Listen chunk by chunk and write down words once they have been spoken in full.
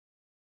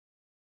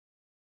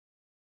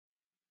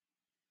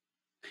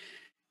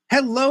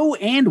Hello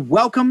and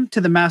welcome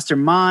to the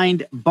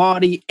Mastermind,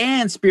 Body,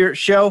 and Spirit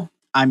Show.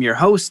 I'm your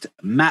host,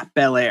 Matt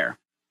Belair.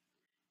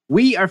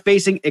 We are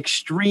facing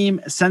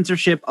extreme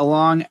censorship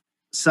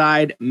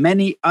alongside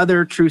many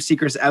other truth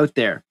seekers out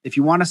there. If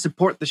you want to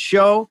support the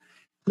show,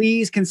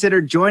 please consider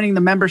joining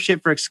the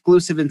membership for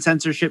exclusive and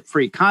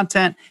censorship-free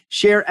content,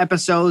 share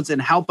episodes,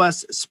 and help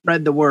us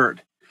spread the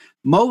word.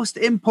 Most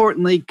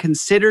importantly,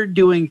 consider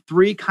doing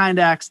 3 kind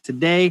acts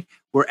today,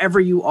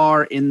 wherever you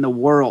are in the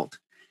world.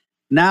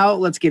 Now,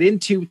 let's get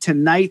into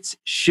tonight's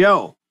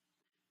show.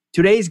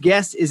 Today's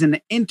guest is an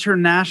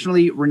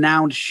internationally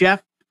renowned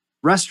chef,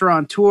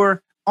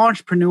 restaurateur,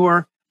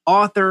 entrepreneur,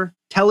 author,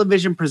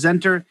 television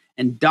presenter,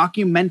 and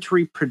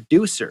documentary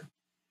producer.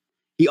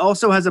 He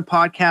also has a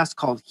podcast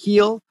called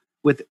Heal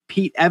with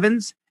Pete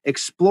Evans,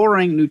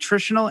 exploring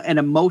nutritional and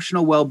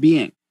emotional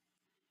well-being.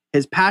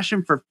 His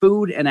passion for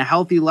food and a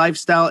healthy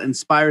lifestyle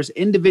inspires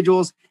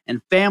individuals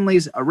and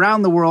families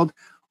around the world.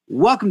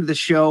 Welcome to the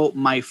show,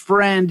 my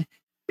friend,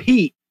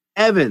 Pete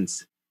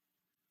Evans.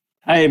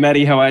 Hey,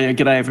 Maddie, how are you?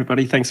 G'day,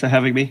 everybody. Thanks for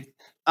having me.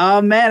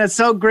 Man, it's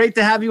so great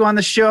to have you on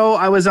the show.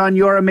 I was on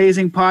your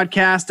amazing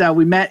podcast.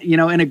 We met,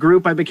 in a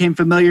group. I became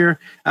familiar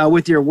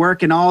with your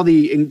work and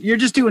and you're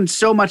just doing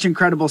so much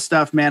incredible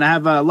stuff, man. I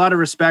have a lot of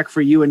respect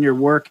for you and your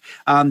work,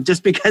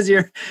 just because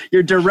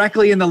you're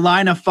directly in the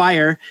line of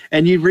fire,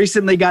 and you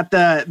recently got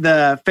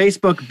the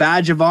Facebook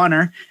badge of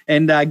honor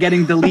and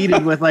getting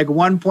deleted with like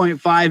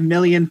 1.5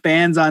 million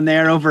fans on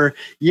there over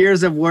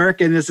years of work.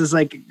 And this is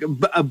like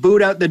a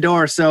boot out the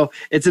door. So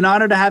it's an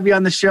honor to have you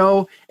on the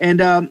show.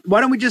 And why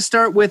don't we just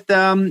start with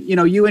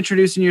you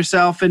introducing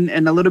yourself and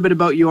a little bit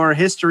about your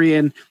history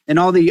and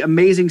all the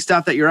amazing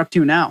stuff that you're up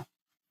to now.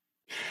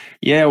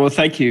 Yeah, well,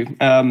 thank you.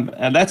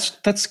 And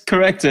that's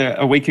correct.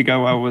 A week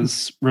ago, I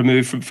was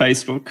removed from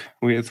Facebook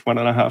with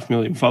 1.5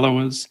 million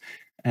followers,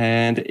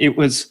 and it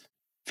was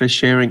for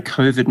sharing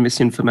COVID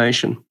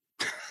misinformation.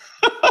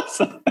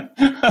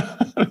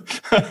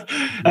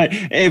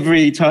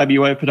 Every time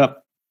you open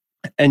up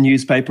a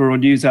newspaper or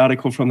news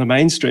article from the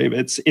mainstream,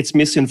 it's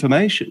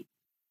misinformation.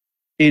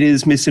 It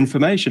is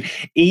misinformation.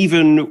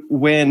 Even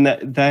when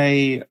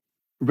they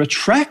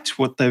retract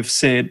what they've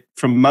said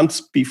from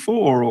months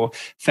before, or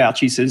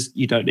Fauci says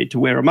you don't need to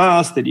wear a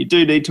mask, then you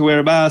do need to wear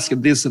a mask,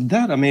 and this and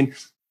that. I mean,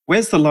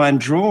 where's the line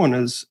drawn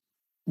as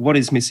what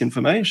is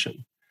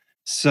misinformation?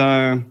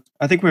 So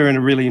I think we're in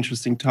a really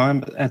interesting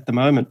time at the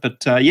moment.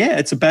 But yeah,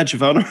 it's a badge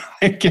of honor,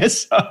 I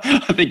guess.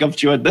 I think I've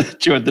joined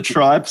the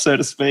tribe, so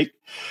to speak.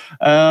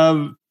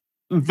 But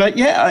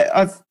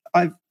yeah,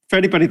 I've for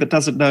anybody that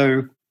doesn't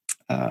know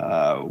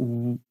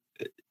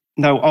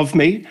of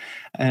me.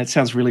 It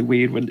sounds really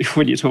weird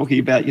when you're talking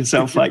about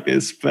yourself like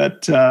this,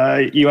 but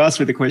you asked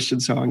me the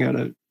question, so I'm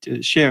going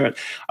to share it.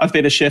 I've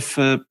been a chef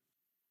for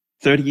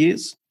 30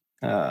 years.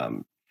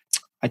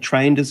 I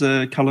trained as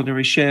a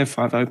culinary chef.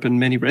 I've opened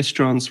many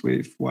restaurants.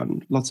 We've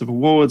won lots of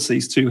awards.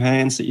 These 2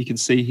 hands that you can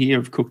see here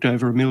have cooked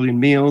over 1 million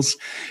meals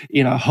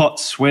in a hot,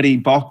 sweaty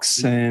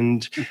box.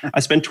 And I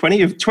spent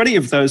 20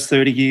 of those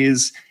 30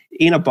 years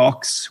in a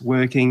box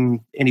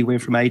working anywhere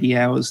from 80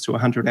 hours to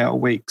 100-hour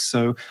weeks.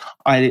 So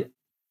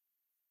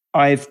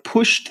I've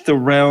pushed the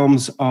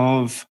realms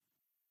of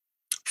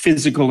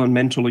physical and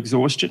mental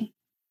exhaustion,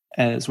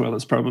 as well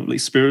as probably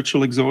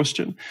spiritual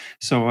exhaustion.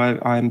 So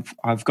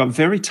I've got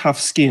very tough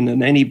skin,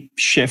 and any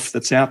chef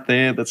that's out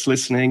there that's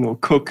listening, or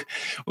cook,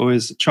 or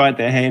has tried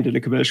their hand in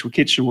a commercial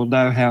kitchen will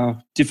know how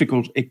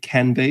difficult it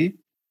can be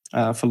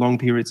for long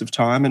periods of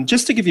time. And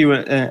just to give you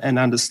an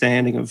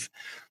understanding of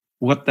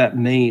what that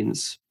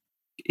means,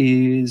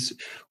 is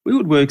we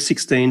would work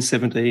 16,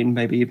 17,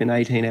 maybe even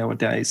 18-hour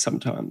days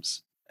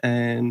sometimes,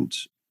 and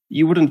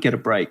you wouldn't get a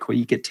break, or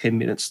you get 10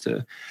 minutes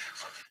to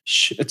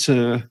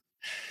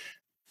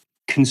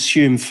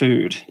consume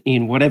food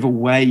in whatever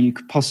way you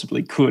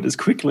possibly could, as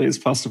quickly as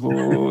possible,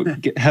 or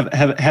have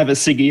a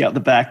ciggy out the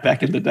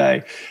back in the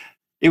day.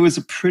 It was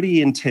a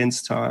pretty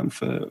intense time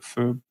for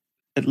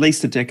at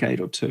least a decade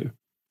or 2,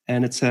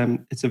 and it's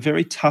a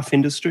very tough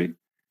industry.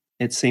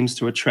 It seems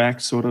to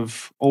attract sort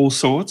of all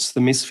sorts, the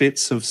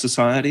misfits of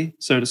society,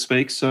 so to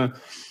speak. So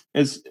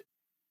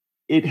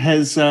it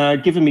has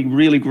given me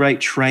really great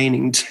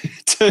training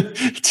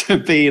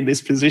to be in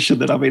this position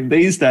that I'm in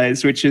these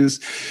days, which is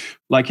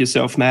like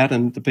yourself, Matt,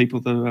 and the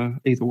people that are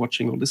either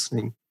watching or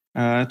listening,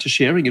 to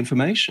sharing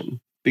information.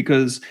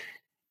 Because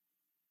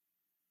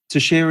to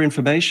share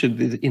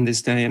information in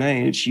this day and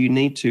age, you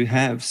need to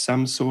have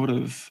some sort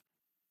of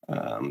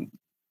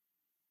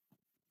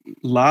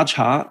large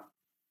heart.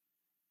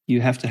 You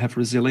have to have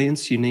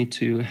resilience. You need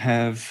to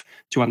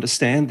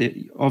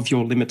understand of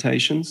your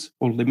limitations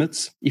or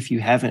limits, if you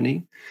have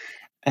any,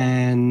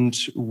 and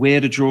where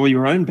to draw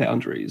your own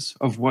boundaries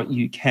of what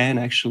you can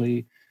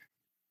actually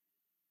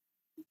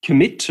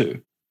commit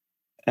to.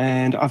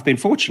 And I've been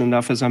fortunate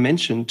enough, as I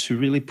mentioned, to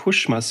really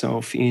push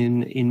myself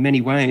in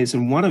many ways.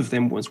 And one of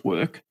them was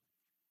work.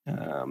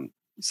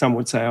 Some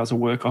would say I was a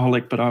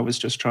workaholic, but I was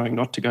just trying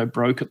not to go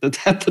broke at the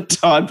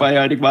time by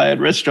owning my own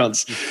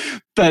restaurants.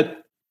 But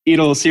in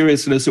all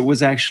seriousness, it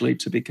was actually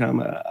to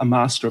become a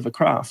master of a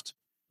craft,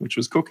 which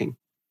was cooking.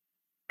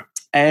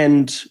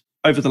 And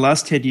over the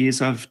last 10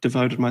 years, I've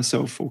devoted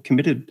myself or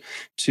committed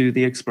to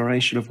the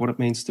exploration of what it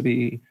means to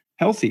be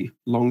healthy.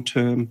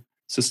 Long-term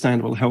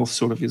sustainable health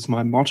sort of is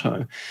my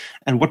motto.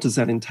 And what does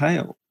that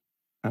entail?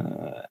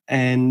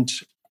 And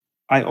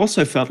I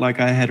also felt like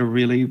I had a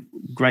really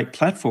great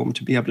platform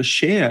to be able to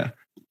share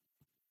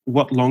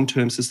what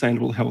long-term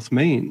sustainable health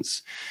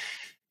means,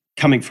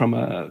 coming from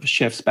a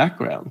chef's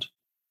background.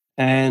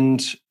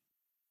 And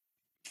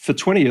for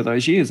 20 of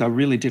those years, I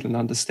really didn't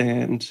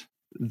understand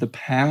the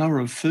power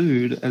of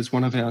food as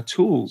one of our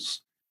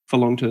tools for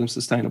long-term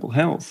sustainable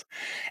health.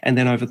 And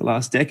then over the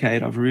last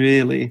decade, I've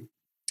really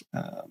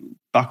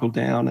buckled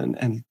down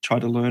and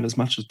tried to learn as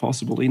much as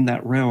possible in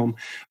that realm,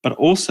 but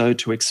also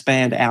to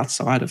expand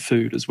outside of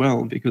food as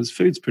well, because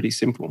food's pretty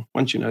simple.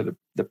 Once you know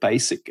the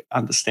basic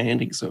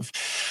understandings of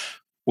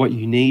what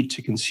you need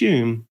to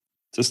consume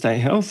to stay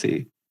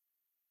healthy,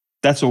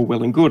 that's all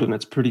well and good, and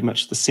it's pretty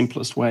much the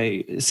simplest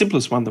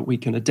one that we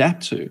can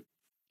adapt to.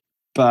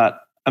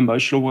 But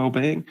emotional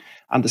well-being,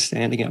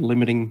 understanding our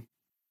limiting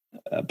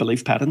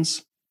belief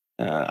patterns,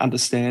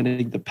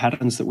 understanding the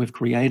patterns that we've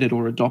created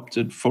or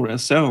adopted for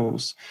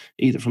ourselves,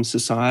 either from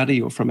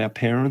society or from our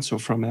parents or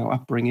from our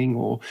upbringing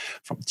or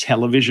from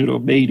television or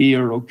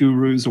media or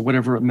gurus or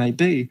whatever it may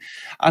be,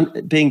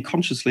 and being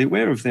consciously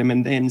aware of them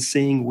and then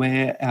seeing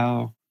where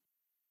our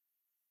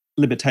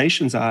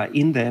limitations are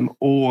in them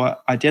or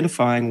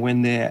identifying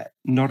when they're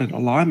not in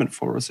alignment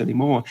for us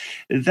anymore,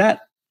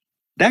 that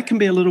can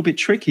be a little bit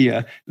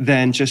trickier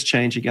than just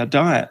changing our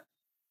diet.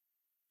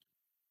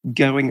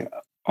 Going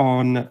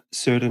on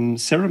certain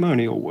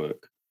ceremonial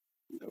work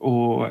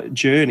or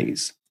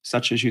journeys,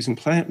 such as using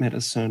plant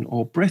medicine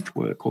or breath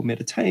work or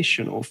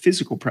meditation or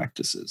physical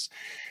practices,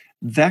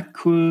 that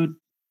could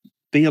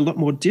be a lot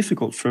more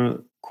difficult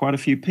for quite a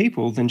few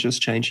people than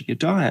just changing your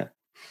diet.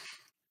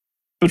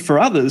 But for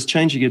others,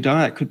 changing your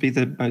diet could be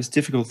the most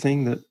difficult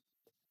thing that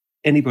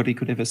anybody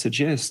could ever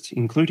suggest,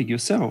 including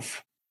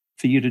yourself,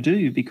 for you to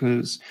do,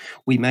 because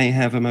we may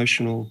have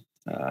emotional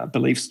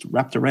beliefs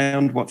wrapped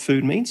around what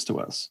food means to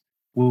us.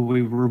 Were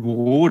we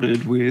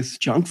rewarded with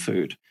junk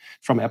food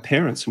from our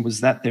parents, and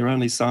was that their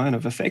only sign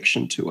of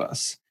affection to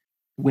us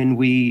when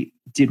we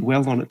did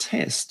well on a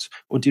test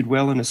or did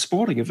well in a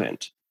sporting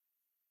event?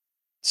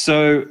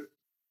 So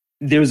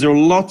there's a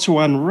lot to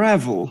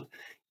unravel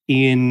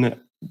in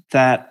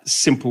that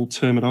simple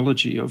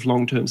terminology of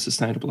long-term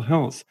sustainable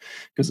health,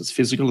 because it's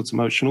physical, it's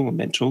emotional,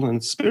 mental,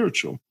 and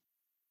spiritual.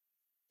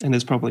 And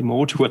there's probably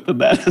more to it than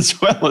that as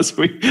well, as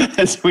we peel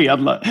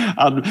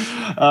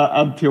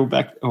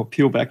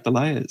back the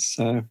layers.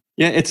 So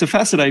yeah, it's a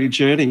fascinating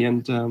journey,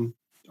 and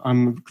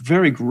I'm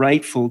very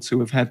grateful to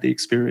have had the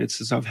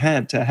experiences I've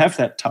had, to have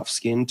that tough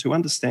skin, to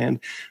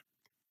understand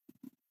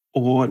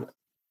or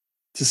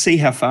to see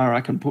how far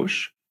I can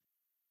push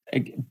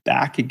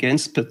back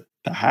against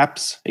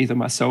perhaps either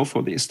myself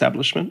or the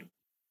establishment,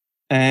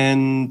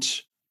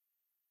 and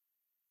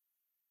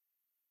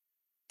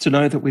to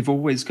know that we've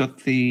always got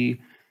the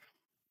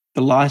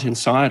light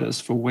inside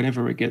us for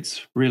whenever it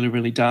gets really,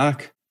 really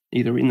dark,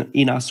 either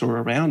in us or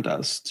around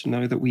us, to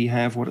know that we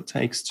have what it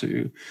takes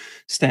to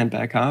stand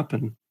back up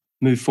and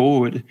move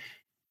forward,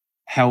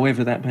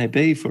 however that may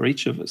be for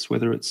each of us,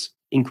 whether it's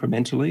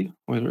incrementally,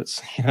 whether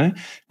it's, a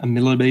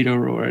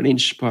millimeter or an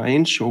inch by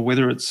inch, or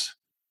whether it's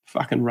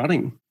fucking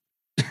running,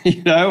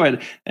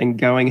 and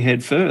going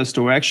head first,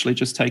 or actually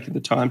just taking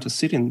the time to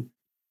sit in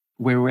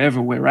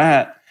wherever we're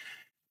at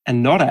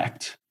and not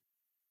act,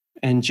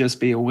 and just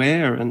be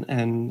aware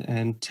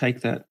and take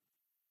that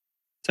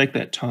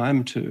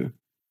time to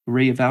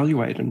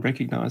reevaluate and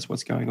recognize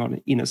what's going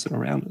on in us and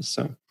around us.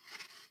 So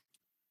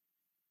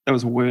that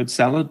was a word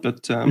salad,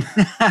 but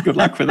good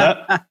luck with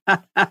that.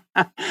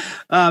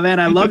 Oh man,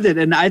 I loved it.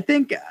 And I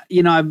think,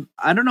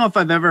 I don't know if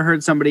I've ever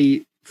heard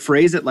somebody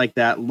phrase it like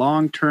that,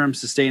 long-term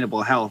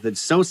sustainable health.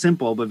 It's so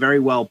simple, but very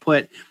well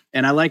put.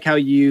 And I like how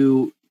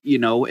you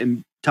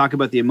and talk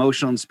about the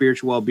emotional and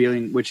spiritual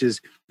well-being, which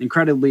is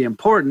incredibly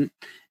important.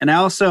 And I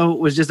also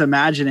was just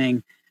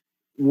imagining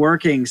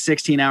working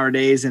 16-hour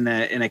days in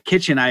a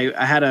kitchen.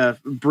 I had a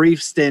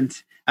brief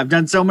stint. I've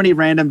done so many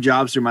random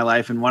jobs through my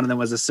life, and one of them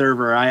was a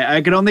server.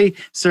 I could only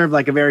serve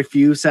like a very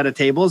few set of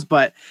tables,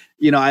 but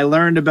I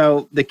learned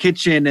about the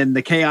kitchen and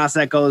the chaos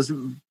that goes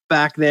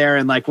back there,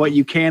 and like what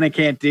you can and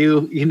can't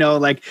do,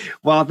 like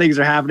while things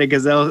are happening,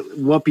 because they'll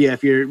whoop you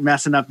if you're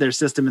messing up their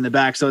system in the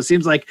back. So it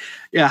seems like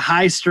a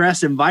high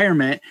stress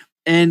environment.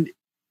 And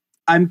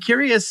I'm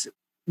curious,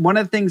 one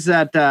of the things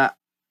that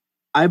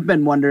I've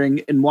been wondering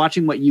in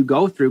watching what you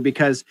go through,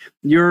 because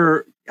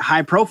you're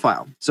high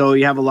profile, so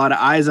you have a lot of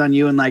eyes on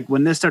you. And like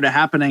when this started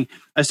happening,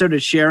 I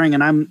started sharing,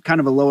 and I'm kind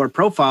of a lower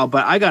profile,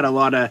 but I got a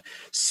lot of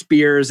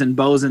spears and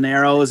bows and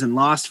arrows and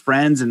lost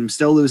friends, and I'm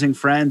still losing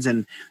friends,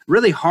 and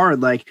really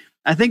hard. Like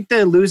I think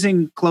the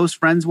losing close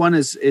friends one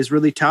is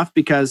really tough,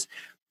 because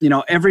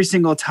every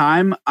single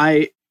time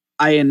I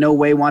in no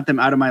way want them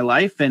out of my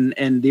life,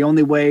 and the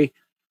only way,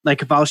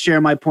 like if I'll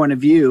share my point of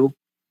view,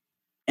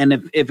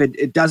 and if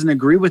it doesn't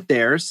agree with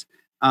theirs,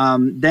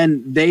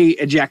 then they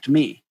eject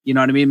me. You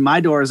know what I mean?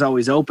 My door is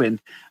always open,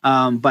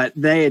 but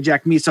they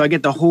eject me. So I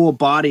get the whole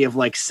body of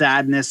like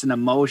sadness and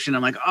emotion.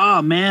 I'm like,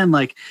 oh man,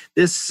 like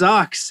this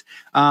sucks.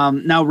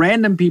 Now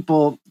random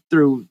people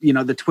through, you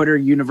know, the Twitter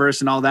universe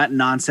and all that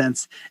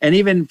nonsense. And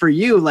even for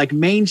you, like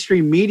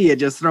mainstream media,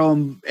 just throw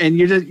them and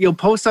you'll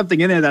post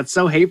something in there that's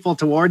so hateful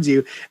towards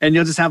you. And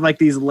you'll just have like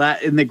these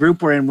in the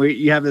group we're in where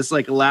you have this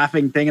like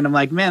laughing thing. And I'm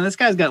like, man, this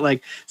guy's got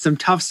like some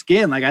tough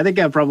skin. Like I think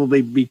I'd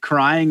probably be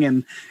crying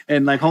and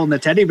like holding a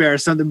teddy bear or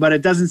something, but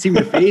it doesn't seem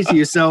to faze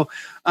you. So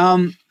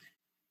I'm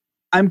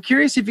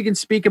curious if you can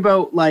speak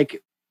about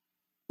like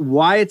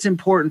why it's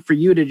important for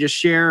you to just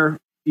share,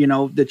 you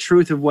know, the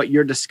truth of what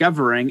you're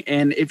discovering.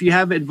 And if you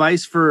have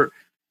advice for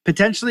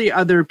potentially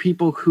other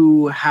people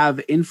who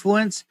have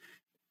influence.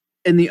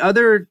 And the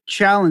other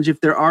challenge,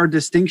 if there are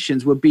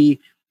distinctions, would be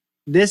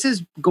this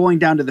is going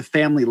down to the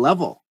family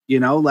level, you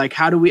know, like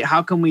how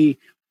can we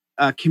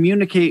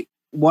communicate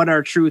what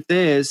our truth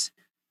is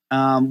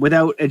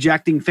without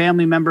ejecting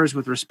family members,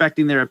 with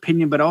respecting their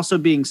opinion, but also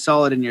being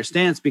solid in your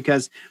stance.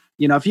 Because,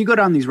 you know, if you go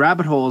down these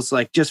rabbit holes,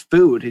 like just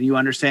food, and you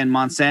understand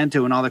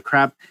Monsanto and all the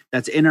crap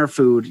that's in our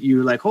food,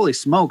 you're like, holy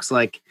smokes,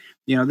 like,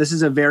 you know, this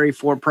is a very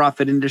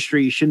for-profit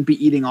industry. You shouldn't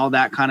be eating all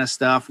that kind of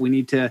stuff. We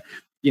need to,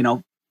 you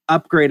know,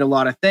 upgrade a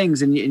lot of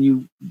things. And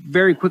you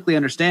very quickly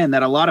understand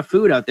that a lot of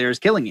food out there is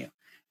killing you,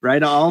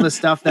 right? All the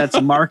stuff that's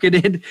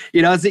marketed,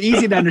 you know, it's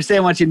easy to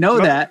understand once you know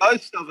that.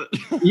 Most of it.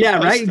 Yeah,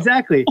 right,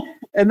 exactly.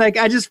 And like,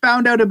 I just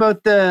found out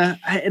about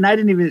and I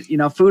didn't even, you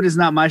know, food is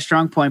not my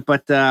strong point,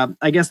 but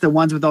I guess the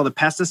ones with all the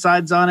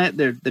pesticides on it,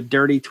 they're the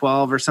Dirty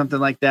 12 or something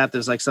like that.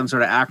 There's like some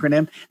sort of acronym.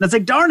 And it's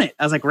like, darn it.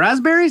 I was like,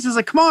 raspberries? I was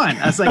like, come on.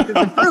 I was like, it's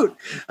a fruit.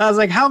 I was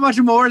like, how much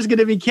more is going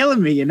to be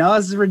killing me? You know,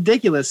 this is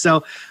ridiculous.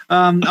 So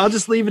I'll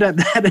just leave it at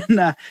that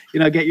and, you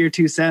know, get your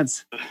 2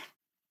 cents.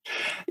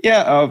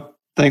 Yeah.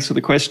 Thanks for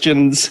the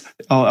questions.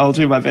 I'll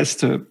do my best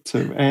to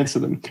answer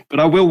them.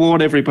 But I will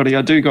warn everybody,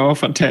 I do go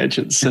off on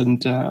tangents,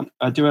 and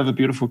I do have a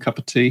beautiful cup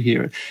of tea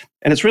here.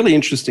 And it's really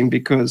interesting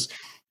because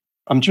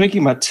I'm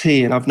drinking my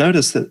tea, and I've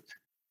noticed that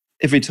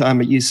every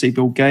time you see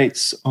Bill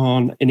Gates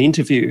on an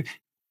interview,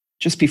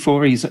 just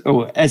before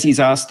as he's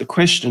asked the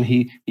question,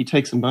 he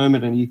takes a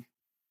moment and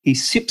he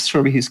sips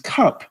from his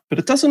cup, but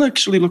it doesn't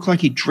actually look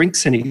like he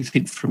drinks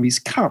anything from his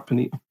cup.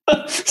 And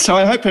so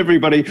I hope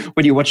everybody,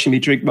 when you're watching me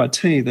drink my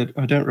tea, that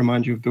I don't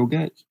remind you of Bill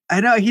Gates. I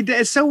know he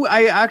did. So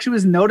I actually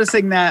was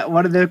noticing that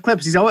one of the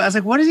clips, I was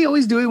like, what is he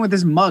always doing with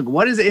this mug?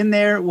 What is in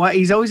there? Why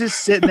he's always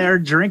just sitting there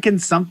drinking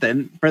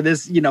something for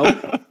this, you know,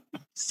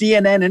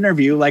 CNN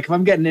interview. Like if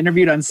I'm getting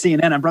interviewed on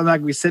CNN, I'm probably not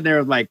gonna be sitting there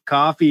with my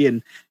coffee.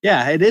 And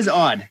yeah, it is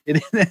odd.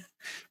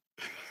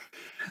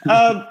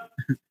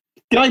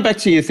 Going back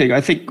to your thing, I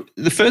think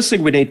the first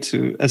thing we need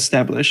to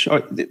establish,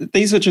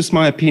 these are just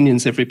my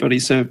opinions, everybody,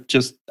 so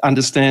just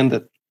understand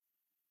that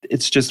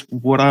it's just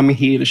what I'm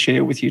here to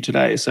share with you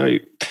today. So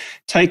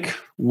take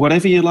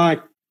whatever you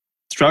like,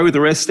 throw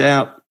the rest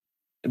out,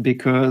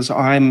 because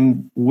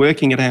I'm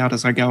working it out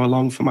as I go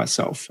along for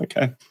myself,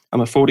 okay? I'm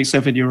a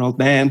 47-year-old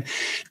man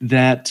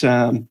that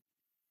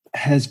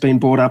has been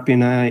brought up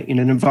in an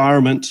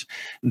environment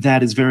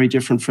that is very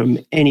different from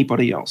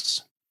anybody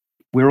else.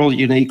 We're all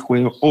unique.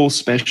 We're all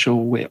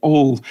special. We're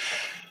all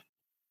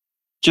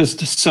just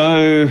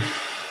so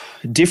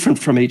different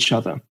from each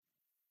other.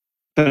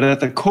 But at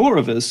the core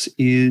of us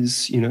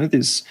is, you know,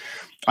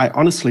 I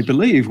honestly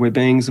believe we're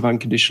beings of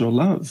unconditional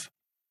love.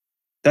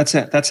 That's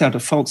our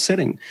default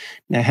setting.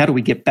 Now, how do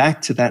we get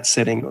back to that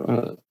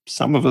setting?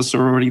 Some of us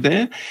are already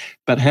there,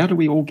 but how do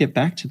we all get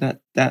back to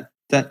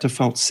that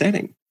default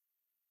setting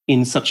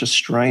in such a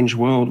strange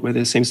world where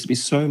there seems to be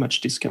so much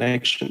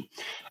disconnection?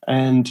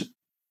 And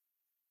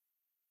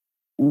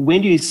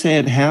when you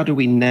said, how do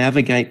we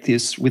navigate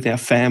this with our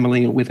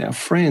family and with our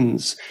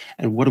friends,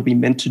 and what are we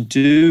meant to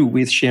do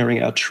with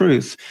sharing our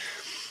truth?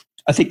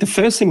 I think the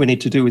first thing we need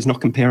to do is not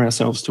compare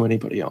ourselves to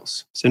anybody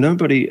else. So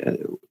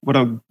what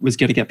I was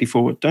getting at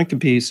before, don't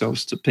compare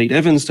yourselves to Pete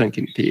Evans, don't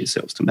compare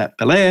yourselves to Matt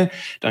Belair,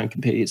 don't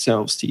compare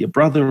yourselves to your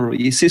brother or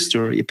your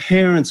sister or your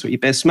parents or your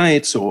best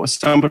mates or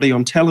somebody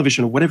on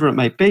television or whatever it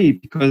may be,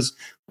 because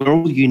we're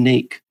all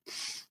unique.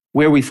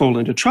 Where we fall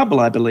into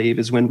trouble, I believe,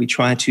 is when we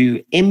try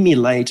to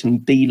emulate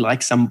and be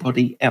like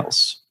somebody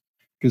else.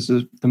 Because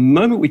the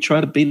moment we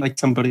try to be like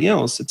somebody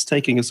else, it's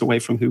taking us away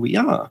from who we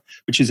are,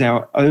 which is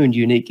our own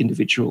unique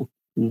individual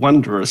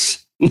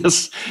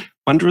wondrousness.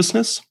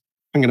 Wondrousness?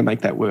 I'm going to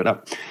make that word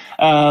up.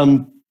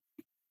 And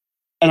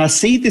I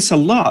see this a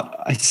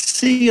lot. I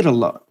see it a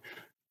lot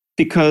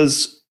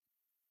because,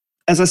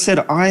 as I said,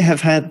 I have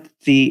had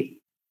the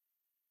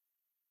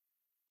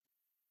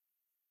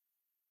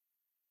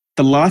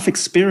life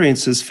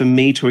experiences for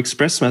me to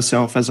express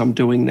myself as I'm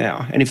doing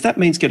now. And if that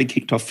means getting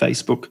kicked off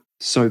Facebook,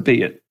 so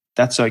be it.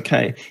 That's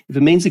okay. If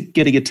it means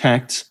getting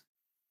attacked,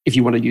 if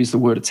you want to use the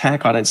word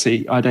attack, I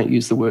don't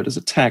use the word as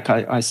attack.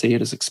 I see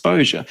it as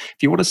exposure. If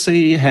you want to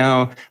see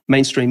how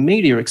mainstream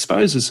media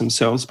exposes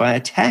themselves by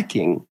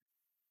attacking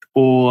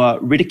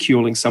or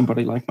ridiculing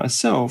somebody like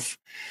myself,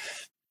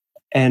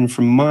 And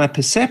from my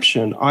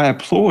perception, I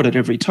applaud it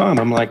every time.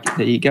 I'm like,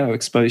 there you go,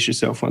 expose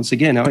yourself once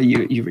again. Oh,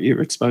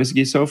 you're exposing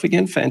yourself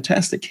again?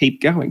 Fantastic.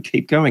 Keep going,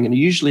 keep going. And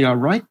usually I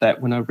write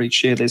that when I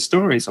share their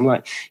stories. I'm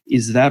like,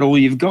 is that all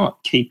you've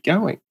got? Keep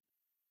going,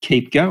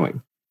 keep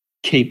going,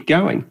 keep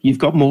going. You've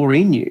got more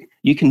in you.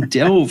 You can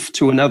delve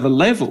to another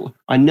level.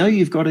 I know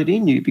you've got it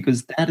in you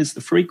because that is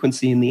the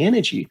frequency and the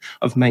energy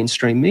of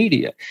mainstream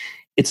media.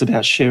 It's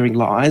about sharing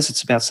lies.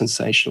 It's about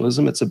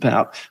sensationalism. It's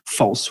about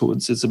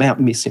falsehoods. It's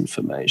about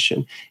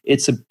misinformation.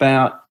 It's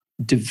about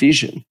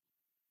division.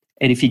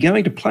 And if you're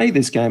going to play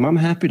this game, I'm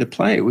happy to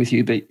play it with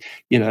you, but,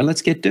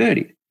 let's get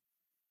dirty.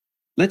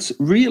 Let's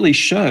really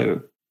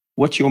show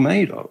what you're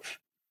made of,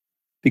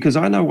 because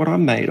I know what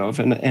I'm made of,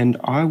 and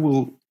I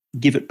will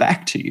give it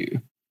back to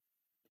you.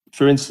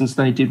 For instance,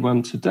 they did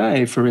one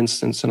today,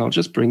 and I'll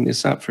just bring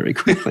this up very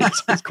quickly.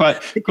 It's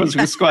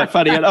quite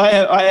funny. And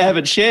I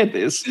haven't shared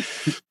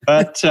this,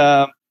 but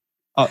it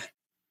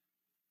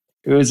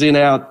was in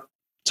our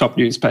top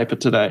newspaper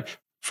today.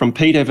 From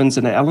Pete Evans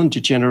and Ellen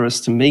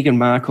DeGeneres to Meghan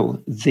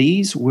Markle,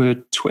 these were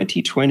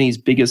 2020's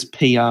biggest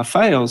PR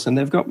fails, and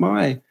they've got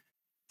my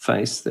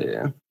face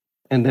there.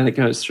 And then it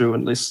goes through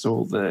and lists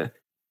all the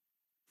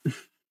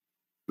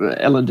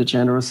Ellen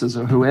DeGeneres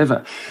or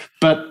whoever.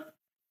 But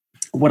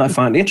what I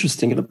find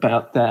interesting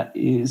about that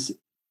is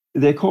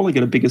they're calling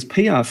it a biggest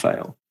PR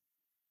fail.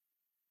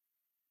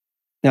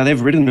 Now, they've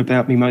written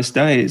about me most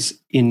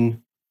days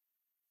in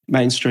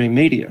mainstream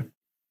media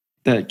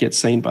that gets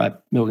seen by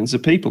millions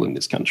of people in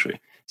this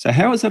country. So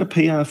how is that a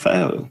PR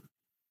fail?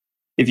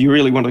 If you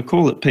really want to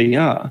call it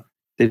PR,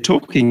 they're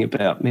talking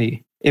about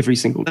me every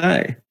single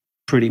day,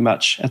 pretty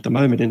much at the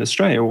moment in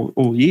Australia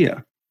all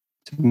year,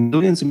 to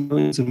millions and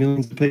millions and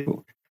millions of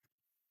people.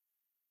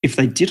 If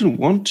they didn't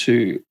want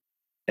to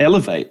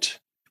elevate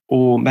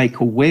or make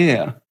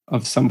aware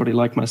of somebody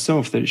like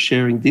myself that is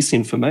sharing this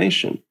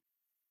information,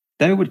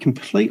 they would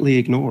completely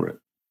ignore it.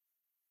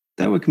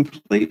 They would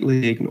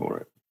completely ignore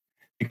it.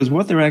 Because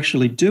what they're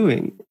actually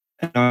doing,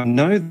 and I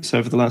know this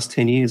over the last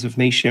 10 years of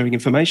me sharing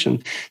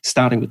information,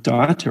 starting with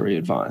dietary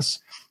advice,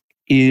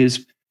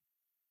 is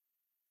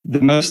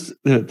the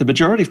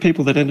majority of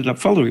people that ended up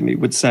following me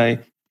would say,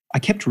 I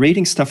kept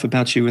reading stuff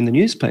about you in the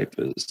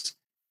newspapers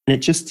and it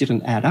just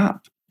didn't add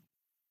up.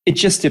 It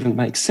just didn't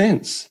make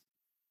sense.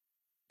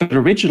 But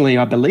originally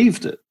I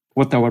believed it,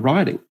 what they were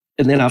writing.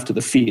 And then after the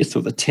 5th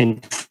or the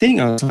 10th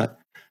thing, I was like,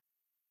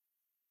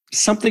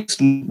 something's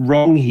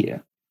wrong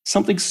here.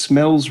 Something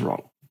smells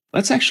wrong.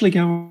 Let's actually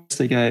go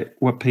investigate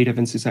what Pete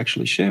Evans is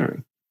actually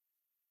sharing.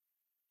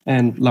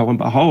 And lo and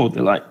behold,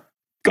 they're like,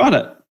 got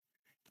it.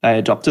 They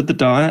adopted the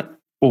diet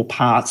or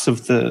parts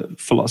of the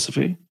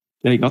philosophy.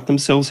 They got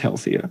themselves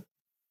healthier.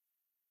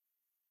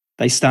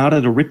 They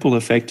started a ripple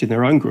effect in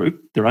their own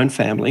group, their own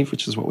family,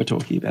 which is what we're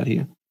talking about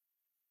here,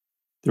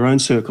 their own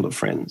circle of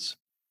friends.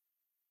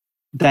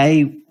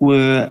 They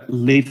were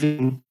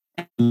leading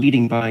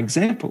by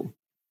example.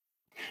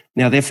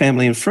 Now, their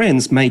family and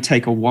friends may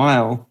take a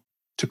while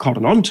to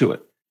cotton on to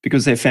it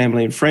because their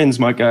family and friends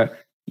might go,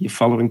 you're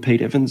following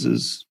Pete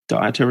Evans's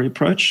dietary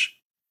approach.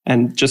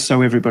 And just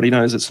so everybody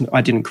knows,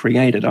 I didn't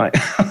create it.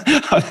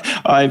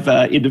 I've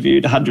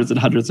interviewed hundreds and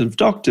hundreds of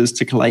doctors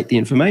to collate the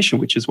information,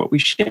 which is what we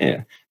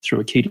share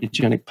through a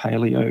ketogenic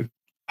paleo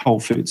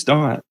whole foods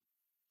diet.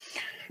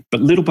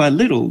 But little by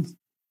little,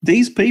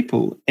 these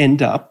people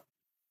end up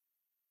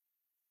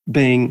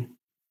being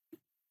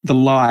the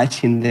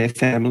light in their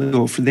family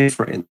or for their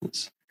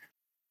friends.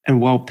 And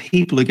while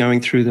people are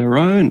going through their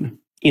own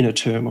inner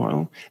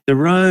turmoil,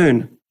 their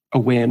own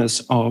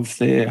awareness of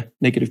their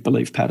negative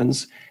belief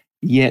patterns,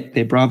 yet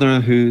their brother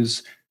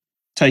who's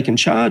taken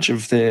charge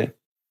of their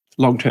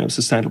long-term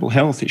sustainable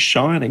health is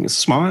shining, is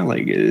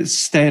smiling, is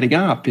standing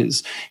up,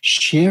 is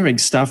sharing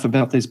stuff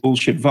about this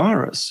bullshit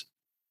virus.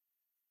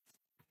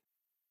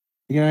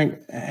 You're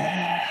going,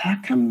 how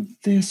come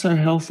they're so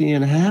healthy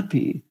and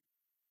happy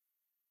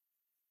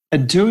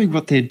and doing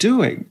what they're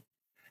doing?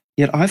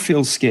 Yet I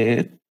feel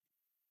scared.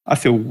 I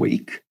feel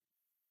weak.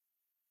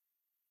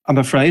 I'm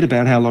afraid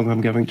about how long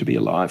I'm going to be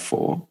alive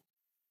for.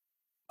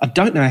 I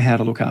don't know how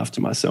to look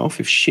after myself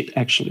if shit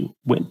actually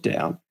went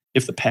down,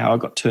 if the power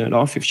got turned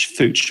off, if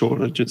food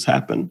shortages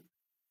happen.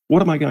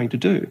 What am I going to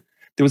do?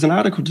 There was an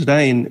article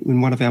today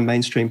in one of our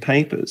mainstream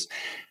papers,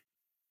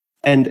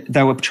 and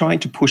they were trying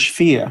to push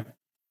fear.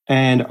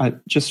 And I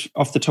just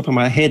off the top of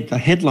my head, the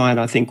headline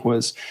I think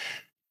was,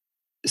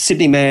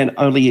 Sydney man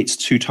only eats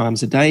 2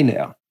 times a day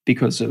now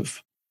because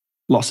of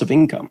loss of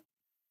income.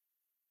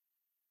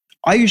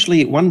 I usually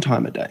eat 1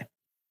 time a day.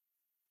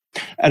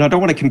 And I don't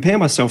want to compare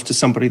myself to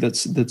somebody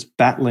that's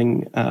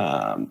battling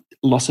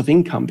loss of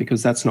income,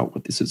 because that's not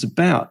what this is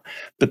about.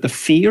 But the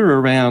fear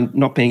around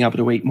not being able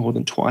to eat more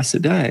than twice a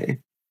day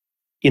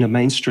in a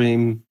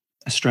mainstream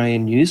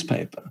Australian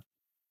newspaper,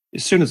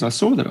 as soon as I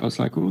saw that, I was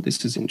like, oh,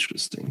 this is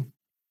interesting.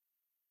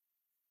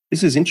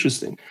 This is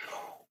interesting.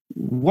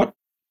 What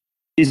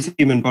is the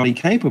human body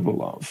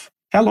capable of?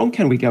 How long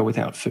can we go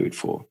without food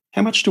for?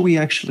 How much do we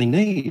actually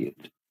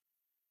need?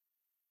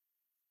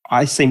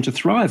 I seem to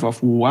thrive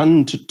off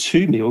 1 to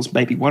 2 meals,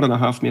 maybe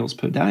 1.5 meals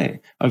per day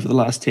over the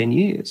last 10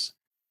 years.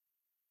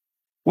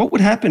 What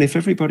would happen if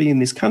everybody in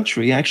this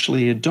country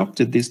actually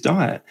adopted this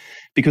diet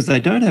because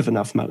they don't have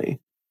enough money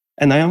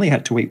and they only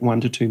had to eat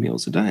 1 to 2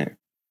 meals a day?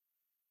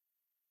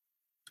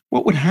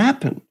 What would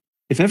happen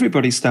if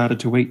everybody started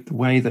to eat the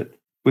way that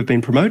we've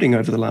been promoting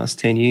over the last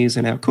 10 years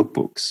in our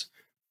cookbooks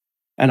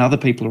and other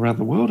people around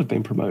the world have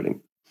been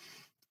promoting?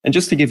 And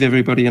just to give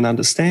everybody an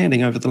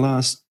understanding, over the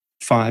last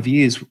 5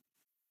 years,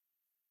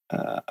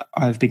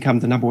 I've become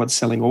the number 1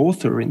 selling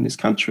author in this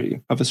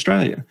country of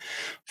Australia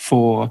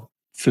for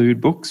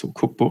food books or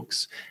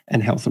cookbooks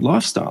and health and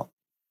lifestyle.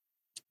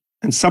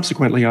 And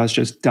subsequently, I was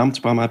just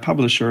dumped by my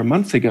publisher a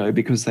month ago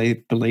because they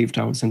believed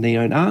I was a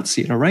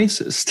neo-Nazi and a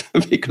racist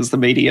because the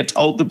media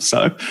told them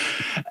so.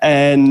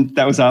 And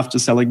that was after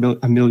selling 1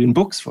 million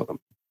books for them.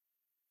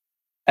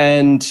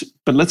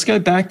 But let's go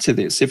back to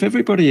this. If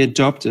everybody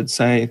adopted,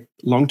 say,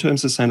 long-term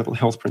sustainable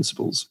health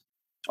principles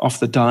off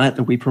the diet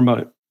that we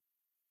promote,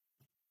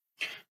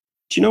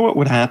 do you know what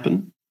would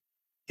happen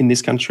in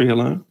this country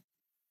alone?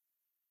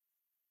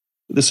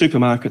 The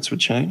supermarkets would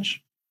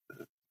change.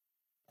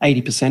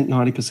 80%,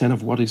 90%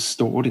 of what is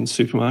stored in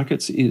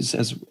supermarkets is,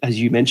 as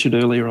you mentioned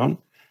earlier on,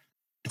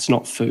 it's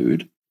not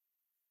food,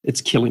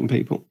 it's killing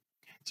people.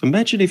 So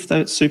imagine if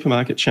that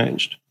supermarket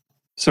changed.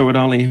 So it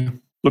only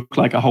looked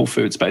like a Whole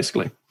Foods,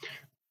 basically.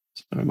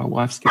 Sorry, my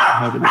wife's getting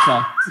home in the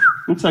car.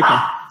 It's okay.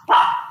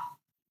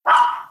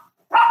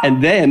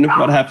 And then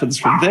what happens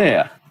from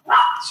there?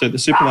 So the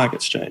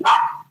supermarkets change.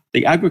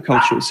 The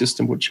agricultural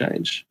system would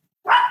change.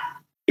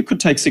 It could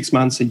take 6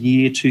 months, a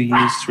year, 2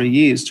 years, 3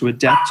 years to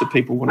adapt to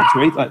people wanting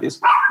to eat like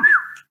this.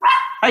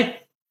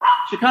 Hey,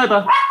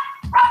 Shakoba,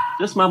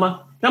 just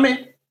mama, come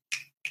here.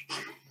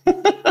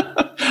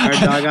 Our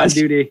dog on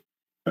duty.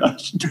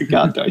 She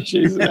can't go.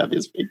 She's the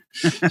happiest pig.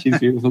 She's a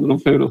beautiful little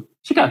poodle.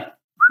 Shiko.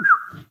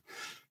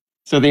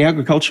 So the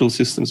agricultural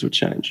systems would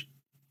change.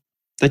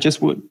 They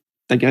just would.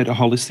 They go to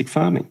holistic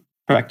farming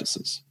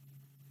practices.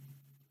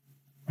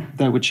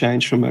 They would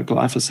change from a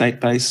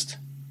glyphosate-based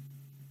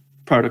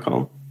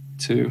protocol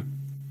to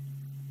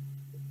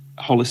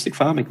holistic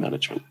farming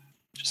management.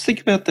 Just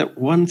think about that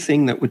one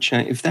thing that would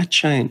change. If that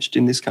changed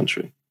in this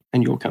country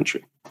and your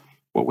country,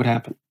 what would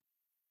happen?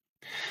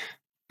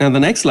 Now, the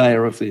next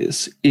layer of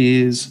this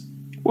is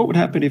what would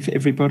happen if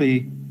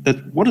everybody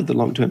that wanted the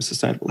long-term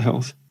sustainable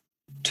health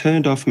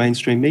turned off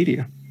mainstream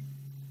media?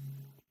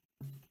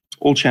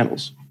 All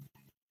channels,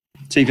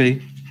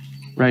 TV,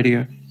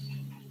 radio,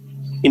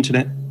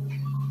 internet,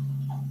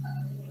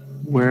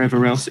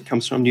 wherever else it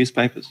comes from,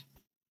 newspapers.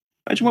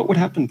 Imagine what would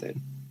happen then.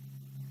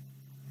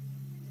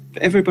 If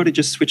everybody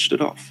just switched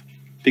it off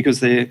because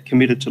they're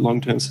committed to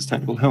long-term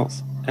sustainable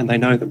health and they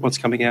know that what's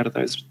coming out of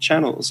those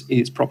channels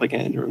is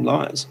propaganda and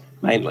lies,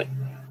 mainly.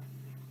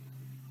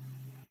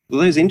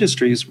 Well, those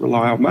industries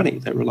rely on money,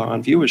 they rely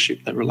on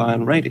viewership, they rely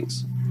on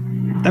ratings.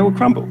 They will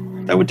crumble,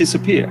 they would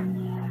disappear,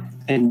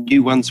 and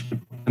new ones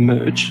would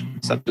emerge,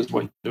 such as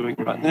what you're doing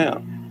right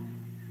now.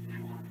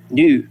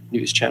 New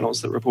news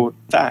channels that report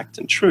fact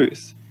and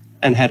truth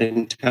and had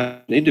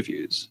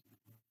interviews,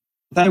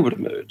 they would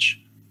emerge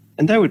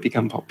and they would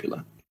become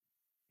popular.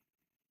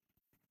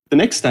 The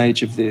next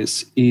stage of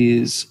this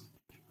is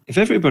if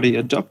everybody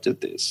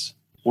adopted this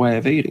way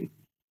of eating,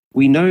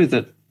 we know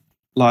that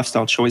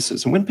lifestyle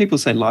choices, and when people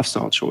say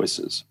lifestyle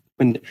choices,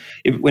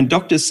 when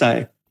doctors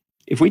say,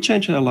 if we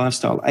change our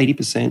lifestyle,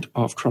 80%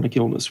 of chronic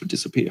illness would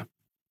disappear.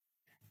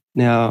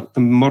 Now, the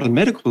modern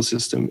medical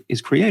system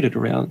is created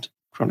around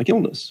chronic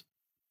illness.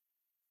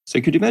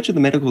 So could you imagine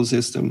the medical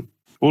system,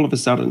 all of a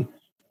sudden,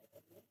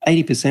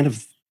 80%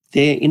 of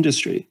their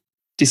industry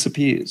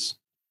disappears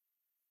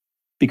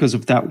because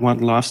of that one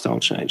lifestyle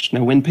change.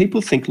 Now, when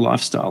people think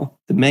lifestyle,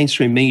 the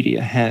mainstream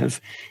media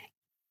have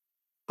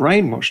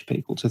brainwashed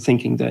people to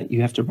thinking that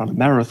you have to run a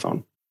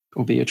marathon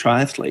or be a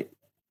triathlete,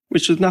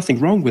 which is nothing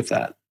wrong with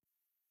that.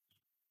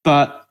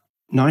 But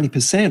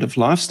 90% of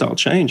lifestyle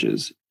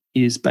changes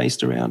is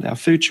based around our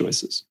food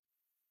choices.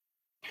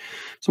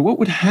 So what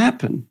would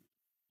happen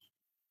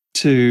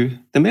to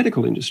the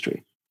medical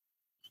industry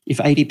if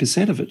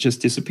 80% of it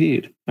just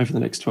disappeared over the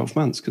next 12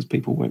 months because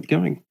people weren't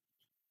going?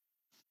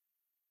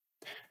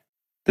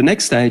 The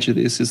next stage of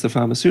this is the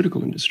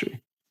pharmaceutical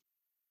industry.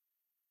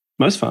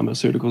 Most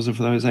pharmaceuticals are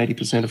for those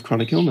 80% of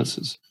chronic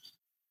illnesses.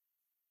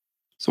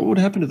 So what would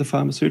happen to the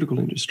pharmaceutical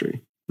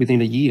industry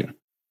within a year?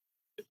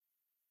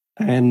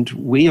 And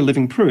we are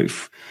living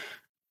proof.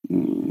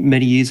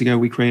 Many years ago,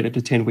 we created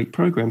a 10-week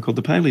program called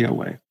the Paleo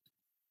Way.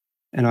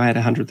 And I had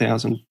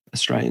 100,000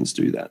 Australians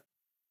do that.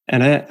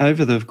 And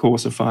over the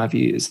course of 5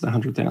 years, the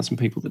 100,000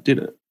 people that did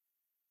it,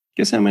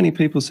 guess how many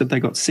people said they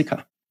got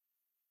sicker?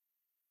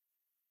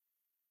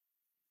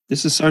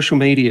 This is social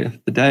media,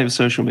 the day of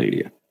social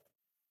media.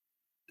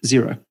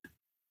 0.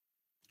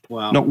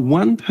 Wow. Not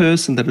one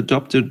person that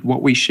adopted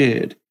what we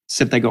shared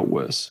said they got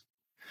worse.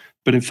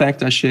 But in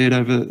fact, I shared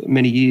over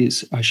many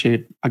years,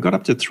 I got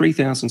up to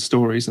 3,000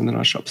 stories and then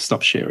I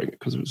stopped sharing it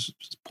because it was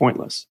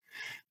pointless.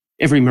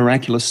 Every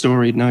miraculous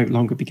story no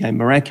longer became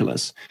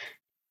miraculous.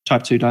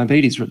 type 2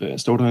 diabetes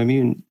reversed,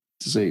 autoimmune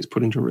disease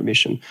put into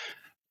remission,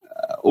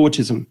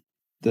 autism,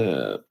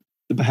 the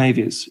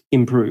behaviors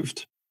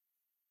improved,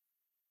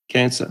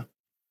 cancer,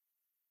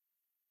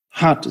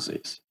 heart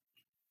disease,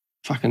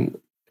 fucking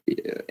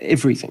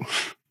everything.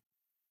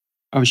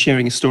 I was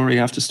sharing a story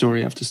after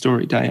story after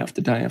story, day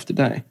after day after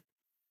day.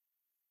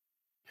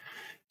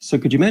 So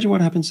could you imagine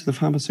what happens to the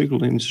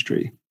pharmaceutical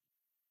industry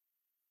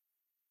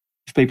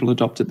if people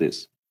adopted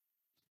this?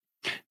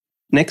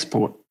 Next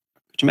point,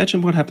 could you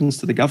imagine what happens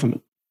to the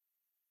government?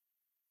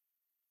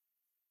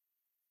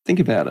 Think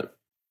about it.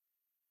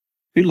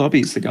 Who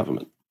lobbies the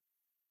government?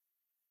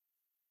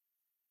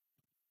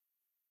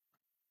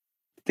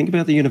 Think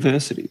about the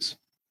universities.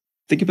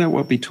 Think about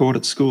what we taught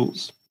at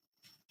schools.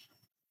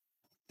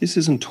 This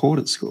isn't taught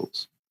at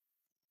schools.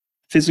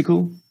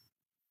 Physical,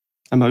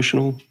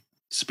 emotional,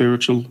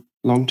 spiritual,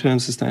 long-term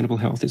sustainable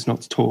health is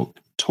not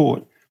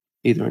taught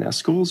either in our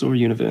schools or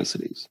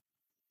universities.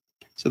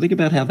 So think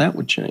about how that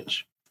would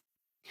change.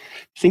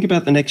 Think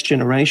about the next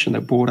generation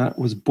that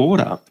was brought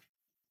up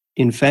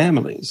in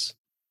families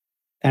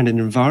and an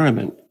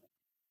environment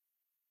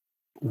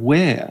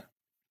where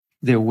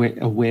they're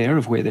aware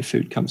of where their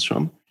food comes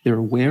from. They're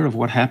aware of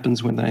what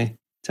happens when they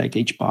take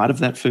each bite of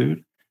that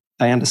food.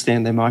 They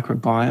understand their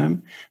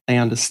microbiome. They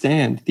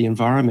understand the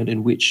environment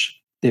in which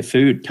their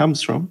food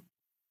comes from,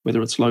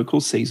 whether it's local,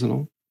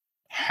 seasonal,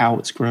 how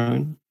it's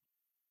grown,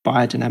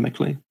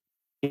 biodynamically,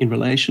 in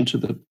relation to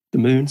the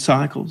moon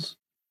cycles.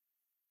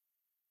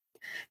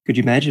 Could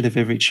you imagine if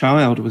every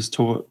child was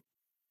taught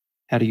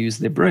how to use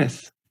their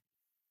breath,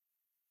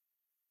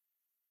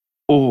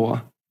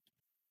 or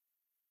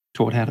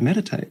taught how to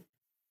meditate?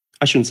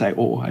 I shouldn't say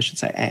or, I should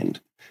say and.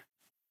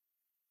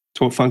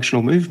 Taught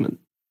functional movement,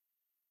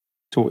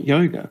 taught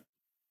yoga,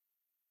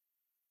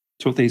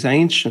 taught these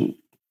ancient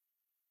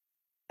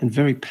and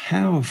very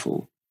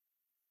powerful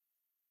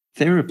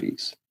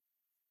therapies.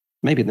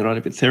 Maybe they're not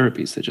even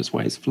therapies, they're just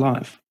ways of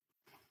life.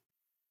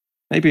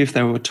 Maybe if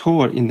they were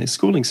taught in their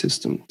schooling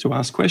system to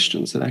ask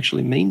questions that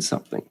actually mean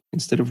something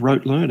instead of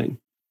rote learning.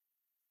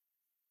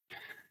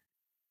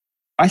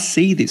 I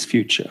see this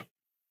future,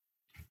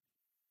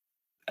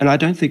 and I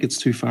don't think it's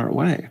too far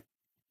away.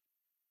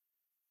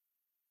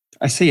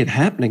 I see it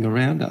happening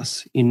around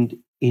us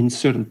in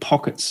certain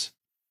pockets,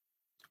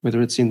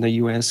 whether it's in the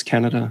US,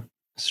 Canada,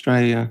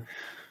 Australia,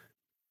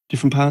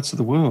 different parts of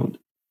the world.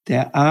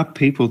 There are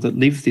people that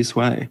live this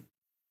way,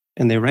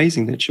 and they're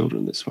raising their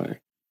children this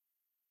way.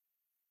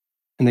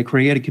 And they're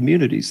creating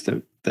communities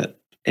that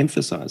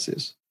emphasize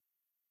this.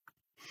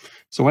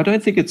 So I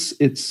don't think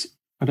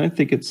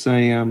it's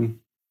an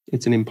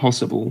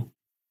impossible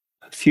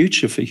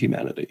future for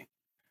humanity.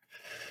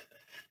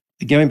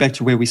 Going back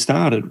to where we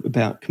started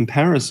about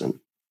comparison,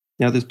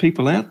 now there's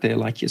people out there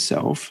like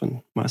yourself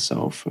and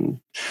myself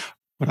and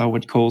what I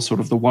would call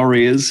sort of the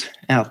warriors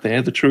out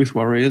there, the truth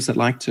warriors that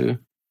like to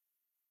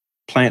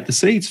plant the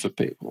seeds for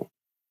people,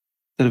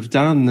 that have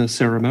done the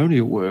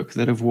ceremonial work,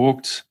 that have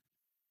walked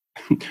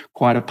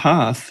quite a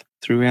path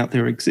throughout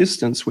their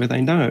existence where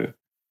they know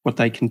what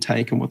they can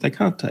take and what they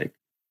can't take.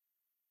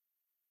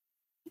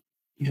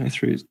 You know,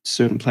 through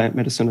certain plant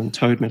medicine and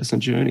toad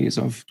medicine journeys,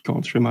 I've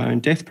gone through my own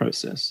death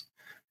process.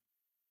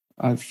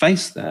 I've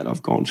faced that.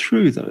 I've gone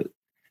through that.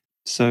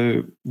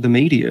 So the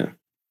media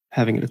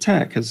having an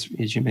attack, as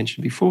you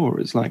mentioned before,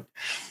 is like,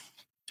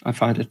 I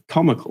find it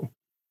comical.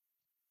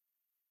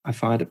 I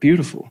find it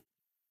beautiful.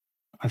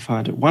 I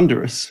find it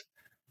wondrous.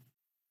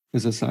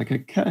 Because it's like,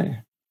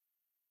 okay,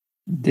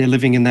 they're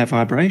living in that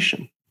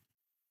vibration.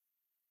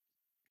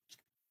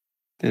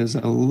 There's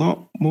a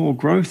lot more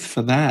growth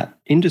for that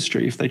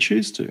industry if they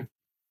choose to.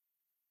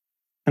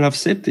 And I've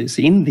said this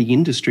in the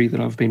industry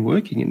that I've been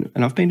working in,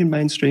 and I've been in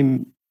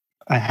mainstream.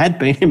 I had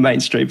been in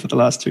mainstream for the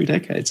last 2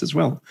 decades as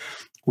well,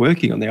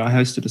 working on there. I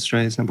hosted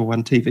Australia's #1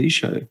 TV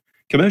show,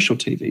 commercial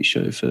TV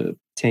show for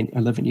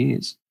 11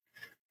 years.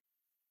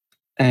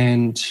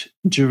 And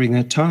during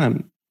that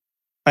time,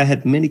 I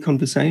had many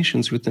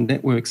conversations with the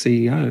network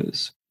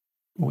CEOs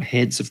or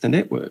heads of the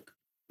network.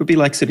 It would be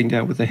like sitting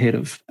down with the head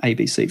of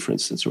ABC, for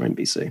instance, or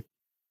NBC.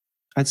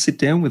 I'd sit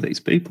down with these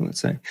people and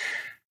say,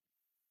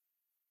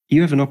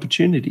 you have an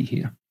opportunity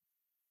here.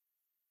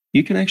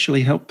 You can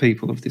actually help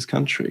people of this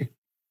country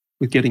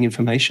with getting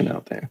information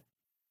out there.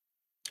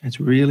 It's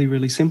really,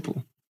 really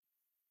simple.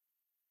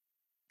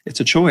 It's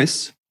a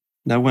choice.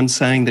 No one's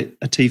saying that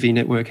a TV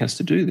network has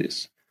to do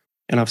this.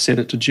 And I've said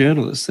it to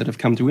journalists that have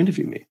come to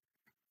interview me.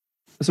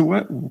 I said,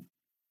 well,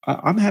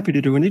 I'm happy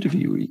to do an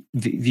interview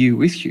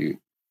with you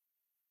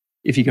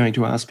if you're going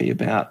to ask me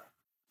about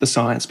the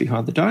science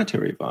behind the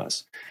dietary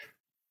advice.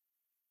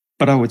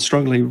 But I would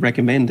strongly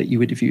recommend that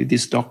you interview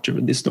this doctor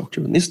and this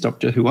doctor and this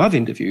doctor who I've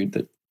interviewed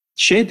that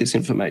shared this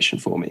information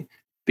for me,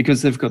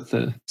 because they've got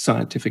the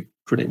scientific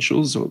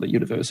credentials or the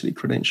university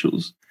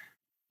credentials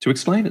to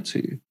explain it to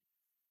you.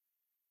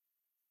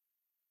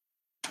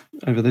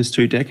 Over those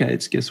 2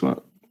 decades, guess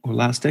what? Or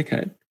last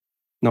decade,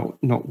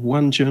 not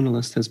one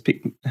journalist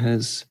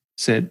has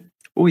said,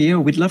 oh yeah,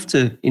 we'd love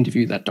to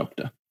interview that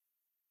doctor.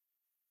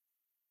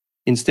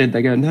 Instead,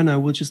 they go, no,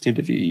 we'll just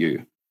interview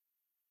you.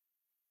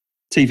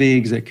 TV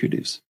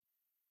executives.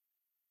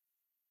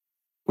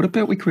 What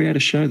about we create a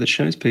show that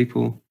shows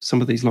people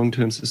some of these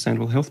long-term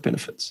sustainable health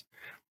benefits?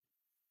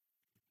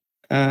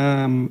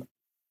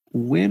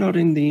 We're not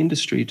in the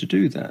industry to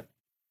do that.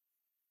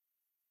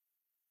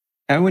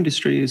 Our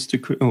industry is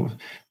to...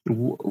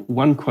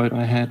 one quote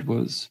I had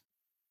was,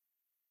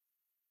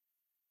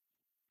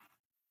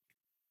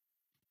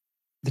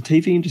 the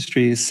TV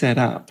industry is set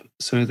up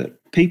so that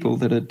people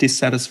that are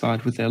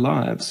dissatisfied with their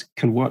lives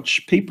can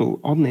watch people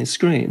on their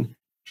screen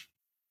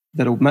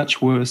that are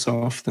much worse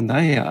off than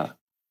they are.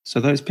 So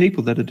those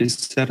people that are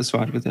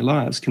dissatisfied with their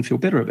lives can feel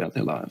better about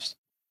their lives.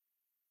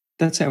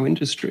 That's our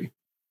industry.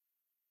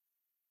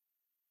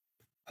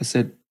 I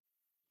said,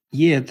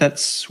 yeah,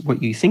 that's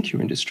what you think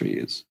your industry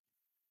is.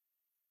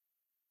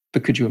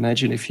 But could you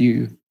imagine if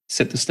you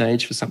set the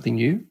stage for something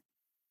new?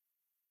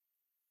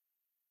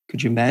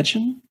 Could you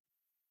imagine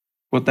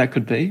what that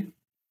could be?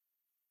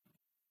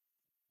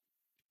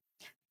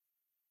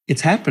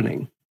 It's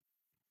happening.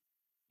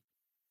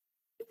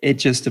 It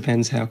just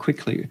depends how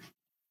quickly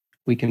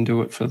we can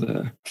do it for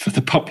the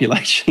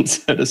population,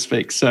 so to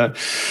speak. So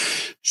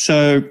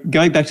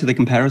going back to the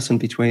comparison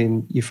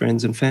between your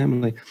friends and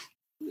family,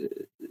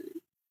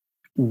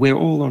 we're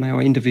all on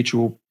our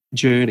individual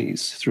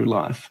journeys through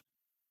life.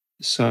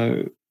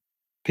 So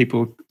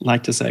people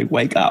like to say,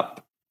 wake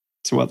up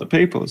to other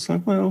people. It's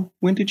like, well,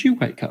 when did you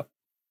wake up?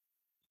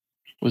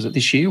 Was it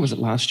this year? Was it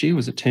last year?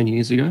 Was it 10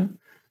 years ago?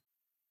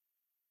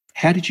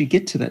 How did you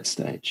get to that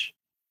stage?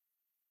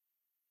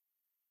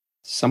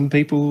 Some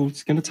people,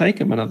 it's going to take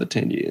them another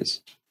 10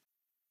 years.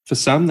 For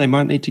some, they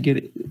might need to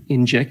get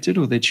injected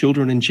or their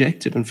children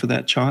injected, and for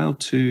that child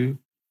to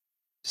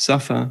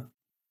suffer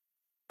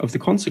of the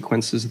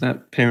consequences of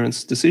that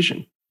parent's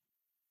decision.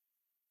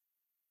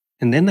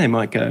 And then they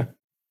might go,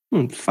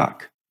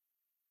 fuck.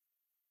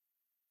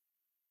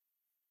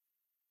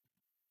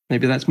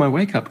 Maybe that's my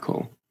wake-up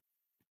call.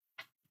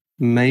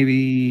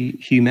 Maybe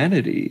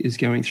humanity is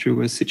going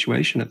through a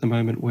situation at the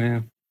moment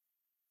where...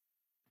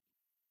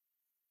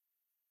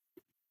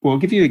 Well, I'll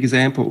give you an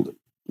example.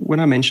 When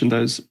I mentioned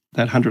that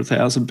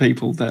 100,000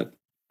 people that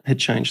had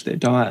changed their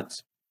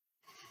diets,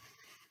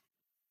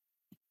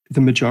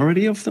 the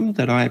majority of them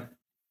that I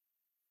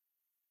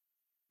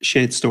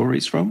shared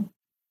stories from,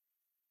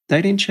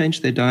 they didn't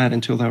change their diet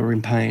until they were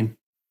in pain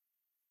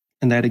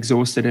and they'd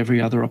exhausted every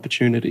other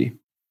opportunity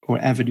or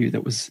avenue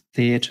that was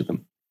there to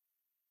them.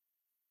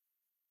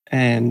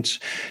 And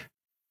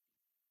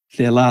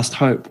their last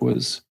hope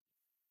was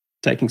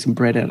taking some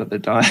bread out of their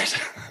diet.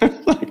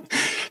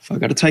 If I've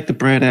got to take the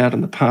bread out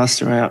and the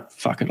pasta out,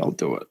 fuck it, I'll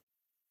do it.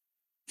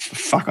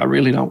 Fuck, I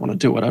really don't want to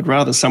do it. I'd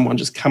rather someone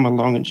just come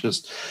along and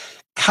just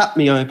cut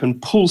me open,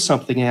 pull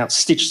something out,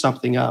 stitch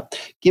something up,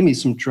 give me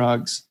some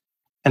drugs,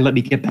 and let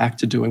me get back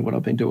to doing what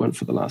I've been doing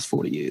for the last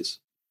 40 years.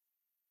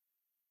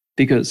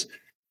 Because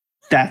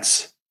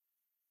that's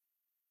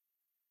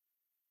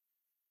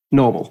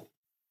normal.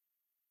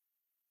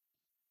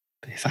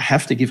 But if I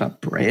have to give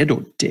up bread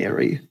or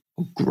dairy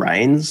or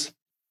grains,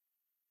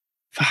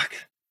 fuck,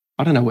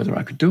 I don't know whether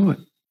I could do it.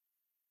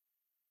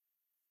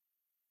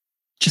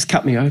 Just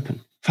cut me open.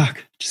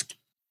 Fuck, just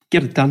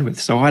get it done with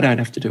so I don't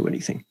have to do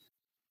anything.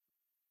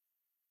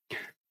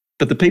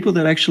 But the people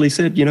that actually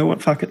said, you know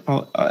what, fuck it,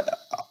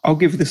 I'll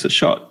give this a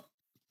shot,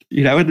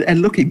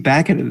 and looking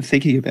back at it and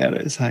thinking about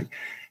it, it's like,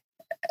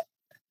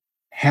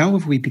 how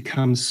have we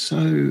become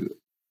so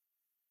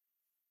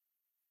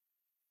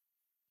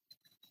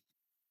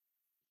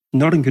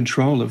not in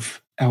control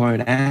of our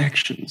own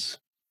actions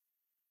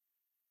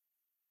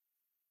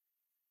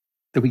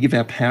that we give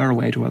our power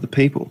away to other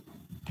people?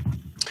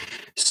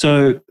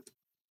 So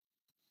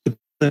the people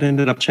that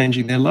ended up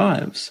changing their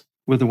lives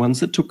were the ones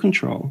that took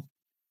control,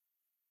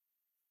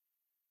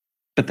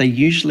 but they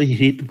usually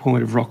hit the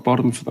point of rock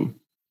bottom for them.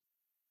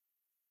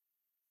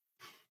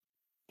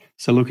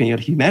 So looking at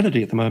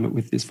humanity at the moment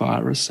with this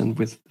virus and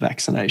with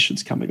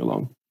vaccinations coming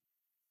along,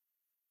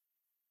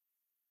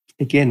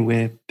 again,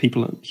 where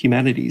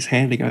humanity is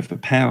handing over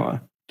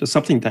power to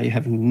something they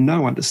have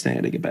no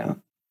understanding about,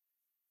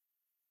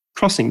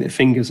 crossing their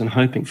fingers and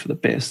hoping for the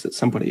best that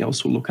somebody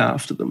else will look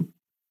after them.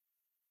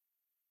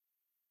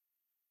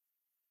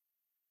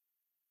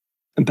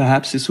 And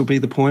perhaps this will be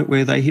the point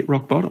where they hit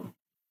rock bottom.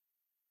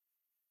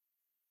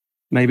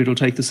 Maybe it'll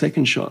take the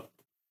second shot.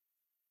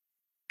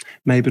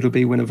 Maybe it'll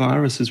be when a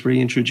virus is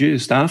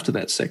reintroduced after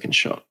that second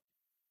shot.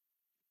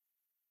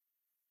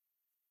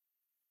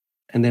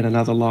 And then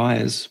another lie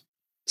is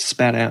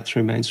spat out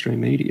through mainstream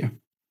media.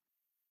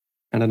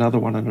 And another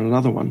one and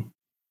another one.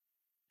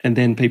 And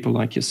then people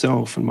like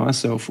yourself and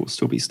myself will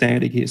still be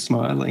standing here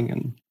smiling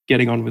and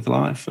getting on with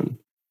life and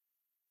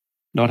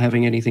not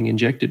having anything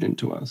injected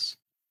into us.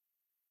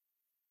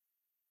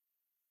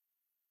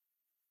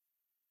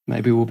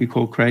 Maybe we'll be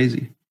called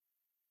crazy.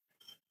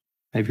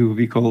 Maybe we'll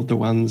be called the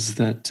ones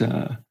that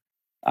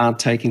aren't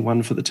taking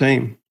one for the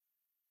team.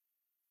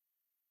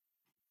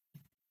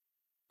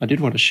 I did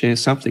want to share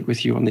something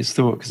with you on this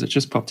thought because it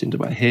just popped into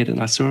my head,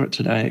 and I saw it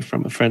today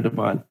from a friend of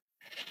mine,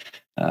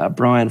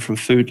 Brian from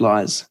Food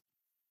Lies.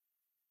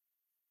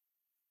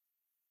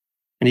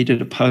 And he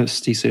did a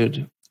post. He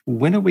said,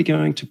 "When are we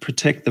going to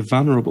protect the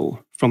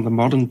vulnerable from the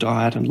modern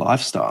diet and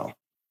lifestyle?"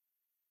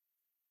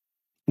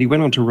 And he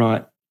went on to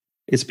write,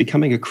 "It's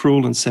becoming a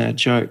cruel and sad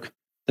joke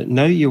that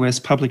no US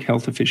public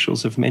health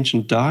officials have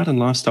mentioned diet and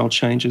lifestyle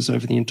changes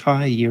over the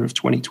entire year of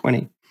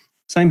 2020.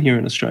 Same here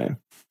in Australia.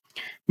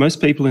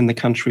 Most people in the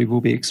country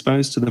will be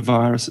exposed to the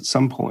virus at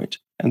some point,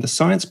 and the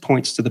science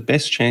points to the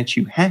best chance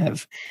you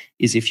have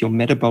is if you're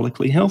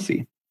metabolically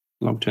healthy,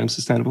 long-term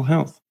sustainable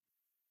health.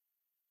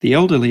 The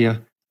elderly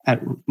are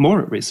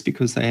more at risk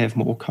because they have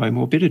more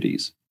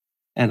comorbidities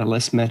and are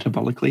less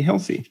metabolically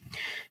healthy.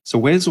 So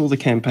where's all the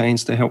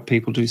campaigns to help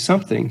people do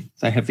something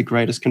they have the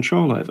greatest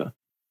control over?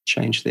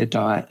 Change their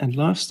diet and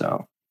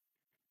lifestyle.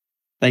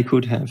 They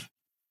could have."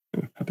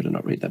 I better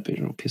not read that bit,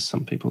 it'll piss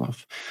some people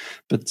off.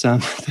 But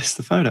there's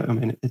the photo. I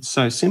mean, it's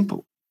so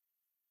simple.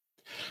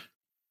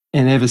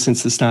 And ever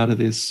since the start of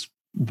this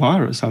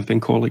virus, I've been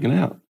calling it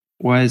out.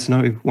 Why is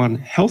no one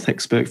health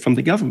expert from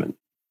the government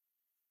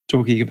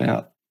talking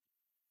about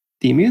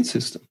the immune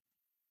system?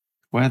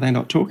 Why are they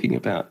not talking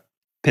about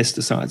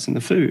pesticides in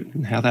the food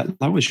and how that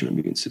lowers your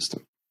immune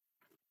system?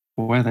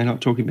 Why are they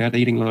not talking about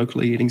eating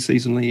locally, eating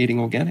seasonally, eating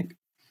organic?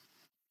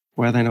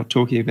 Why are they not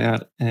talking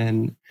about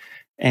an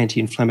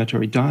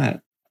anti-inflammatory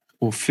diet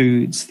or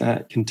foods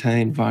that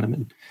contain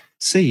vitamin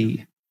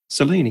C,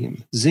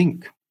 selenium,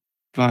 zinc,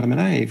 vitamin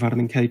A,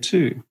 vitamin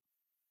K2?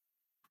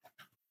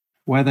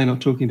 Why are they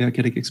not talking about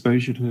getting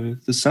exposure to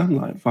the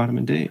sunlight,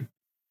 vitamin D?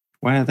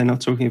 Why are they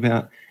not talking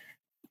about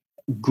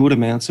good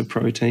amounts of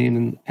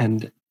protein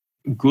and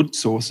good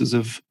sources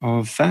of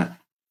fat?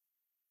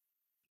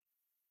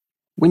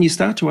 When you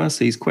start to ask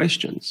these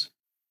questions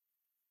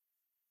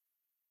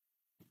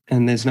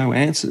and there's no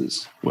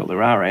answers, well,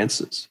 there are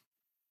answers,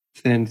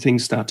 then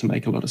things start to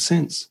make a lot of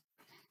sense.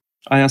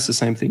 I asked the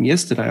same thing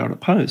yesterday on a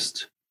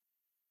post.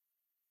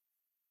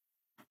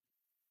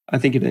 I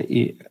think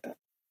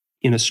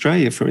in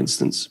Australia, for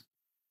instance,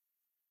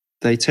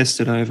 they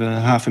tested over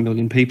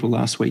 500,000 people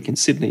last week in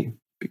Sydney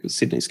because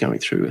Sydney's going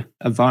through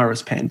a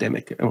virus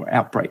pandemic or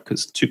outbreak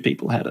because 2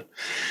 people had it.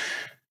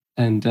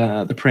 And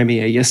the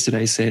Premier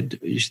yesterday said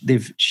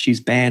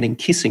she's banning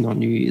kissing on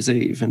New Year's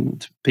Eve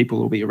and people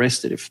will be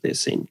arrested if they're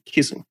seen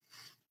kissing.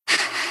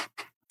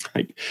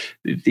 Like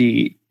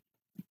the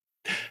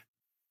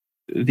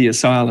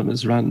asylum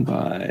is run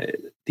by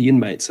the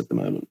inmates at the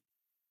moment.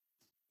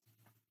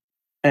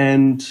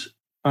 And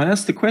I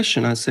asked the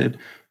question, I said,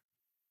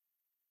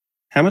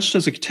 how much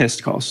does a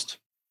test cost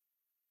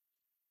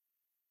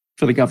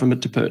for the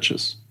government to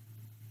purchase?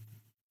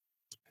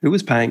 Who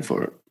was paying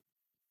for it?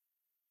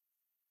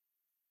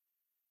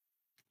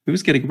 Who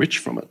was getting rich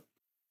from it?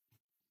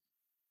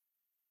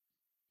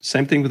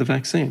 Same thing with the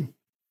vaccine.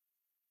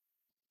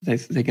 They're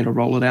going to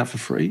roll it out for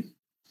free.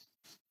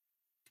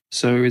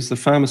 So is the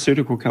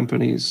pharmaceutical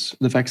companies,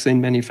 the vaccine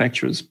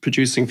manufacturers,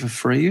 producing for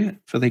free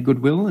for their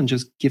goodwill and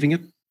just giving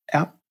it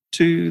out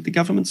to the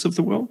governments of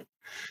the world?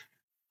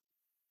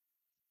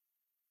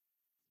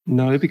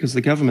 No, because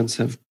the governments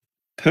have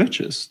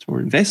purchased or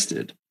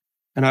invested.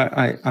 And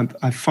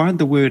I find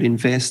the word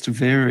invest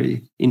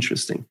very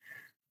interesting.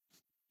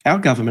 Our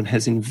government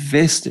has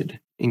invested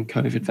in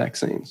COVID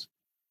vaccines.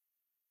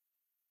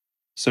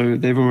 So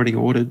they've already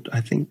ordered,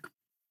 I think,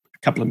 a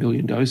couple of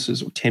million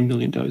doses or 10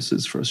 million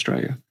doses for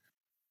Australia.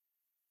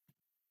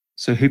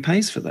 So who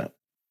pays for that?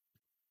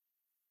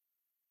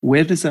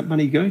 Where does that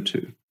money go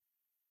to?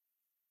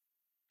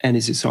 And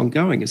is this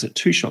ongoing? Is it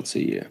 2 shots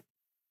a year?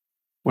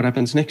 What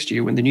happens next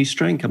year when the new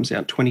strain comes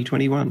out,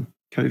 2021,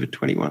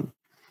 COVID-21?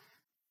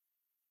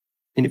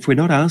 And if we're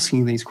not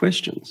asking these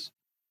questions,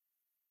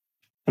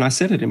 and I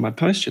said it in my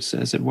post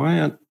yesterday, I said,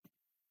 why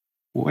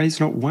is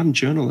not one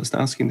journalist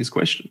asking this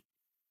question?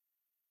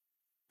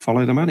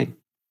 Follow the money.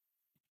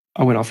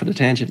 I went off at a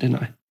tangent, didn't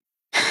I?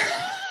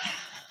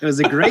 It was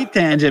a great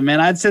tangent,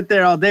 man. I'd sit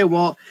there all day.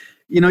 Well,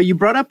 you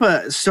brought up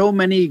so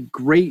many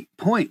great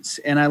points,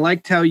 and I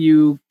liked how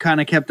you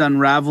kind of kept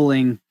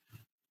unraveling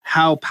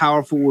how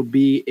powerful it would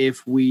be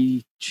if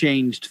we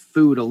changed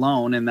food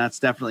alone, and that's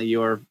definitely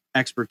your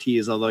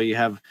expertise, although you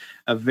have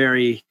a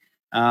very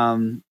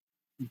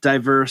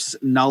diverse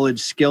knowledge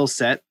skill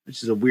set,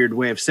 which is a weird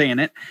way of saying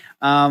it.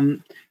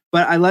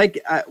 But I like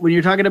when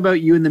you're talking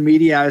about you in the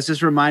media, I was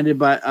just reminded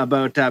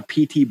about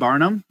P.T.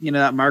 Barnum,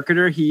 that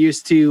marketer. He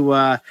used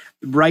to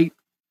write,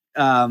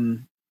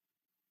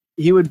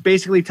 he would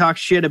basically talk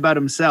shit about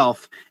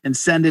himself and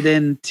send it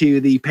in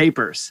to the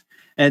papers.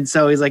 And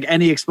so he's like,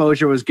 any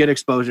exposure was good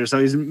exposure. So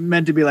he's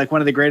meant to be like one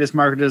of the greatest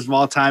marketers of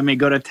all time. He'd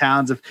go to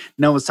towns if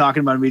no one's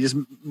talking about him, he'd just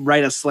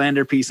write a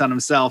slander piece on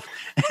himself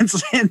and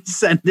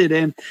send it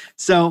in.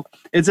 So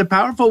it's a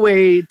powerful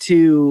way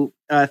to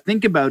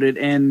think about it.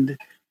 And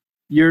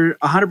you're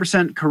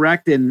 100%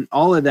 correct in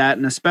all of that.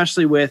 And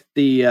especially with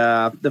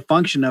the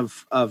function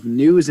of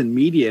news and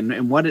media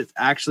and what it's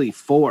actually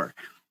for.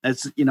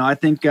 That's, I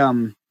think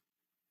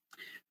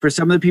for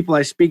some of the people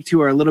I speak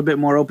to are a little bit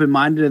more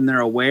open-minded and they're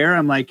aware.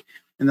 I'm like,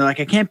 And they're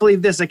like, I can't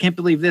believe this. I can't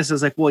believe this. I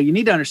was like, well, you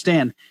need to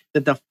understand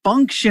that the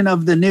function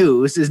of the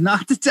news is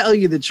not to tell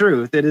you the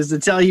truth. It is to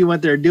tell you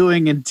what they're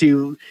doing and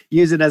to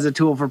use it as a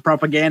tool for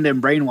propaganda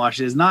and brainwash.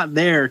 It is not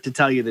there to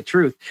tell you the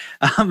truth.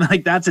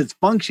 Like that's its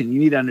function. You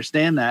need to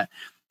understand that.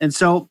 And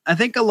so I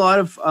think a lot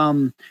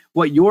of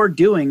what you're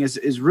doing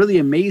is really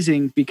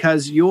amazing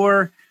because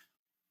you're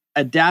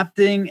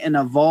adapting and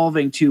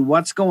evolving to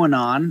what's going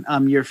on.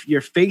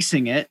 You're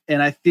facing it.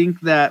 And I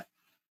think that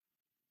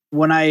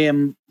when I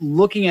am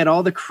looking at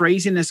all the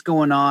craziness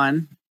going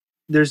on,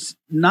 there's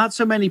not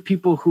so many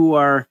people who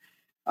are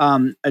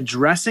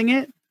addressing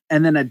it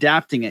and then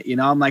adapting it. You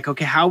know, I'm like,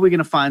 okay, how are we going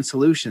to find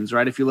solutions,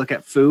 right? If you look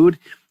at food,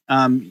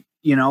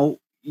 you know,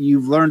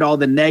 you've learned all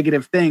the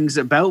negative things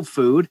about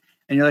food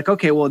and you're like,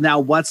 okay, well, now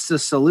what's the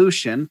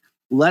solution?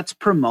 Let's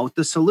promote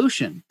the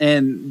solution.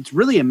 And it's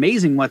really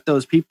amazing what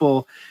those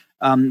people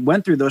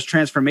went through, those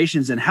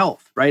transformations in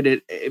health, right?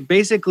 It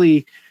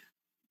basically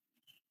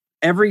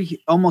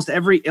almost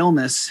every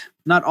illness,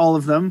 not all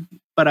of them,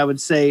 but I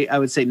would say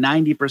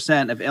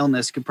 90% of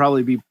illness could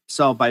probably be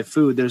solved by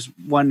food. There's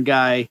one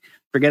guy,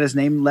 forget his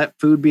name, Let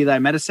Food Be Thy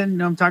Medicine. You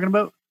know what I'm talking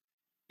about?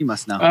 You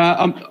must know.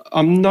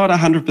 I'm not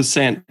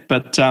 100%,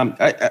 but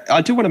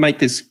I do want to make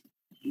this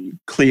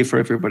clear for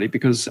everybody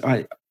because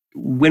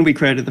when we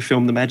created the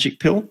film The Magic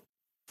Pill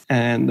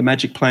and The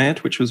Magic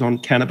Plant, which was on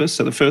cannabis,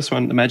 so the first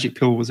one, The Magic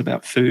Pill, was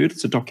about food.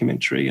 It's a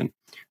documentary, and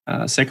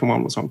second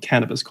one was on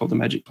cannabis called The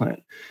Magic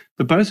Plant.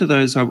 But both of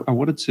those, I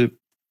wanted to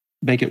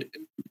make it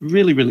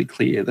really, really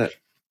clear that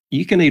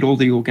you can eat all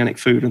the organic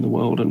food in the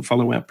world and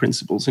follow our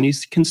principles, and you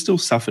can still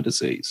suffer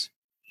disease.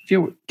 If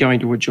you're going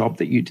to a job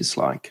that you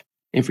dislike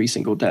every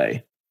single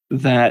day,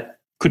 that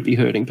could be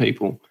hurting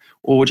people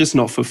or just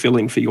not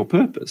fulfilling for your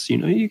purpose, you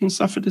know, you can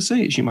suffer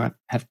disease. You might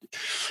have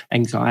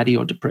anxiety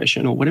or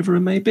depression or whatever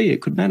it may be.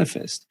 It could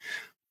manifest.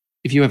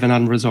 If you have an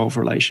unresolved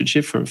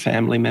relationship for a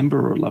family member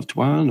or a loved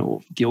one,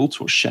 or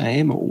guilt or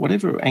shame or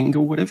whatever,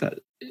 anger, whatever,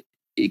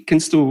 it can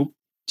still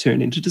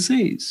turn into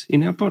disease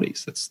in our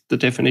bodies. That's the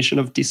definition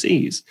of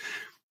disease.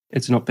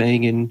 It's not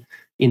being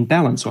in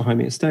balance or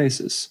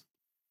homeostasis.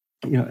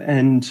 You know,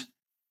 and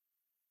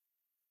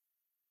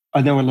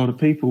I know a lot of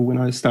people, when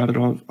I started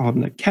on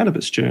the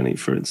cannabis journey,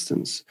 for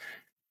instance,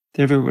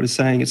 everybody's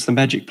saying it's the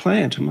magic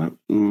plant. I'm like,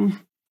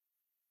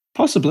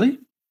 possibly.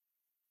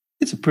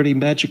 It's a pretty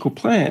magical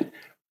plant.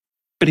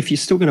 But if you're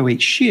still going to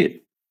eat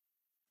shit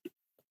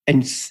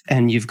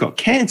and you've got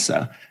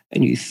cancer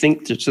and you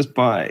think that just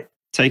by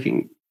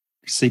taking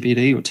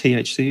CBD or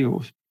THC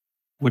or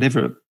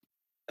whatever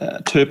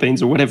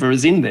terpenes or whatever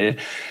is in there,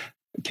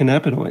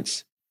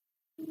 cannabinoids,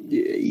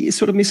 you're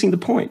sort of missing the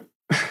point.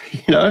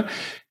 You know,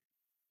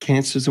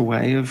 cancer is a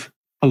way of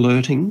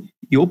alerting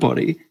your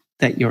body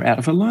that you're out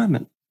of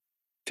alignment,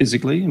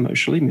 physically,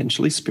 emotionally,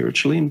 mentally,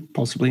 spiritually, and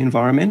possibly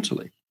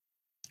environmentally.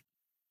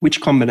 Which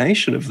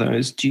combination of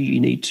those do you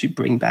need to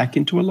bring back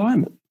into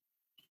alignment?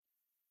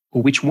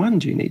 Or which one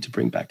do you need to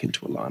bring back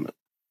into alignment?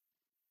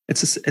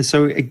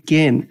 So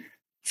again,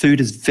 food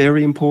is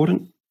very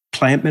important.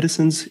 Plant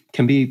medicines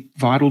can be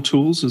vital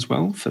tools as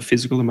well for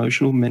physical,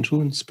 emotional,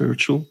 mental, and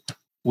spiritual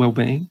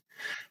well-being.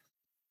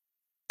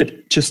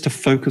 But just to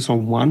focus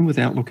on one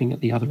without looking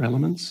at the other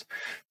elements.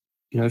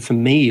 You know, for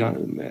me,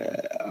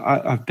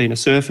 I've been a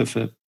surfer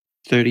for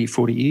 30,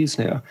 40 years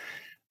now,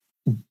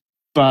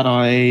 but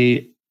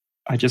I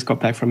just got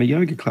back from a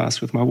yoga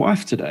class with my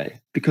wife today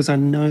because I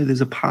know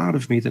there's a part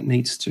of me that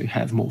needs to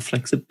have more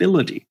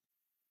flexibility.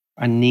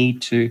 I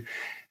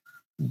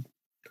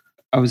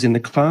was in the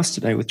class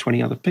today with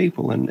 20 other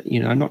people, and,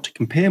 you know, not to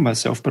compare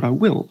myself, but I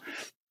will.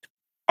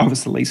 I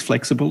was the least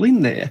flexible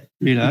in there.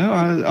 You know,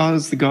 I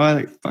was the guy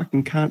that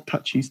fucking can't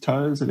touch his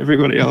toes and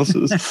everybody else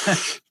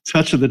is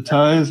touching the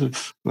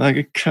toes. Like,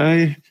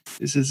 okay,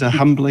 this is a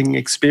humbling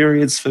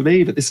experience for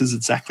me, but this is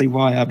exactly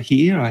why I'm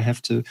here. I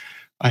have to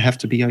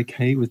be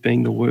okay with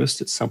being the worst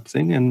at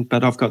something,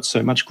 but I've got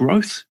so much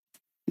growth,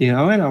 you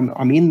know, and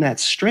I'm in that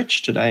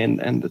stretch today,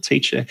 and the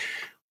teacher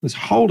was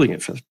holding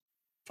it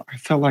I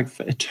felt like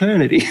for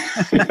eternity.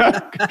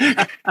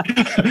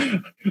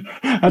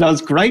 And I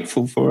was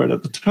grateful for it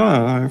at the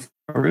time.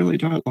 I really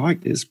don't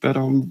like this, but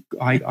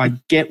I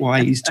get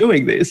why he's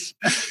doing this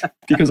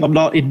because I'm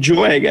not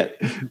enjoying it.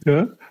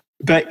 Yeah?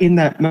 But in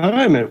that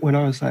moment when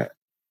I was like,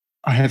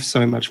 I have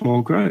so much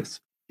more growth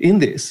in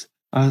this,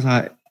 I was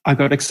like, I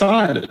got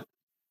excited.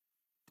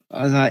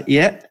 I was like,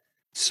 yeah,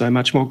 so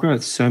much more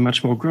growth, so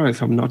much more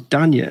growth. I'm not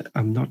done yet.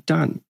 I'm not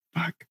done.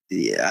 Fuck,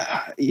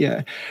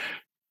 yeah,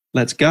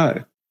 let's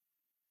go.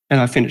 And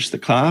I finished the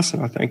class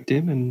and I thanked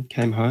him and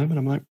came home, and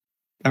I'm like,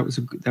 that was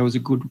a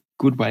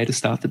good way to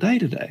start the day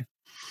today.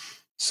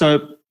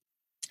 So,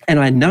 and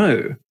I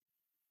know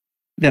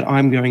that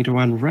I'm going to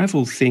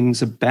unravel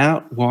things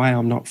about why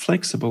I'm not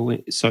flexible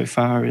so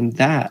far in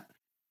that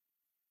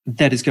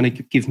is going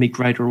to give me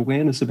greater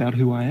awareness about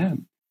who I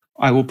am.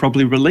 I will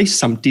probably release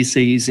some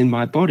disease in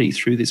my body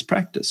through this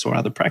practice or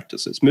other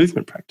practices,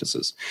 movement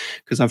practices,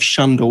 because I've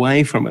shunned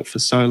away from it for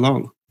so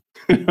long.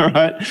 All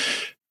right.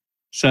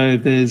 So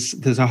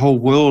there's a whole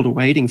world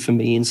waiting for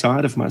me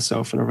inside of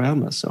myself and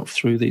around myself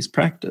through these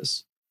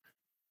practice.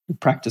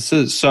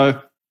 practices.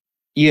 So,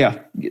 yeah,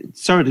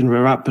 sorry to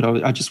interrupt,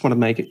 but I just want to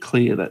make it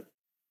clear that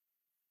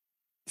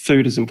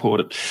food is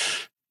important,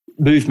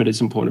 movement is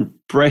important,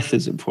 breath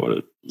is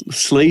important,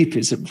 sleep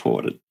is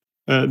important,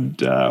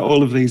 and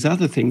all of these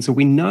other things. So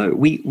we know,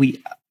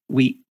 we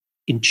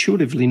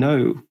intuitively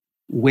know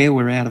where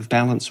we're out of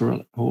balance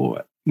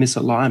or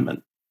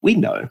misalignment. We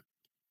know.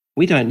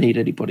 We don't need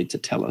anybody to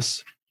tell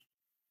us.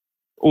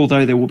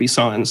 Although there will be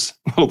signs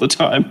all the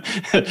time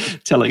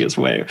telling us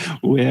where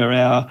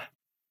our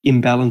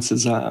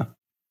imbalances are.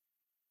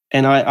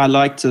 And I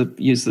like to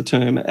use the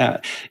term,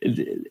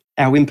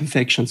 our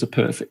imperfections are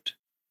perfect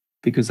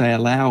because they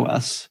allow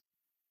us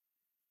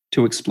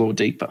to explore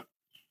deeper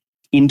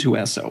into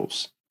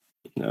ourselves,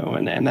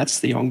 and that's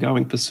the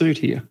ongoing pursuit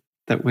here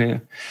that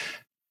we're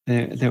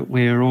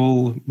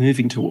all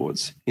moving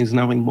towards, is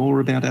knowing more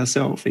about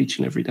ourselves each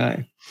and every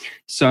day.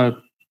 So,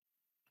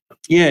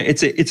 yeah,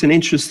 it's an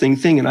interesting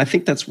thing, and I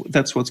think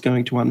that's what's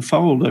going to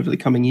unfold over the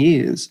coming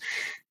years.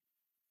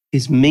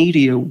 Is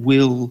media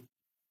will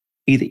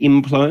either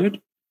implode,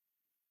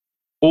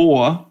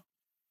 or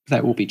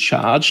they will be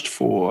charged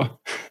for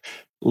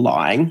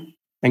lying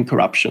and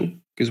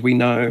corruption, because we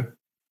know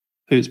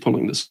who's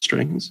pulling the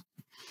strings.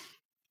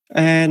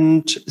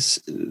 And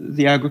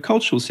the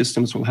agricultural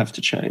systems will have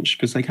to change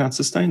because they can't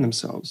sustain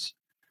themselves.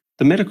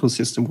 The medical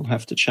system will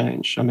have to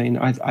change. I mean,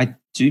 I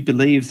do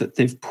believe that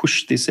they've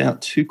pushed this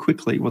out too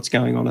quickly, what's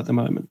going on at the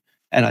moment.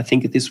 And I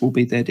think that this will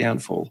be their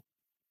downfall.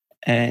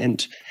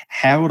 And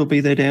how it'll be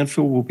their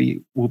downfall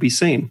will be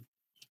seen.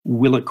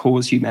 Will it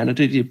cause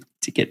humanity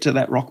to get to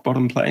that rock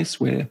bottom place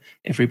where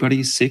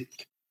everybody's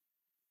sick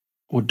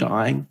or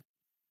dying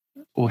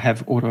or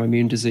have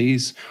autoimmune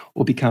disease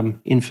or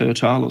become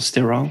infertile or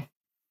sterile,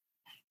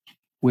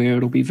 where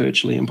it'll be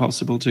virtually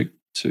impossible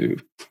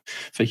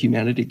for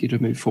humanity to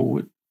move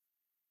forward?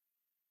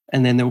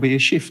 And then there'll be a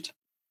shift.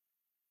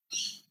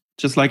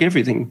 Just like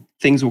everything,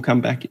 things will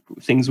come back,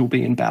 things will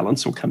be in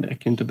balance or come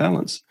back into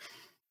balance.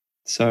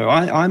 So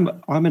I'm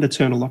an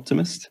eternal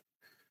optimist,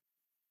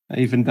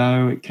 even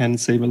though it can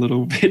seem a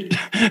little bit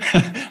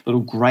a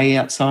little grey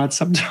outside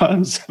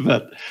sometimes.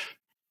 But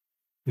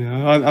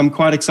I'm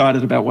quite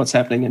excited about what's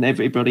happening, and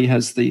everybody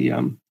has the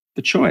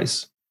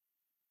choice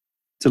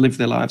to live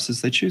their lives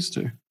as they choose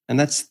to. And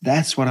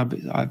that's what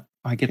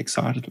I get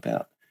excited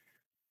about.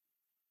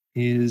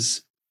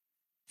 Is,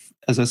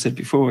 as I said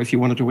before, if you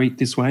wanted to eat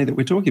this way that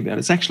we're talking about,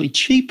 it's actually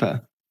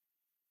cheaper.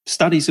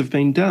 Studies have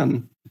been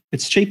done.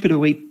 It's cheaper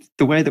to eat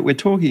the way that we're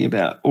talking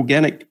about,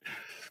 organic,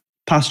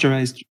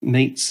 pasteurized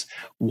meats,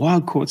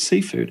 wild-caught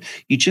seafood.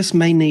 You just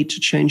may need to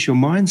change your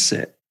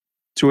mindset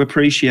to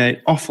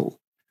appreciate offal,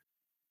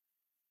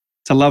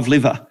 to love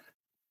liver,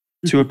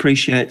 to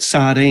appreciate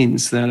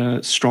sardines that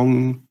are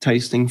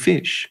strong-tasting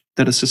fish,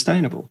 that are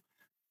sustainable,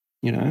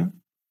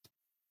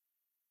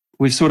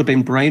 We've sort of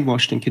been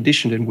brainwashed and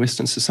conditioned in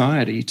Western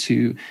society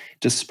to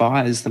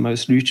despise the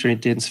most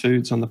nutrient-dense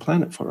foods on the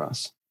planet for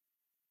us.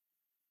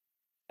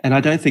 And I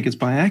don't think it's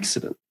by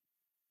accident.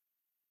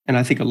 And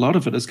I think a lot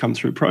of it has come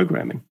through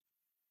programming.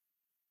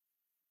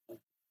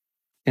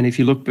 And if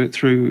you look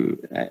through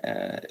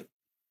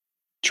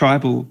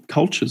tribal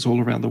cultures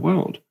all around the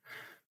world,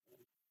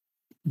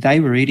 they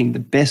were eating the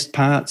best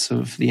parts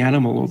of the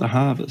animal or the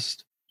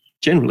harvest,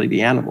 generally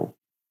the animal,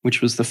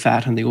 which was the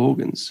fat and the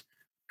organs,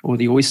 or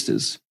the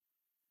oysters,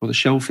 or the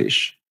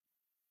shellfish.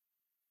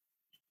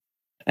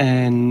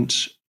 And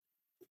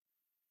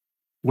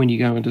when you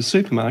go into a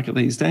supermarket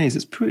these days,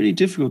 it's pretty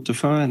difficult to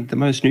find the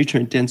most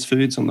nutrient-dense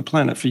foods on the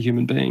planet for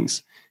human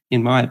beings,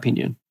 in my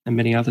opinion, and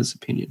many others'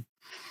 opinion.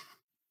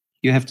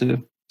 You have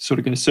to sort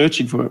of go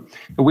searching for it.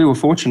 And we were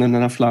fortunate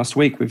enough last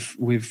week,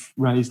 we've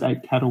raised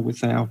 8 cattle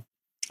with our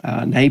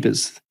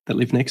neighbours that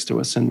live next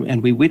to us,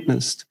 and we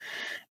witnessed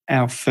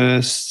our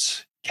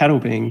first cattle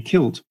being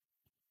killed.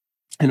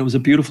 And it was a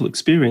beautiful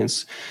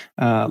experience.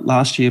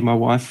 Last year, my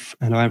wife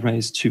and I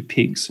raised 2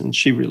 pigs, and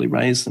she really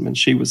raised them, and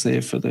she was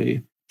there for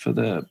the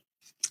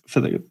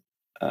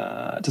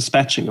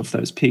dispatching of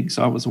those pigs.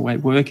 I was away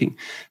working,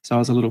 so I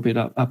was a little bit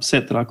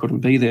upset that I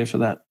couldn't be there for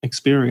that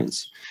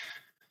experience.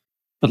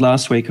 But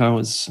last week, I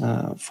was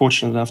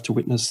fortunate enough to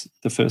witness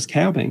the first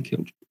cow being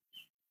killed.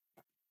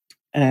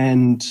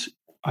 And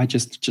I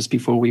just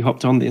before we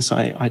hopped on this,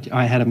 I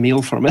had a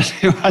meal from it.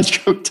 I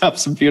cooked up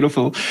some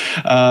beautiful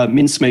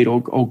mincemeat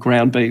or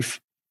ground beef,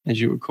 as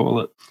you would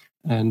call it,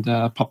 and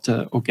popped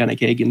an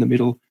organic egg in the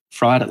middle,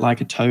 fried it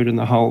like a toad in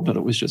the hole, but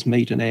it was just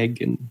meat and egg,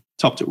 and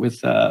topped it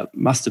with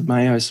mustard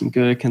mayo, some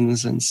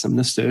gherkins, and some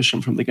nasturtium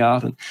from the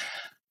garden.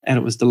 And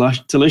it was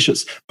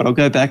delicious. But I'll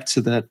go back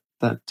to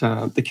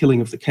the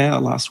killing of the cow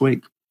last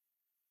week.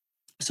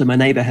 So my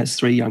neighbour has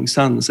 3 young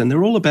sons, and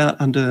they're all about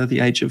under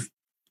the age of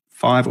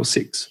 5 or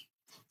 6.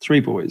 3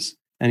 boys,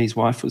 and his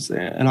wife was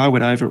there. And I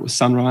went over, it was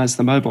sunrise,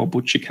 the mobile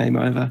butcher came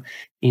over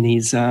in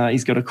his,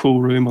 he's got a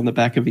cool room on the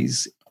back of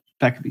his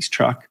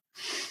truck.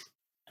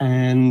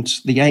 And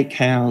the 8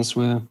 cows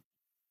were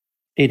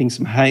eating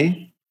some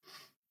hay,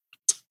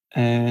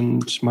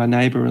 and my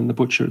neighbour and the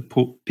butcher had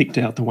picked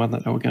out the one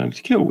that they were going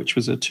to kill, which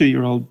was a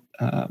 2-year-old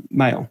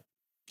male,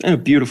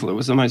 And beautiful. It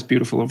was the most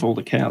beautiful of all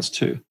the cows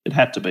too. It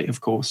had to be,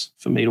 of course,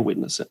 for me to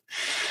witness it.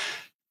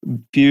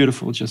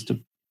 Beautiful, just a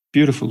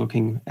beautiful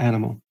looking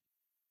animal.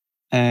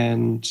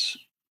 And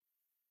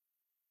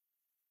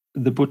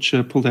the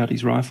butcher pulled out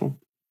his rifle,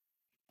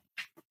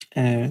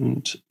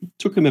 and it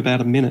took him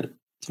about a minute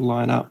to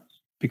line up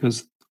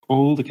because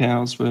all the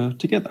cows were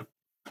together.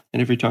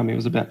 And every time he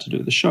was about to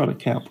do the shot, a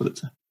cow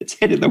put its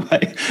head in the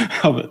way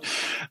of it,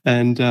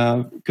 and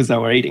because they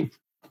were eating.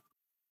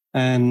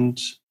 And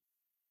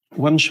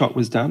one shot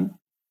was done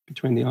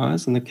between the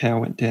eyes, and the cow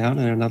went down,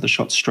 and another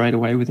shot straight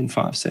away within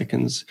 5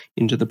 seconds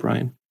into the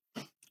brain.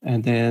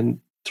 And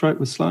then throat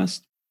was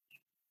sliced,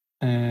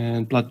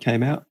 and blood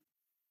came out.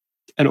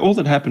 And all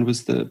that happened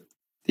was the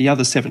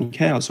other 7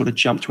 cows sort of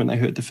jumped when they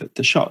heard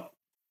the shot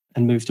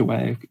and moved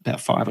away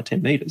about 5 or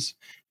 10 meters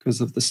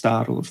because of the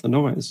startle of the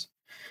noise.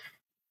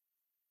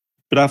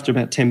 But after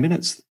about 10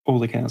 minutes, all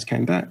the cows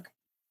came back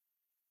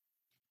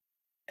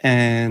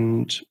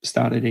and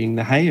started eating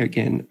the hay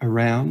again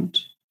around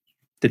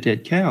the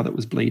dead cow that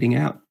was bleeding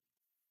out.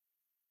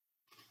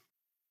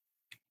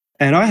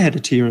 And I had a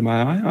tear in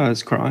my eye. I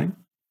was crying.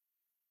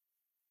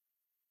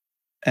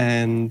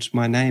 And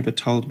my neighbour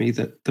told me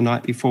that the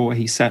night before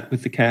he sat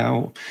with the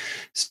cow,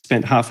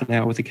 spent half an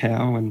hour with the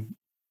cow and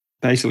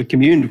basically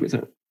communed with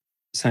it,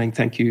 saying,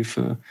 thank you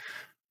for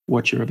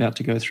what you're about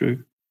to go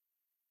through.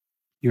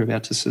 You're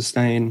about to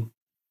sustain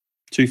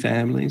 2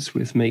 families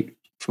with meat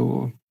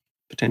for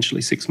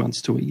potentially 6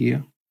 months to a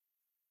year.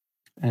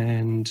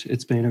 And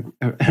it's been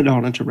an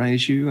honour to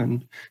raise you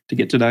and to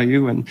get to know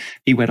you. And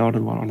he went on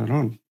and on and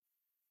on.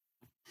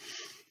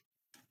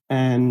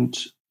 And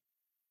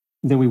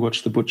then we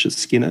watched the butcher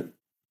skin it,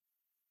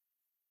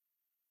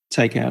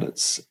 take out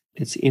its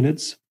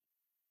innards,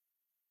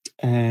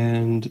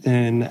 and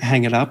then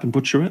hang it up and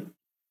butcher it.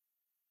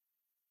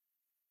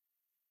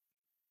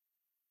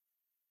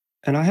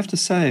 And I have to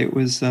say, it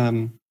was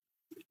one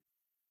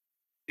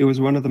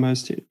of the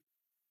most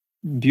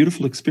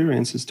beautiful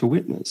experiences to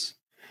witness,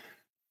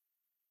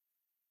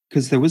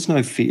 because there was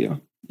no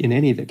fear in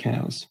any of the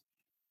cows.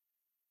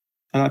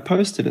 And I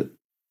posted it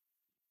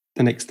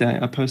the next day.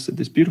 I posted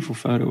this beautiful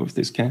photo of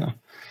this cow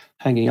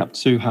hanging up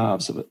 2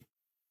 halves of it.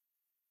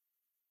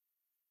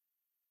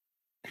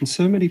 And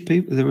so many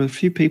people, there were a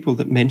few people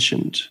that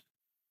mentioned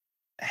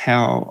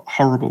how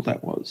horrible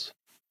that was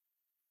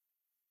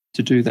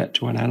to do that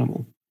to an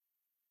animal.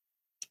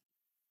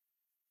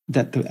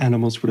 That the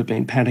animals would have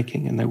been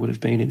panicking and they would have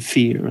been in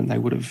fear and they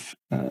would have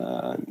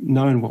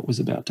known what was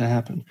about to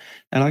happen.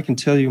 And I can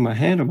tell you, my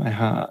hand on my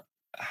heart,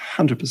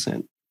 100%,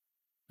 there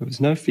was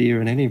no fear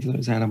in any of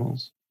those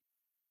animals.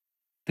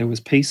 There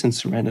was peace and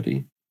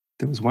serenity.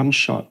 There was one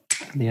shot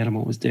and the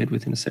animal was dead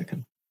within a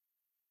second.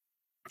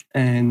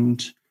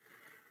 And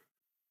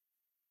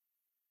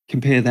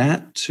compare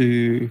that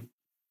to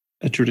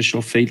a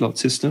traditional feedlot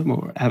system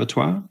or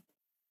abattoir,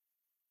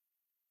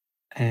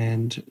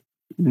 and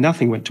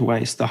nothing went to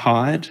waste. The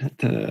hide,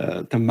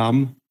 the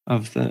mum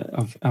of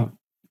the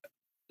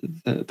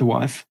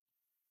wife,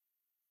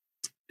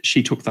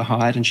 she took the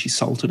hide and she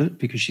salted it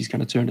because she's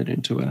going to turn it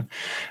into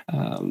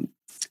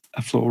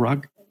a floor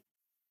rug,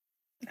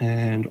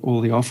 and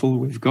all the offal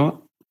we've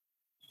got,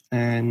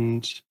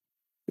 and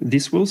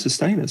this will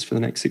sustain us for the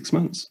next 6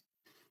 months.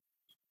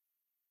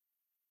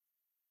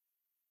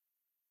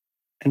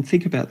 And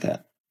think about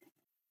that.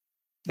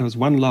 There was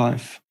one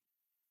life,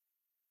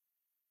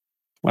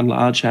 one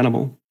large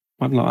animal,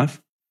 one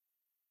life,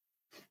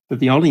 that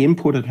the only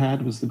input it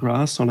had was the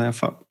grass on our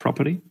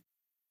property.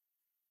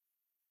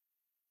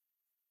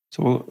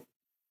 So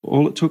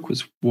all it took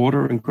was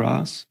water and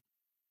grass.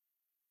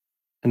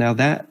 And now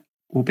that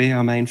will be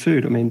our main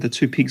food. I mean, the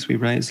 2 pigs we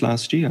raised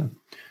last year,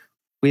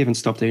 we haven't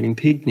stopped eating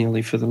pig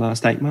nearly for the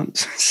last 8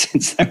 months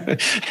since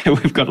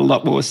we've got a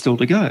lot more still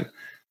to go.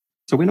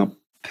 So we're not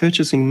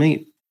purchasing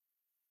meat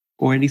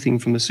or anything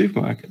from the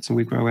supermarkets, and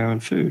we grow our own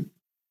food.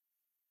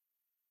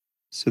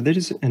 So that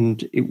is,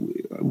 and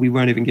we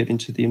won't even get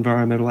into the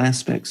environmental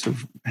aspects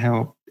of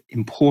how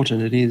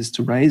important it is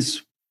to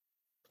raise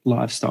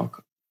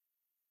livestock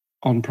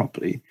on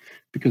property,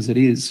 because it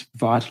is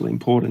vitally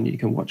important. You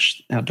can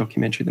watch our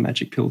documentary, The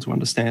Magic Pill, to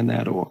understand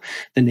that, or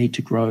The Need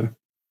to Grow,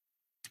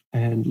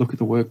 and look at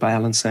the work by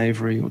Alan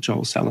Savory or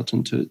Joel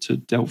Salatin to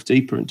delve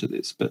deeper into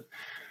this. But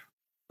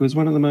it was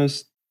one of the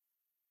most,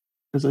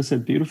 as I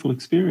said, beautiful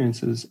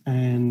experiences.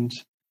 And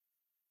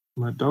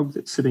my dog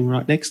that's sitting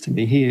right next to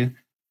me here,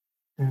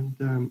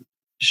 and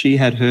she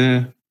had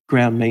her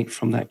ground meat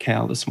from that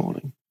cow this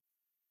morning.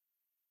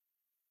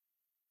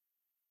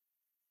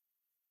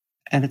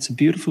 And it's a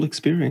beautiful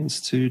experience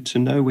to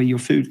know where your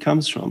food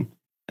comes from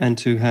and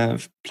to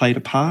have played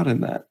a part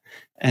in that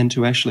and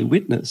to actually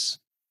witness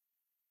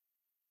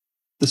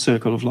the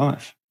circle of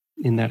life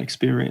in that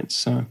experience.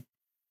 So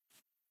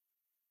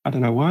I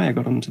don't know why I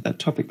got onto that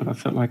topic, but I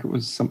felt like it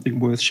was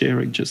something worth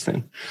sharing just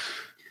then.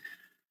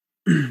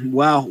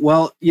 Wow.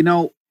 Well,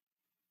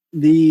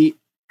 the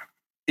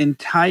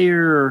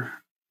entire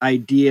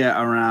idea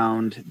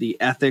around the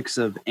ethics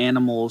of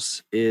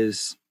animals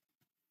is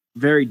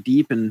very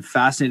deep and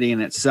fascinating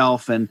in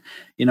itself. And,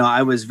 you know,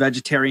 I was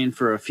vegetarian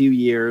for a few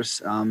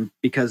years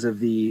because of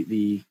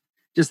the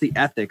just the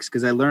ethics,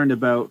 because I learned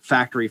about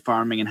factory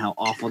farming and how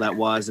awful that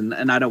was.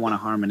 And I don't want to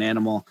harm an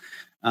animal.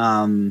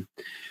 And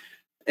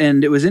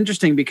it was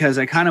interesting because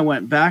I kind of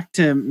went back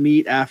to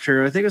meat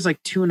after, I think it was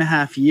like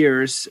 2.5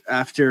 years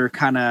after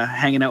kind of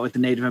hanging out with the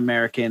Native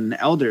American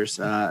elders,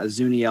 a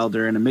Zuni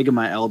elder and a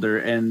Mi'kmaq elder.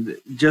 And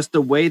just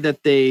the way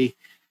that they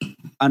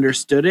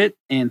understood it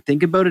and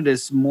think about it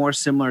is more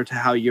similar to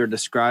how you're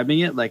describing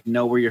it. Like,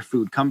 know where your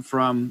food come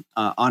from,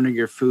 honor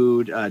your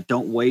food,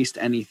 don't waste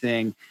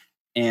anything.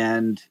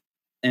 And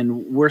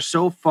we're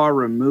so far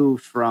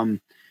removed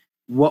from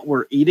what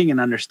we're eating and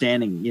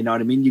understanding, you know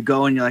what I mean? You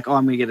go and you're like, oh,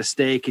 I'm gonna get a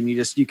steak, and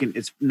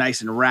it's nice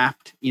and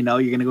wrapped, you know,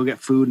 you're gonna go get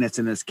food and it's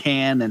in this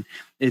can, and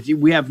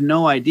we have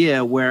no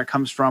idea where it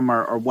comes from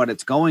or what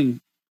it's going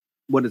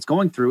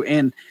through.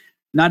 And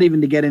not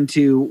even to get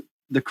into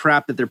the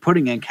crap that they're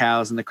putting in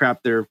cows and the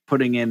crap they're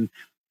putting in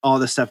all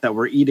the stuff that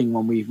we're eating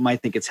when we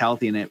might think it's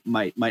healthy and it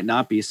might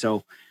not be.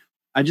 So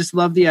I just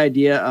love the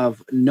idea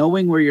of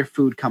knowing where your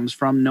food comes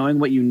from, knowing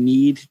what you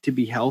need to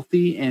be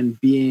healthy, and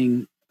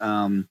being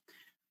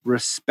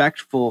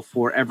respectful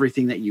for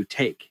everything that you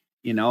take.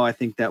 You know, I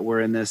think that we're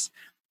in this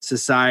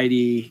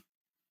society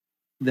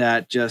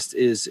that just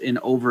is in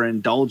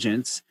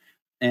overindulgence.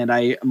 And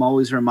I am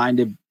always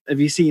reminded, have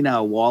you seen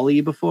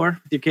WALL-E before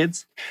with your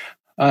kids?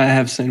 I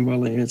have seen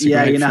WALL-E. It's a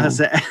great film.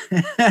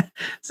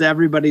 So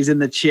everybody's in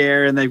the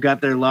chair and they've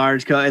got their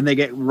large coat and they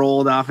get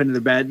rolled off into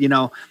the bed. You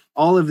know,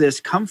 all of this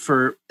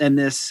comfort and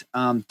this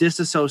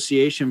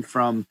disassociation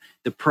from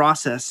the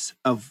process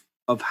of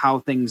how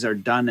things are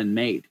done and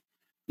made,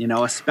 you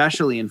know,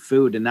 especially in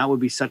food. And that would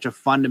be such a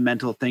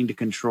fundamental thing to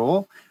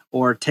control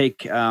or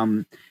take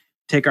our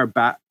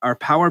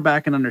power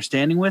back and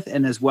understanding with,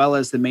 and as well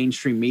as the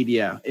mainstream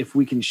media. If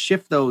we can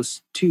shift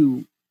those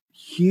two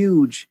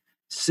huge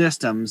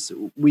systems,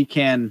 we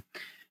can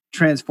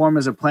transform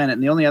as a planet.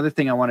 And the only other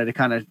thing I wanted to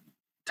kind of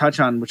touch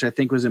on, which I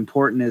think was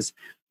important, is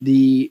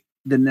the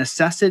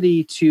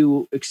necessity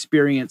to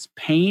experience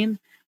pain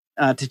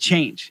to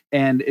change.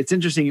 And it's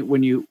interesting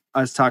when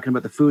I was talking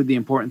about the food, the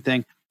important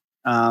thing,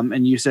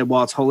 and you said,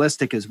 well, it's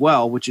holistic as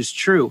well, which is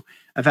true.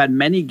 I've had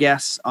many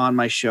guests on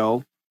my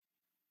show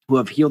who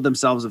have healed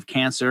themselves of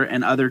cancer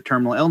and other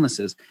terminal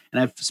illnesses.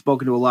 And I've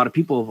spoken to a lot of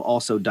people who have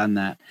also done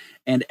that.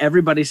 And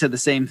everybody said the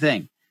same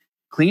thing: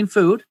 clean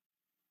food,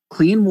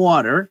 clean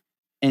water,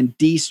 and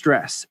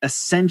de-stress.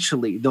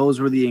 Essentially, those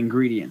were the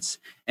ingredients.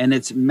 And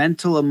it's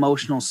mental,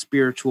 emotional,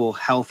 spiritual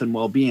health and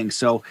well-being.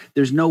 So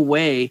there's no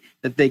way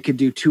that they could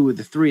do two of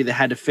the three. They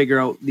had to figure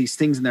out these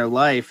things in their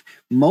life,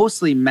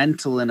 mostly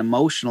mental and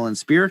emotional and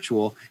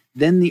spiritual.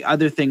 Then the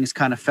other things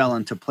kind of fell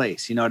into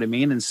place. You know what I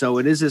mean? And so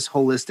it is this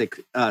holistic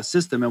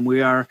system, and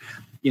we are,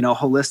 you know,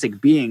 holistic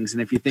beings.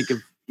 And if you think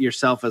of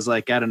yourself as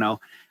like, I don't know,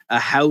 a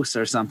house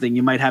or something,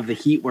 you might have the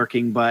heat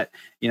working, but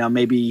you know,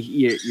 maybe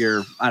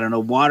your I don't know,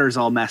 water's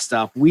all messed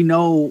up. We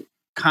know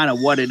kind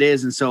of what it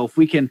is. And so if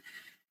we can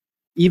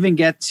even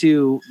get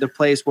to the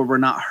place where we're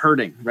not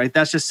hurting, right?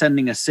 That's just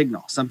sending a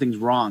signal. Something's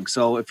wrong.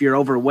 So if you're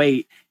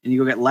overweight and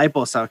you go get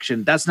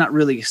liposuction, that's not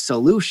really a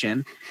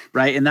solution,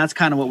 right? And that's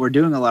kind of what we're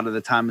doing a lot of the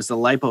time, is the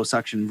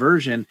liposuction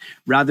version,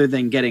 rather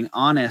than getting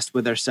honest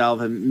with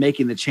ourselves and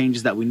making the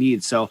changes that we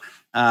need. So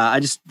I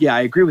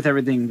agree with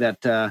everything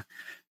that,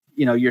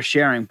 you know, you're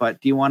sharing,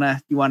 but you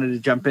wanted to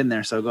jump in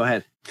there. So go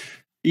ahead.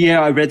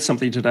 Yeah, I read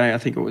something today. I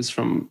think it was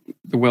from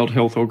the World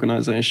Health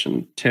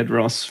Organization,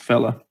 Tedros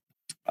fella.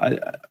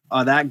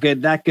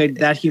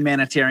 That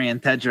humanitarian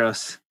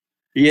Tedros.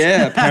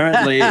 Yeah,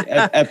 apparently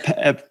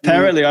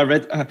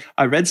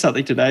I read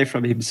something today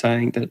from him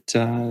saying that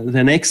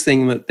the next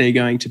thing that they're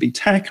going to be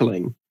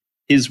tackling,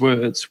 his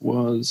words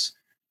was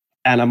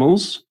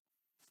animals.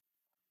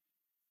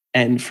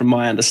 And from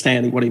my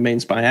understanding, what he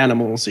means by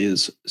animals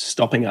is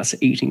stopping us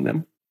eating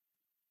them,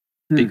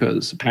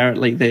 because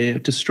apparently they're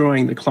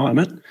destroying the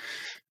climate,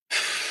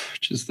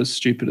 which is the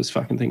stupidest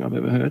fucking thing I've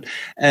ever heard,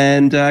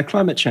 and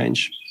climate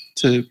change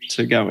to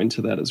go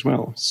into that as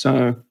well.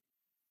 So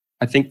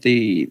I think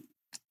the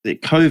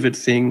COVID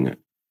thing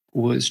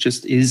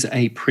is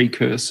a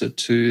precursor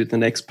to the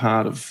next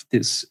part of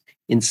this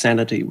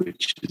insanity,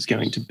 which is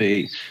going to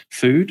be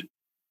food.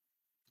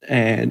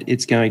 And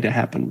it's going to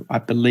happen. I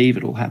believe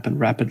it'll happen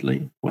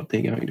rapidly, what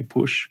they're going to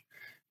push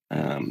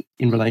in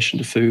relation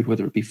to food,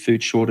 whether it be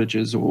food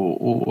shortages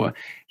or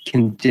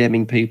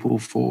condemning people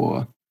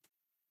for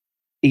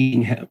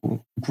eating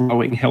or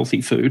growing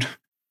healthy food,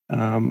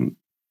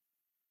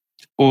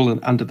 all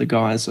under the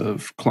guise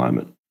of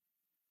climate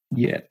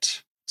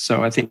yet.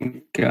 So I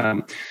think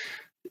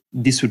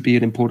this would be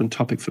an important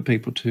topic for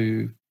people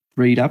to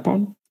read up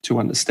on, to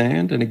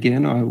understand. And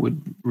again, I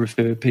would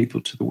refer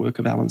people to the work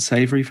of Alan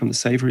Savory from the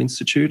Savory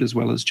Institute, as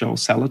well as Joel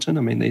Salatin.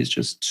 I mean, these are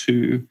just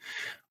two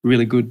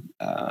really good,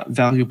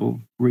 valuable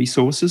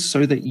resources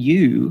so that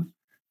you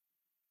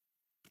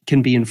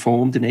can be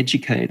informed and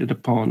educated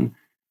upon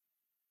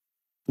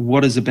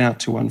what is about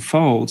to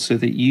unfold so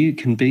that you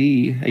can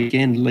be,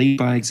 again, lead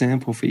by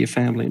example for your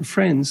family and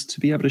friends to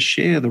be able to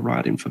share the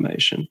right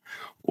information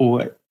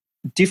or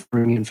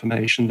differing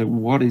information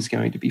than what is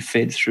going to be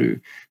fed through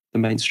the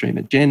mainstream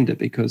agenda,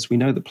 because we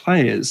know the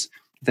players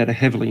that are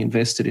heavily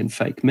invested in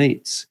fake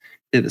meats,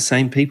 they're the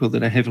same people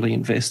that are heavily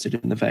invested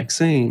in the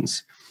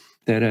vaccines,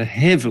 that are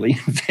heavily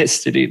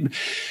invested in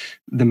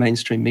the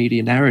mainstream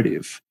media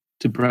narrative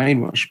to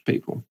brainwash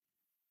people.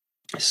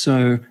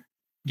 So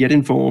get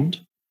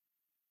informed,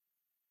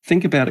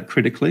 think about it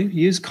critically,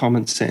 use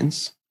common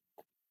sense,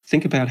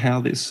 think about how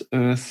this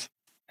earth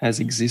has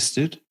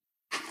existed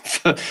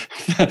for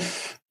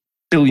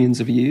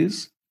billions of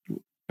years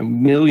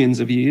and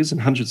millions of years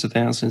and hundreds of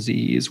thousands of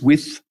years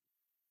with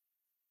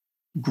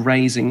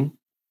grazing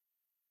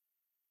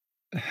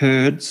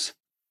herds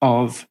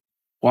of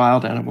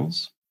wild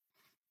animals,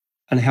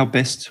 and how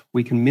best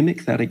we can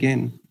mimic that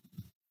again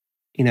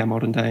in our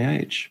modern day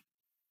age.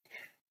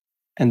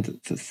 And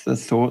the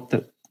thought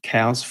that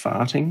cows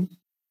farting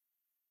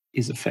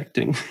is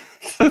affecting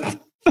the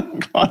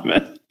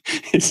climate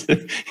is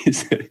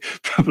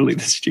probably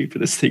the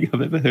stupidest thing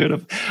I've ever heard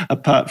of,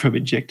 apart from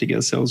injecting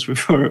ourselves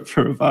for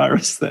a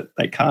virus that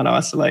they can't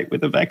isolate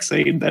with a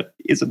vaccine that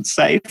isn't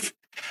safe,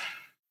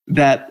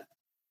 that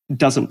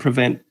doesn't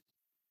prevent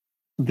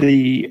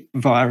the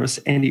virus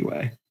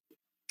anyway.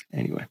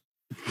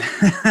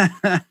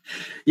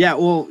 Yeah,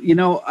 well,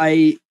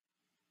 I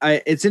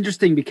it's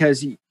interesting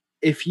because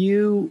if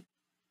you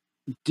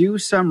do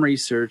some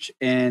research,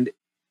 and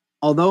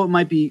although it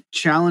might be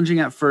challenging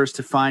at first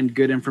to find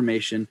good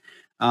information,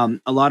 a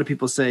lot of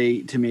people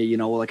say to me,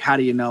 well, like, how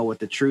do you know what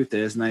the truth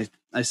is? And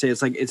I say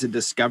it's like it's a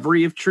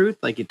discovery of truth.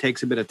 Like, it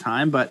takes a bit of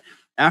time, but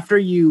after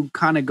you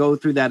kind of go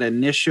through that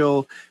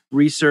initial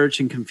research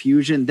and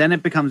confusion, then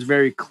it becomes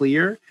very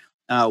clear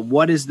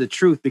what is the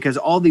truth, because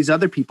all these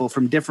other people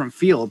from different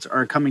fields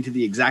are coming to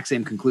the exact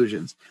same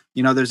conclusions.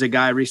 There's a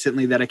guy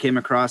recently that I came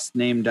across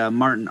named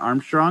Martin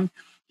Armstrong.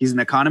 He's an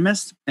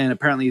economist, and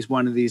apparently he's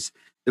one of the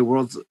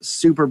world's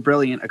super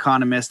brilliant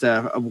economist.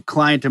 A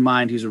client of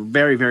mine who's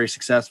very, very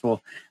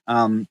successful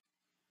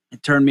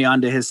turned me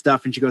on to his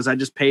stuff, and she goes, I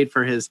just paid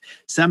for his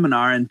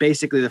seminar, and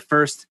basically the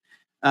first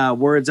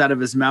words out of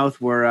his mouth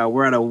were,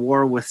 we're at a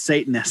war with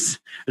Satanists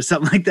or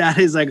something like that.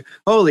 He's like,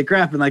 holy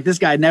crap. And like, this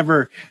guy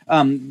never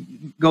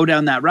go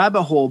down that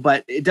rabbit hole,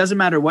 but it doesn't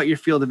matter what your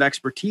field of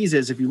expertise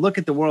is. If you look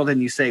at the world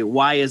and you say,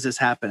 why is this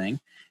happening?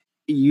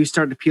 You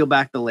start to peel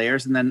back the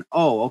layers, and then,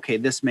 oh, okay,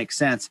 this makes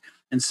sense.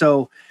 And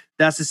so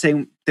that's the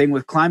same thing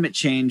with climate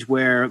change,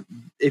 where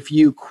if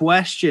you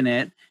question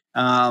it,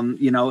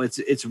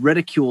 it's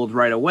ridiculed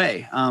right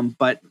away.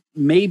 But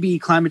maybe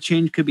climate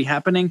change could be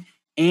happening,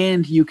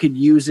 and you could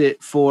use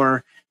it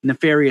for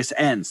nefarious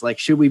ends. Like,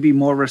 should we be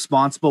more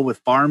responsible with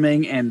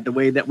farming and the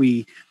way that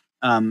we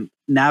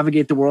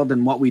navigate the world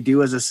and what we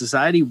do as a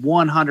society?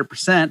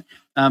 100%.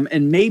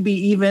 And maybe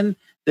even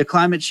the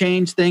climate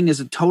change thing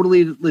is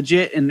totally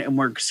legit, and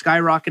we're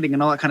skyrocketing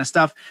and all that kind of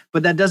stuff.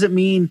 But that doesn't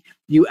mean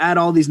you add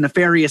all these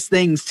nefarious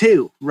things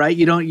too, right?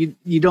 You don't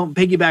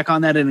piggyback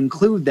on that and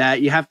include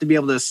that. You have to be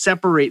able to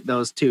separate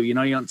those two. You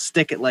don't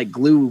stick it like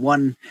glue.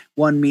 One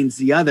means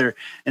the other.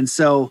 And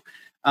so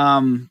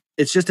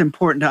it's just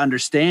important to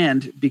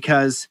understand,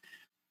 because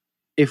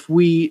if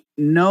we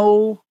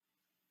know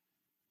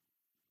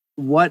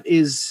what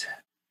is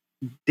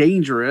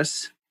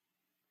dangerous,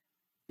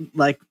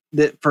 like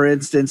that, for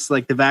instance,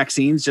 like the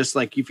vaccines, just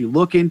like if you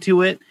look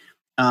into it,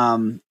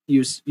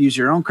 use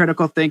your own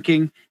critical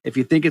thinking. If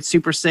you think it's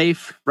super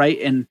safe, right,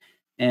 and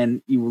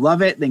you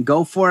love it, then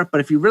go for it. But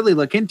if you really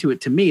look into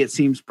it, to me, it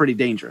seems pretty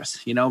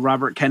dangerous.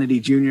 Robert Kennedy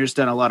Jr. has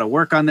done a lot of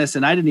work on this,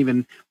 and I didn't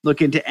even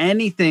look into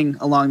anything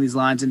along these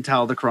lines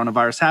until the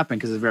coronavirus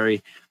happened, because I was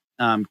very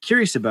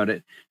curious about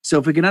it. So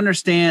if we can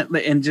understand,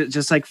 and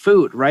just like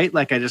food, right?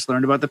 Like, I just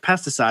learned about the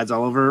pesticides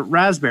all over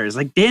raspberries.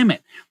 Like, damn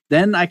it.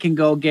 Then I can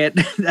go get,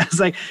 I was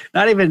like,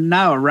 not even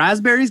now, a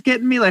raspberry's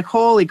getting me? Like,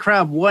 holy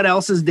crap, what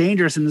else is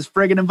dangerous in this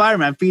friggin'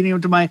 environment? I'm feeding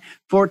them to my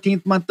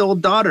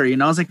 14th-month-old daughter. I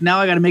was like, now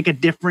I got to make a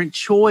different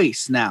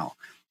choice now,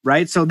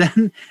 right? So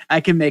then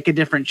I can make a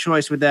different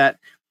choice with that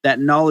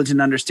knowledge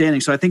and understanding.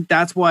 So I think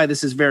that's why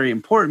this is very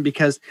important,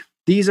 because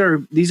these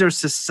are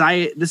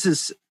society. This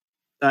is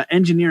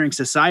engineering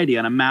society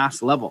on a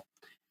mass level.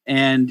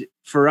 And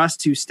for us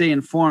to stay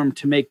informed,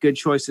 to make good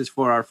choices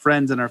for our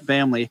friends and our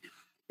family,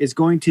 is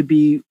going to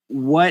be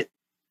what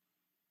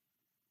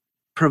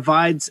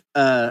provides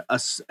an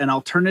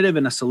alternative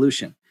and a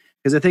solution.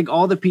 Because I think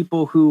all the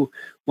people who,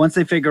 once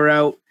they figure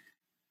out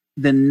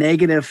the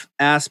negative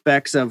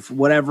aspects of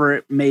whatever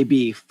it may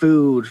be,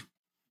 food,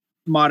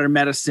 modern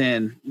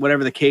medicine,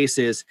 whatever the case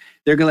is,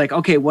 they're going to like,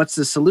 okay, what's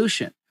the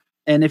solution?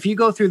 And if you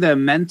go through the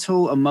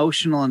mental,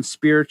 emotional, and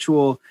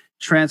spiritual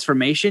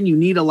transformation, you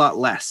need a lot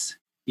less.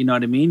 You know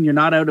what I mean? You're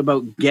not out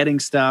about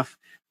getting stuff.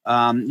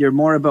 You're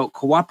more about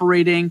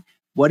cooperating.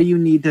 What do you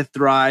need to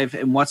thrive,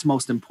 and what's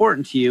most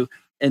important to you?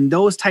 And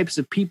those types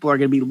of people are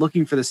going to be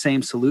looking for the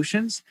same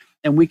solutions,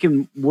 and we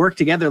can work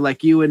together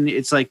like you. And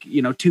it's like,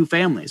 two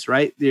families,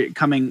 right? They're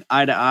coming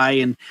eye to eye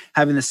and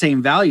having the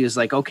same values.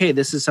 Like, okay,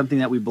 this is something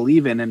that we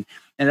believe in. And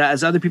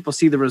as other people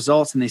see the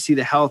results and they see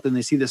the health and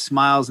they see the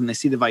smiles and they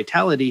see the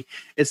vitality,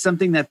 it's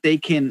something that they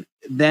can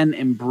then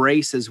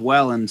embrace as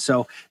well. And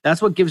so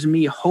that's what gives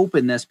me hope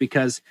in this,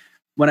 because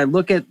when I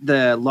look at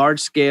the large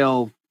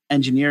scale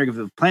engineering of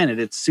the planet,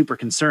 it's super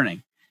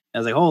concerning. I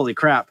was like, holy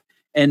crap.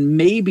 And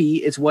maybe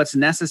it's what's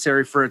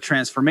necessary for a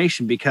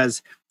transformation,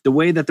 because the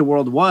way that the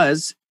world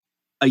was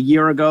a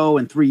year ago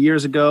and 3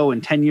 years ago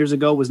and 10 years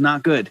ago was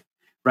not good,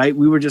 right?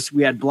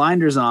 We had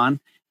blinders on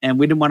and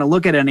we didn't want to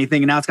look at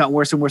anything. And now it's got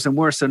worse and worse and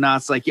worse. So now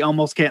it's like, you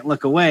almost can't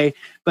look away,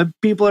 but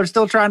people are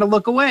still trying to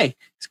look away.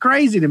 It's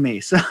crazy to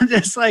me. So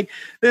just like,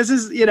 this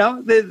is,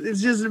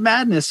 it's just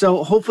madness.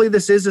 So hopefully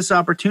this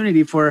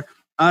opportunity for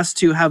us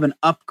to have an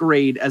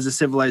upgrade as a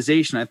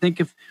civilization. I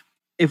think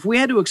if we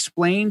had to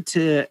explain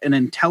to an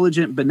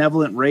intelligent,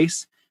 benevolent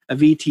race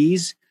of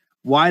ETs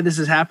why this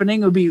is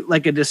happening, it would be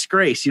like a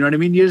disgrace. You know what I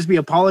mean? You'd just be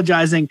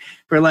apologizing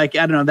for, like,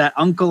 I don't know, that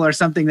uncle or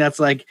something that's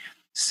like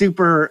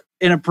super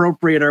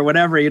inappropriate or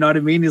whatever. You know what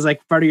I mean? He's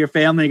like part of your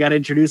family. You got to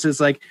introduce. It's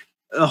like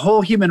the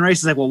whole human race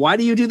is like, well, why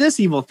do you do this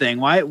evil thing?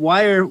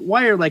 Why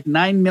are like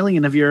 9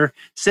 million of your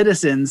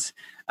citizens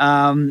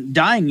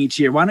dying each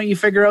year? Why don't you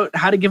figure out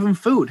how to give them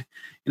food?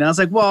 I was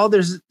like, well,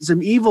 there's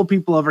some evil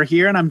people over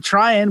here and I'm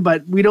trying,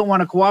 but we don't want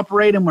to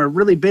cooperate and we're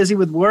really busy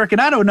with work. And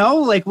I don't know,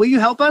 like, will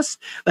you help us?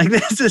 Like,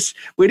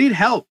 we need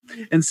help.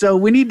 And so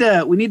we need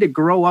to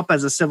grow up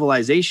as a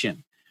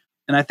civilization.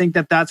 And I think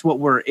that that's what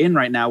we're in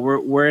right now.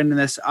 We're in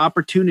this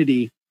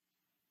opportunity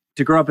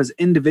to grow up as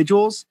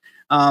individuals,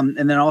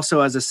 and then also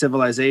as a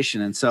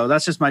civilization. And so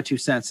that's just my 2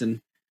 cents,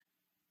 and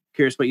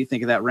curious what you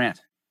think of that rant.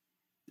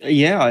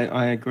 Yeah,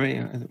 I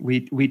agree.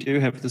 We do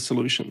have the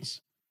solutions.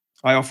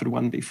 I offered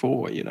one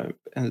before,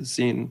 as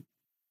in,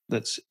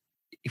 that's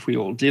if we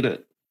all did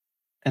it,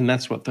 and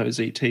that's what those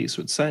ETs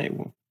would say.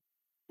 Well,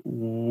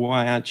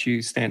 why aren't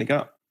you standing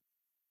up?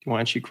 Why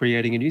aren't you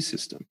creating a new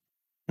system?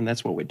 And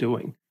that's what we're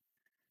doing.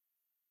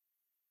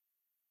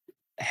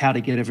 How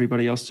to get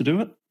everybody else to do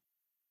it?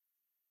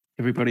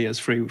 Everybody has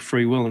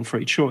free will and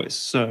free choice.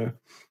 So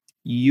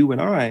you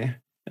and I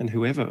and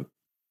whoever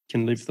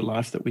can live the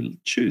life that we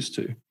choose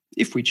to,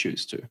 if we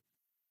choose to.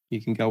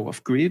 You can go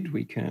off grid,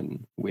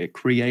 we're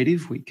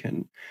creative, we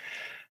can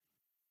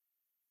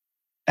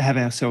have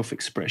our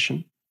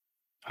self-expression.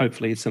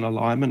 Hopefully it's in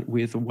alignment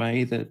with a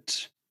way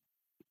that,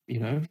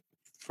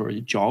 for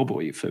a job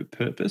or for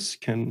purpose,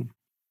 can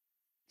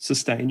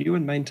sustain you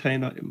and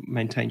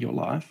maintain your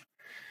life.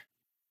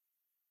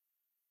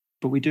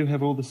 But we do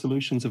have all the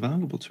solutions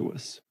available to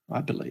us,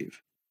 I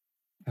believe.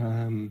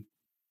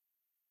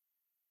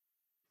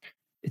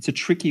 It's a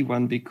tricky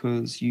one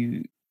because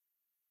you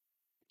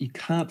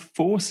can't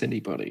force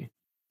anybody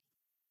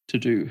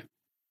to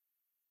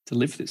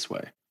live this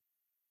way.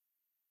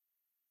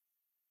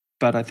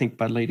 But I think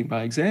by leading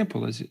by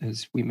example,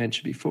 as we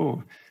mentioned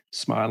before,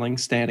 smiling,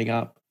 standing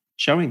up,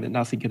 showing that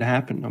nothing can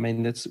happen. I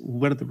mean, that's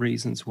one of the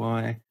reasons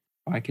why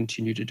I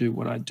continue to do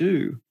what I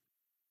do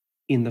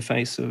in the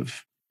face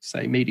of,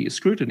 say, media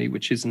scrutiny,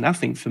 which is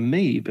nothing for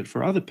me, but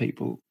for other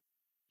people,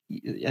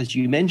 as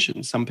you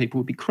mentioned, some people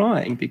would be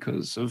crying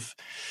because of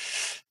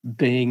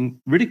being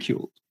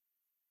ridiculed.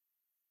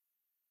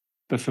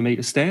 But for me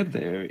to stand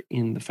there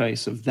in the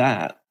face of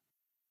that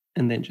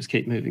and then just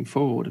keep moving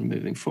forward and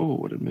moving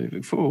forward and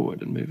moving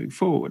forward and moving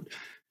forward,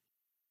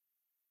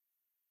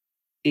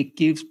 it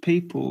gives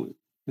people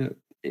that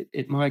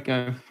it might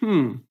go,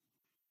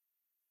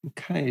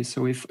 okay,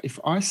 so if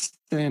I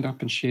stand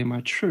up and share my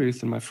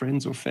truth and my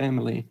friends or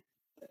family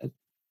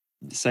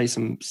say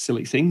some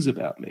silly things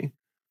about me,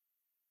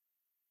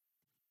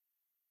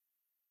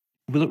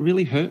 will it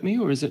really hurt me,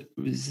 or is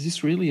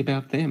this really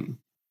about them?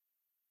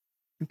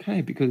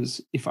 Okay,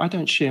 because if I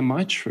don't share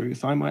my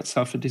truth, I might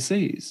suffer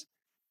disease.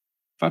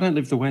 If I don't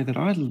live the way that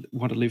I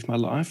want to live my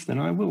life, then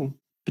I will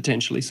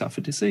potentially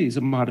suffer disease.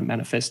 It might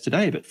manifest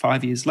today, but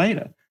 5 years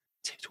later,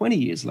 20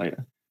 years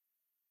later,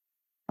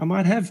 I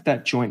might have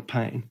that joint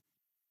pain.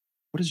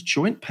 What does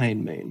joint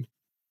pain mean?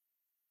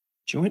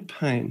 Joint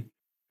pain.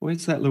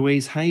 Where's that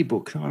Louise Hay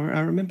book? I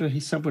remember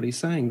somebody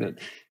saying that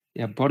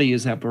our body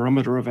is our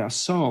barometer of our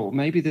soul.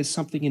 Maybe there's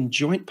something in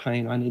joint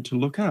pain I need to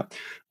look up.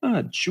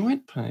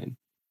 Joint pain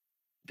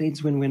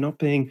means when we're not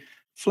being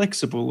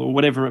flexible or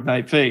whatever it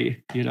may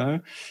be,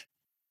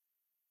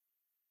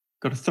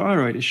 Got a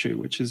thyroid issue,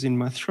 which is in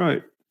my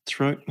throat.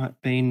 Throat might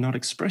be not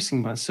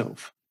expressing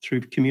myself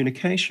through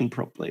communication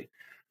properly.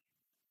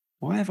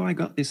 Why have I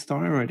got this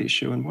thyroid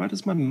issue, and why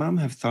does my mum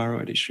have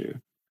thyroid issue?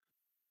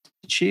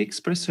 Did she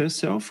express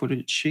herself, or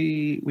was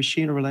she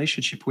in a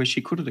relationship where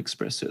she couldn't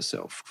express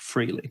herself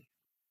freely?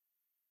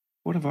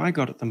 What have I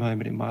got at the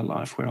moment in my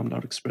life where I'm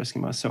not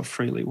expressing myself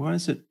freely? Why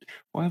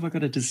have I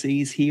got a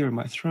disease here in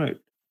my throat?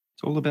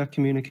 It's all about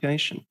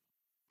communication.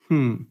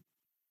 Your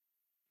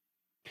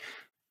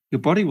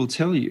body will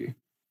tell you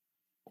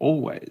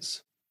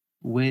always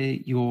where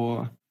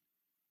your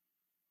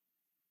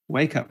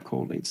wake-up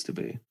call needs to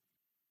be.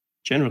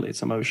 Generally,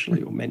 it's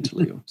emotionally or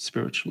mentally or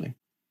spiritually.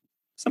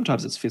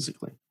 Sometimes it's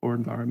physically or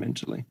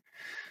environmentally.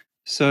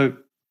 So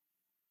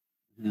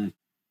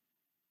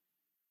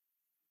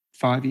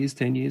 5 years,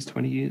 10 years,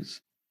 20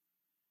 years,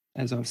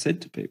 as I've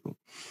said to people,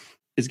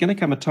 there's going to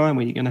come a time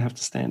where you're going to have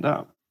to stand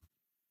up.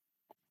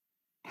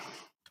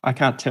 I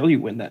can't tell you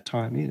when that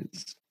time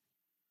is,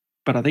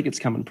 but I think it's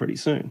coming pretty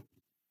soon.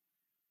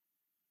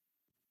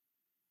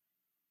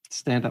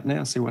 Stand up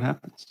now, see what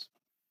happens.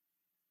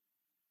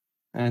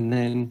 And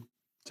then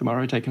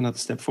tomorrow, take another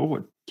step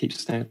forward, keep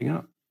standing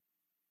up.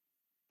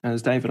 And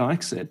as David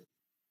Icke said,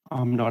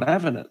 I'm not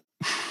having it.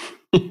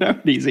 You know,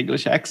 his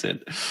English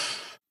accent.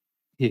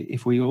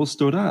 If we all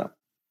stood up,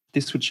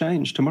 this would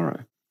change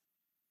tomorrow.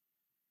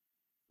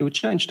 It would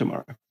change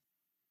tomorrow.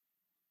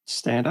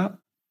 Stand up.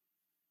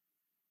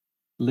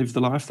 Live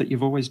the life that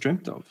you've always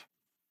dreamt of.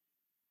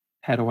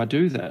 How do I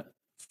do that?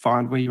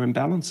 Find where your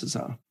imbalances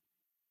are.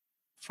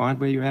 Find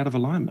where you're out of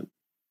alignment.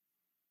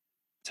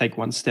 Take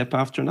one step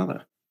after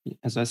another.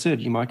 As I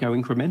said, you might go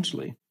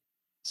incrementally.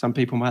 Some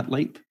people might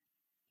leap.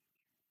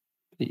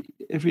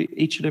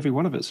 Each and every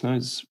one of us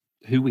knows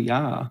who we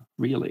are,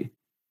 really,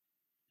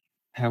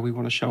 how we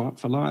want to show up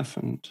for life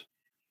and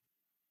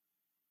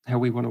how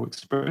we want to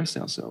express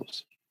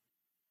ourselves.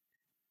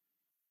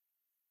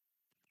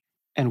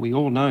 And we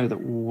all know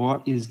that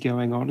what is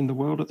going on in the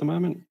world at the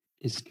moment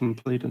is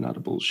complete and utter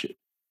bullshit.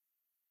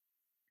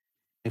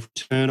 If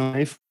we turn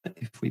away from it,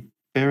 if we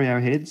bury our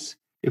heads,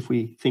 if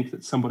we think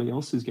that somebody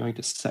else is going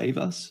to save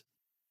us,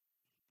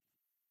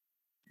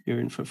 you're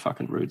in for a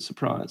fucking rude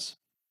surprise.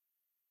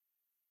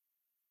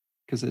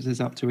 Because it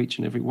is up to each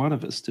and every one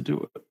of us to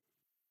do it.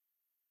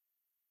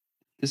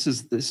 This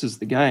is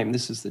the game.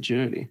 This is the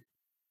journey.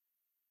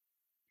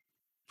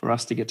 For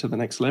us to get to the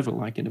next level,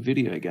 like in a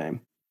video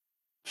game.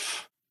 It's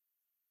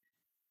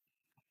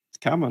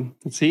coming.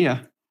 It's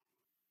here.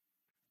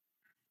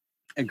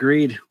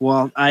 Agreed.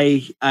 Well,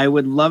 I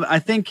would love, I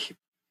think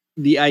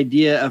the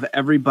idea of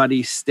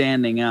everybody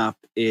standing up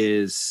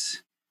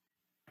is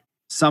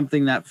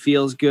something that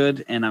feels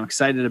good, and I'm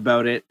excited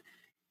about it.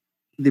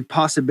 The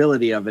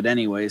possibility of it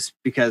anyways,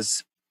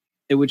 because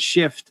it would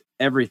shift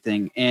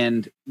everything.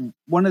 And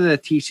one of the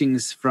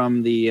teachings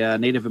from the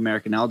Native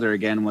American elder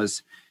again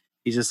was,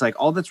 he's just like,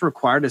 all that's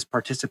required is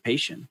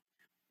participation.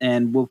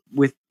 And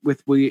with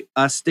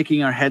us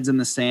sticking our heads in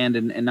the sand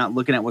and not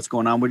looking at what's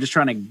going on, we're just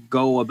trying to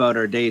go about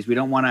our days. We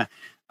don't want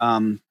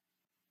to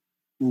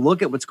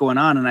look at what's going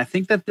on. And I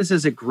think that this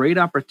is a great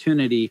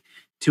opportunity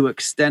to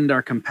extend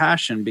our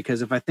compassion,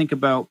 because if I think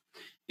about,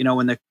 you know,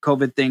 when the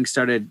COVID thing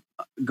started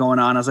going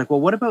on, I was like, well,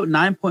 what about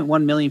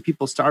 9.1 million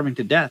people starving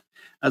to death?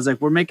 I was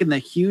like, we're making the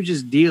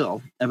hugest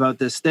deal about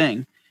this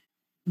thing.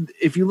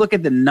 If you look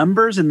at the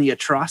numbers and the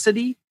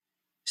atrocity,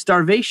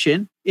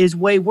 starvation is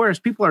way worse.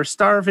 People are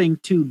starving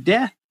to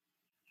death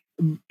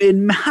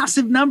in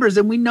massive numbers,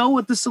 and we know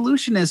what the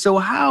solution is. So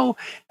how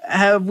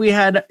have we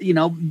had, you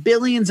know,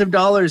 billions of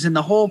dollars in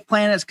the whole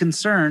planet's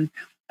concern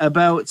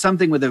about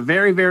something with a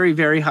very, very,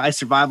 very high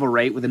survival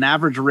rate, with an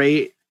average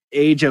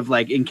age of,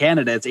 like, in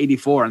Canada, it's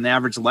 84, and the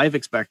average life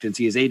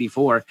expectancy is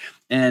 84.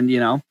 And, you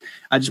know,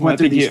 I just went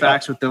through these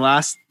facts with the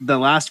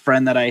last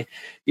friend that I,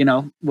 you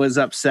know, was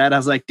upset. I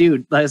was like,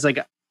 dude, I was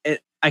like,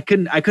 I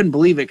couldn't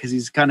believe it, because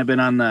he's kind of been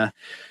on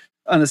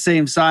the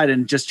same side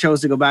and just chose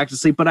to go back to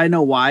sleep. But I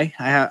know why.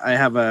 I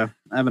have an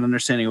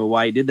understanding of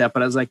why he did that.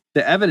 But I was like,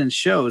 the evidence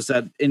shows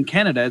that in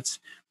Canada it's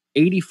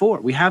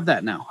 84. We have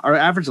that now. Our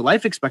average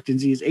life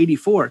expectancy is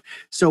 84.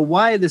 So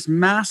why this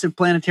massive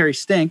planetary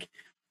stink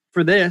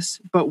for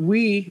this? But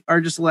we are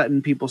just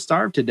letting people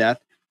starve to death.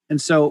 And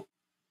so,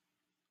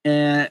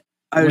 I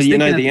was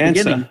thinking at the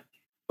answer.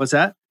 What's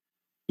that?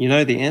 You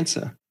know the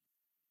answer.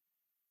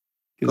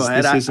 Go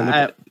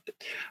ahead.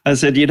 I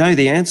said, you know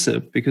the answer,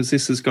 because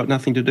this has got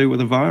nothing to do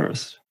with a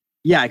virus.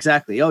 Yeah,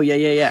 exactly. Oh,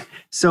 yeah.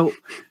 So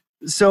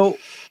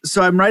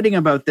I'm writing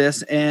about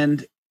this,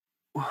 and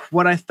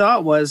what I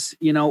thought was,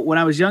 you know, when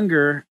I was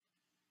younger,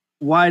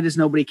 why does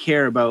nobody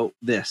care about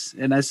this?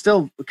 And it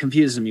still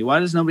confuses me. Why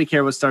does nobody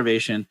care about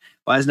starvation?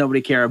 Why does nobody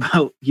care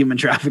about human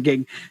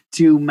trafficking?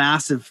 Two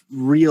massive,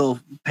 real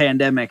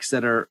pandemics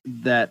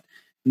that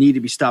need to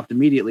be stopped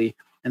immediately.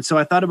 And so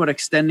I thought about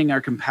extending our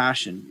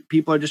compassion.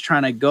 People are just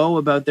trying to go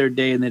about their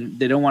day, and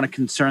they don't want to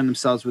concern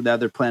themselves with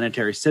other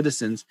planetary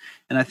citizens.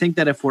 And I think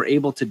that if we're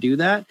able to do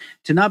that,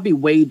 to not be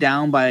weighed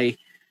down by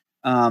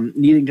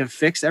needing to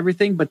fix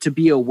everything, but to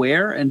be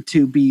aware and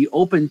to be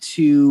open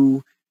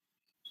to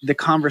the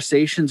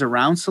conversations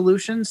around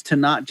solutions, to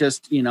not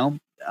just, you know,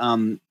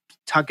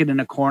 tuck it in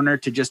a corner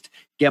to just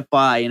get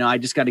by. You know, I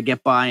just got to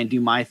get by and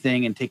do my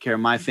thing and take care of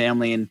my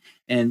family.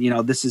 And, you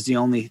know, this is the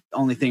only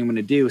thing I'm going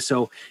to do.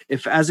 So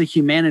if as a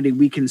humanity,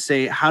 we can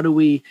say, how do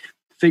we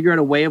figure out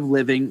a way of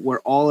living where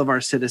all of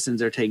our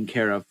citizens are taken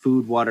care of,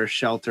 food, water,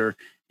 shelter,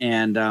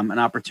 and an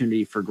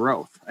opportunity for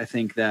growth? I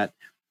think that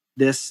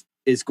this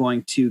is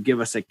going to give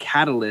us a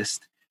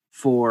catalyst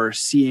for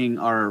seeing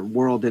our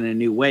world in a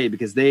new way,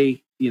 because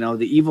they, you know,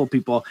 the evil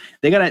people,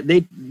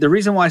 the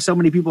reason why so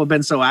many people have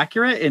been so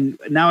accurate, and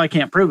now I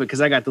can't prove it because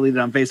I got deleted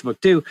on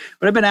Facebook too,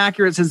 but I've been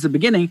accurate since the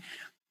beginning.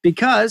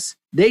 because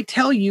they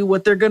tell you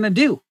what they're going to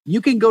do.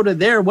 You can go to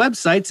their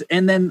websites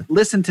and then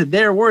listen to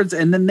their words,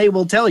 and then they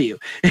will tell you.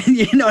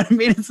 You know what I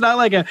mean? It's not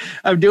like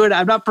I'm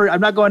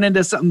not going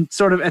into some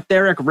sort of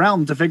etheric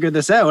realm to figure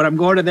this out. I'm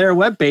going to their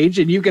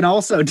webpage, and you can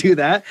also do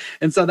that.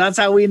 And so that's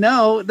how we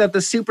know that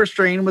the super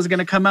strain was going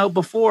to come out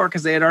before,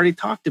 because they had already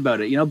talked about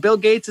it. You know, Bill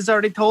Gates has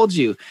already told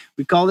you,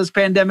 we call this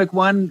pandemic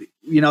 1.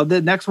 You know,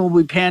 the next one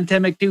will be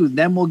pandemic 2.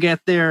 Then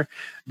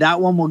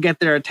that one will get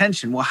their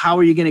attention. Well, how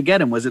are you going to get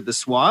them? Was it the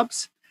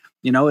swabs?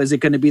 You know, is it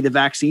going to be the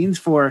vaccines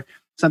for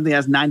something that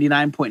has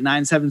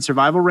 99.97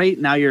 survival rate?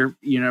 Now you're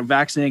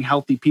vaccinating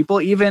healthy people.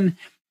 Even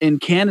in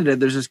Canada,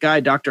 there's this guy,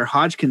 Dr.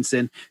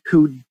 Hodgkinson,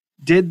 who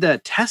did the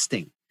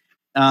testing.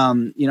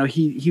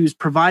 He was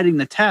providing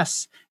the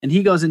tests, and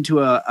he goes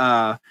into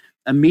a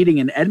meeting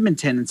in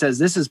Edmonton and says,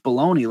 this is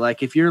baloney.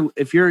 Like if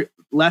you're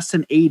less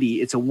than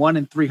 80, it's a 1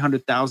 in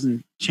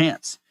 300,000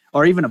 chance.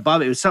 Or even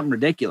above it. It was something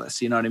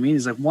ridiculous. You know what I mean?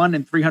 He's like 1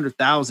 in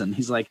 300,000.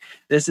 He's like,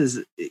 this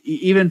is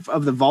even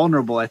of the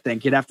vulnerable. I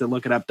think you'd have to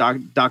look it up.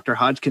 Dr.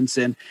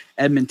 Hodgkinson,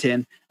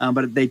 Edmonton,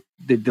 but they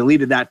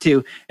deleted that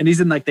too. And he's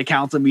in like the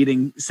council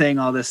meeting saying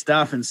all this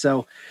stuff. And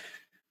so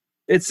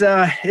it's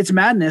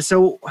madness.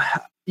 So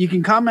you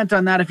can comment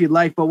on that if you'd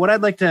like. But what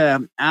I'd like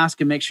to ask,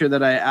 and make sure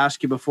that I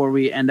ask you before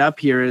we end up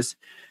here, is,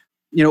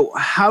 you know,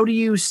 how do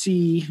you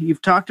see?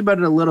 You've talked about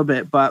it a little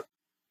bit, but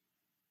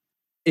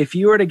if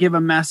you were to give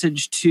a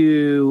message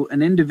to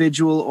an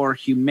individual or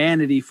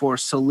humanity for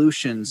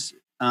solutions,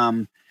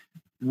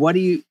 what do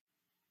you,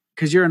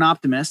 because you're an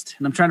optimist,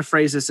 and I'm trying to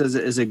phrase this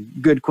as a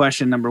good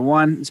question. Number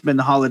one, it's been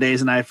the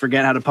holidays and I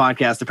forget how to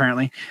podcast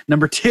apparently.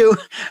 Number two,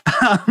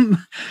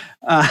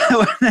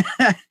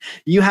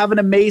 you have an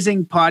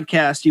amazing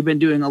podcast. You've been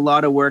doing a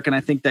lot of work, and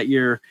I think that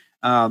you're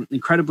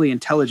incredibly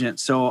intelligent.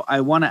 So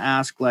I want to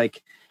ask,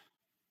 like,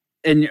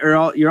 and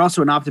you're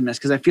also an optimist,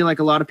 because I feel like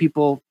a lot of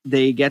people,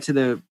 they get to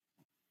the,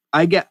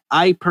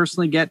 I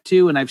personally get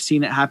to, and I've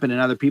seen it happen in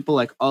other people,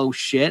 like, oh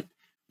shit,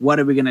 what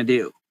are we going to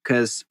do?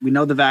 Because we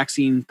know the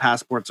vaccine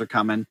passports are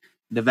coming.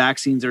 The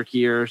vaccines are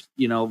here,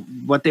 you know,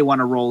 what they want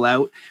to roll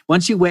out.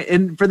 Once you wait,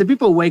 and for the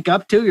people who wake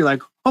up too, you're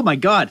like, oh my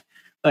God,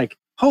 like,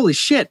 holy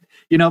shit.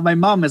 You know, my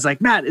mom is like,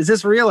 Matt, is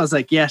this real? I was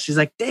like, yeah. She's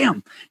like,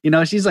 damn, you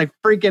know, she's like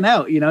freaking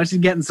out, you know, she's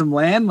getting some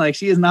land. Like,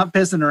 she is not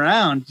pissing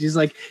around. She's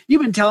like,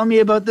 you've been telling me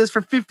about this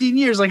for 15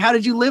 years. Like, how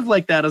did you live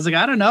like that? I was like,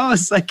 I don't know.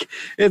 It's like,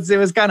 it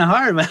was kind of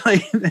hard, but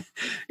like,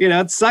 you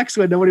know, it sucks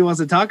when nobody wants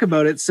to talk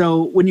about it.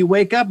 So when you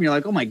wake up and you're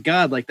like, oh my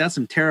God, like, that's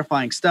some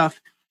terrifying stuff.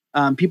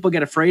 People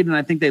get afraid, and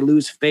I think they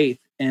lose faith.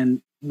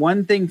 And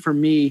one thing for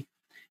me,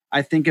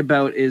 I think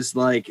about is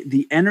like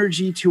the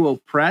energy to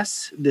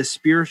oppress, the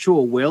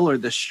spiritual will or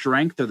the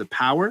strength or the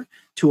power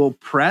to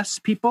oppress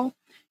people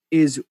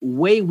is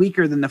way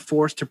weaker than the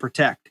force to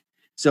protect.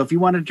 So if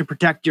you wanted to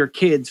protect your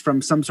kids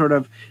from some sort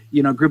of,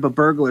 you know, group of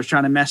burglars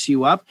trying to mess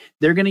you up,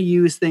 they're going to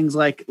use things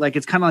like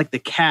it's kind of like the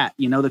cat,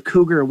 you know, the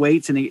cougar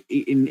waits and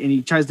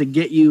he tries to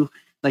get you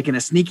like in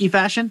a sneaky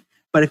fashion.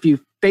 But if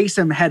you face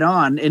him head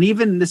on, and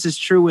even this is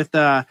true with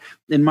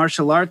in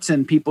martial arts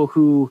and people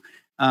who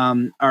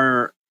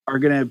are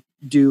going to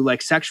do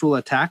like sexual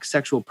attacks,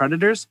 sexual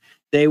predators,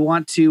 they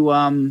want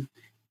to,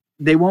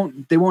 they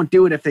won't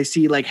do it if they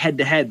see like head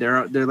to head.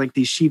 They're like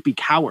these sheepy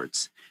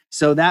cowards.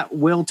 So that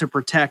will to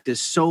protect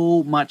is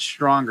so much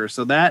stronger.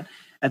 So that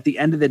at the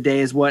end of the day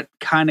is what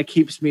kind of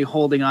keeps me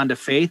holding on to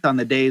faith on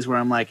the days where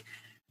I'm like,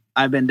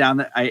 I've been down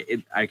there.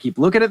 I keep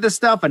looking at this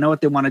stuff. I know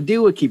what they want to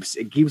do. It keeps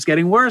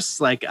getting worse.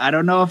 Like, I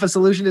don't know if a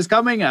solution is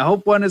coming. I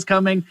hope one is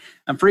coming.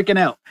 I'm freaking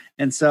out.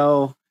 And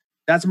so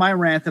that's my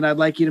rant, and I'd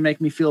like you to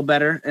make me feel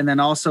better. And then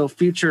also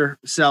future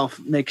self,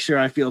 make sure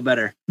I feel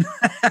better.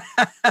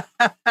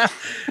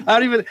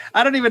 I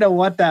don't even know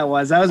what that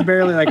was. That was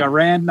barely like a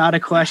rant, not a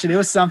question. It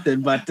was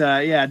something, but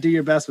yeah, do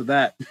your best with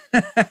that.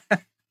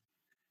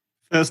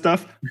 First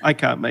off, I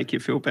can't make you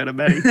feel better,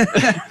 Matty.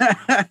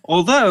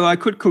 Although I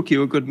could cook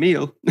you a good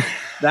meal.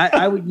 That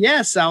I would,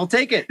 yes, I'll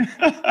take it.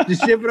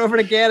 Just ship it over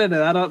to Canada.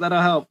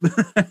 That'll help.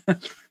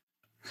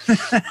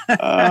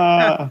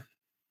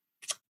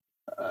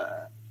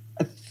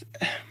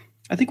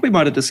 I think we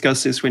might have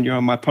discussed this when you're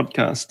on my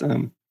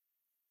podcast,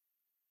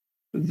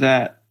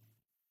 that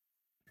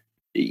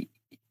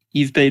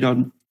you've been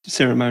on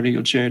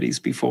ceremonial journeys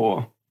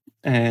before,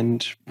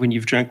 and when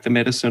you've drank the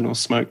medicine or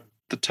smoked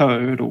the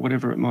toad or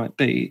whatever it might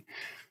be,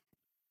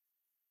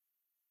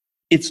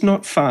 it's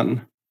not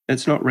fun.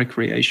 It's not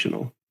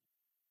recreational.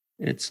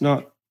 It's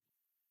not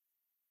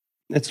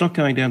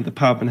going down to the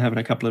pub and having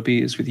a couple of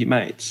beers with your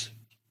mates.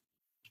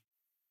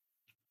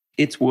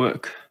 It's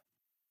work.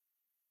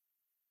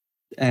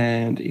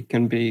 And it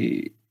can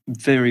be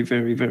very,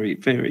 very, very,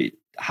 very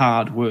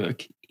hard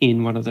work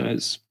in one of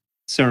those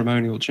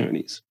ceremonial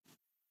journeys.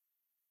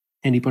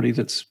 Anybody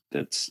that's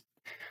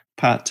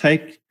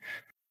partake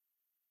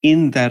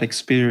in that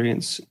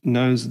experience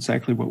knows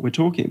exactly what we're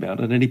talking about.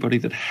 And anybody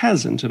that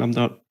hasn't, and I'm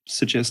not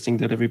suggesting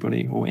that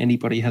everybody or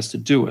anybody has to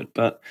do it,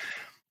 but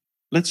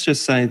let's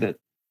just say that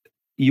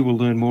you will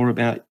learn more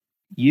about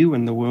you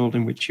and the world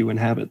in which you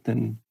inhabit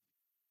than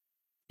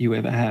you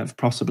ever have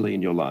possibly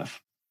in your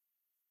life.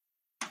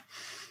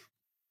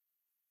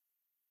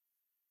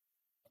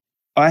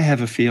 I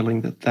have a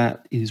feeling that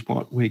that is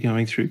what we're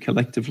going through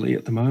collectively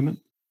at the moment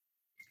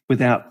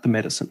without the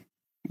medicine.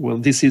 Well,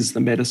 this is the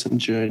medicine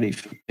journey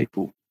for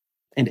people,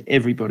 and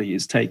everybody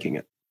is taking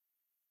it.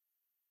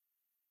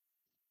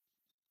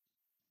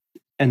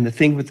 And the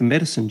thing with the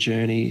medicine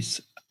journeys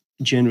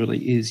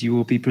generally is you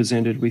will be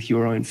presented with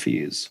your own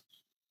fears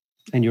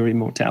and your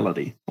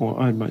immortality or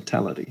own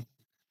mortality.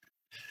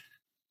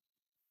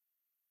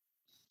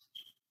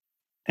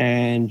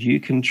 And you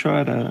can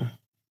try to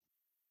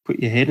put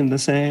your head in the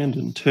sand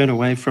and turn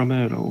away from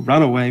it or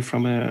run away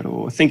from it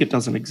or think it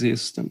doesn't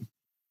exist and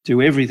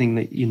do everything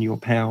that in your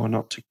power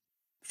not to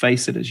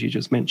face it, as you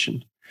just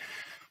mentioned.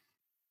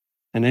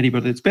 And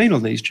anybody that's been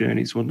on these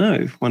journeys will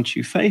know, once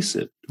you face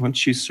it,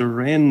 once you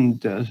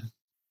surrender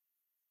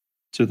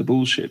to the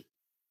bullshit,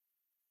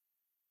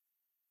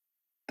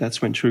 that's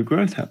when true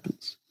growth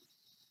happens.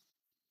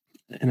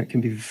 And it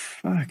can be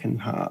fucking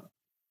hard.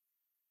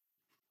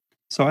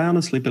 So I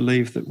honestly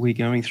believe that we're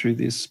going through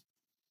this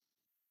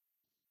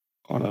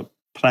on a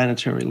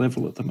planetary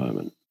level at the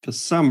moment. For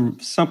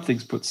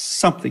something's put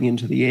something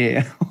into the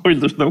air or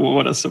into the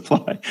water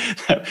supply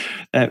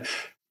that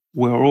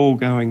we're all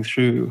going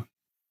through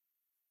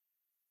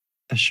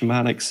a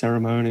shamanic,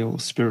 ceremonial,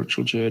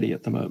 spiritual journey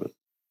at the moment.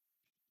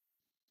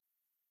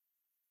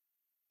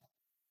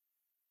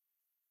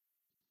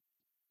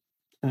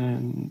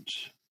 And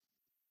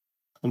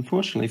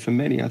unfortunately for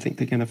many, I think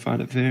they're going to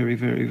find it very,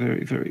 very,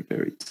 very, very,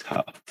 very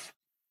tough.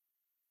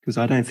 Because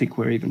I don't think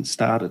we're even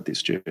started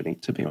this journey,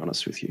 to be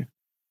honest with you.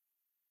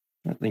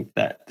 I think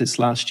that this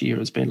last year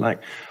has been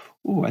like,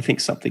 oh, I think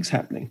something's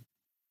happening.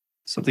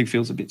 Something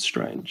feels a bit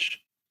strange.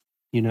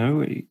 You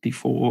know,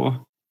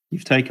 before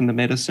you've taken the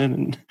medicine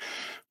and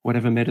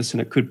whatever medicine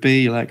it could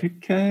be, you're like,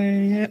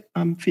 okay, yeah,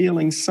 I'm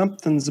feeling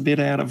something's a bit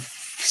out of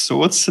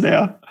sorts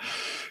now.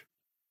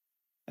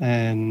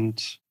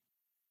 And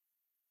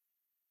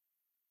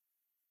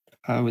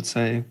I would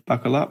say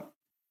buckle up,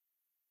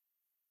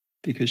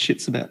 because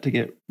shit's about to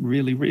get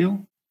really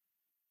real.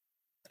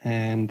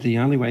 And the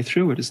only way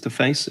through it is to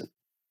face it.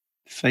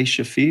 Face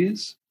your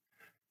fears.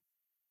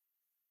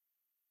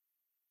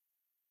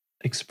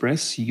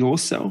 Express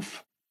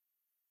yourself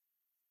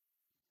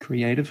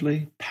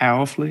creatively,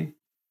 powerfully,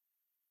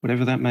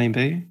 whatever that may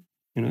be.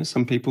 You know,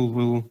 some people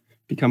will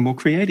become more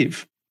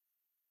creative.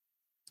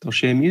 They'll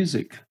share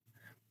music.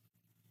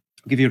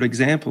 I'll give you an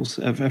example.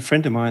 A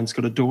friend of mine's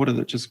got a daughter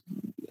that just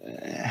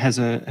has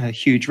a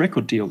huge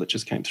record deal that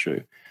just came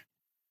through.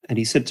 And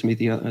he said to me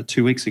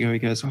 2 weeks ago, he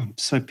goes, oh, I'm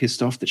so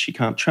pissed off that she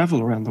can't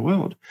travel around the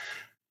world.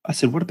 I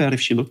said, what about if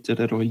she looked at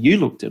it, or you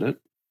looked at it,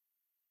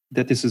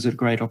 that this is a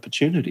great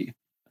opportunity?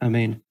 I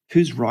mean,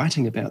 who's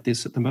writing about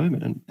this at the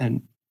moment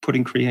and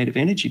putting creative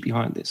energy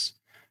behind this?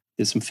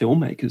 There's some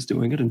filmmakers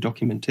doing it and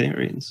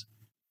documentarians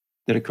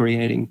that are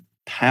creating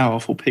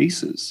powerful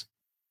pieces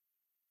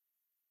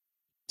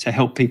to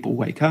help people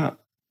wake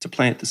up, to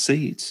plant the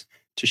seeds,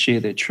 to share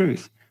their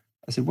truth.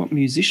 I said, what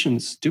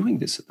musician's doing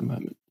this at the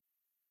moment?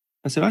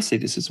 I said, I see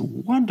this as a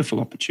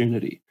wonderful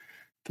opportunity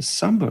for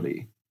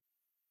somebody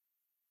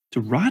to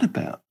write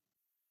about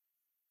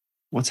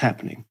what's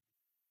happening.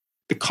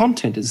 The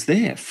content is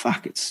there.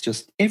 Fuck, it's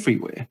just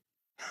everywhere.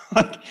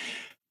 Like,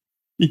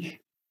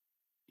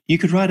 you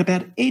could write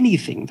about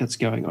anything that's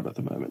going on at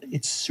the moment.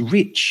 It's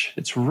rich,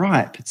 it's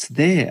ripe, it's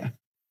there.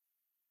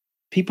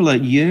 People are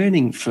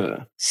yearning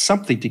for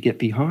something to get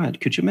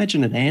behind. Could you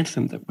imagine an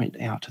anthem that went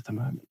out at the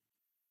moment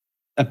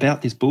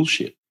about this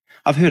bullshit?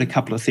 I've heard a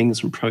couple of things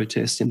from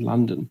protests in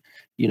London,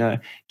 you know,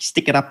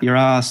 stick it up your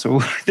ass, or,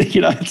 you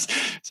know, it's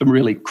some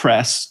really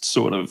crass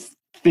sort of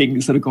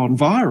things that have gone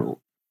viral.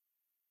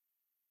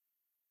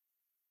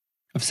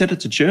 I've said it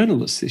to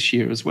journalists this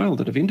year as well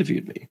that have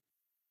interviewed me.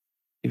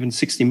 Even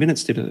 60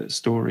 Minutes did a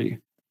story,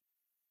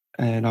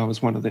 and I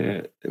was one of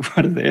their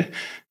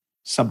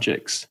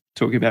subjects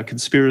talking about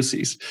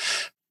conspiracies.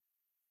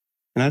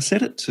 And I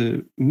said it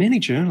to many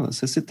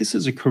journalists. I said, this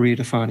is a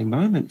career-defining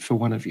moment for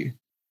one of you.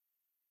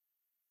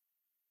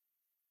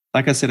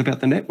 Like I said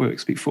about the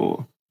networks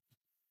before.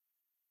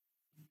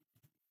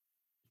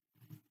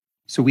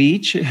 So we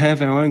each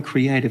have our own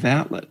creative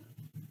outlet.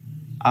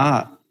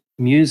 Art,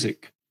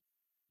 music,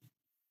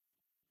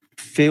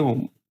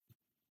 film,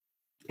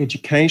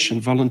 education,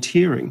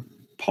 volunteering,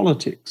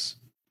 politics,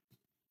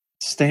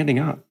 standing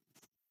up,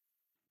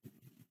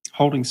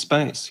 holding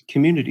space,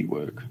 community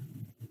work.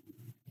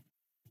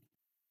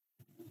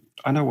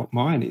 I know what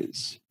mine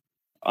is.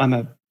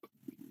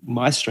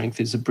 My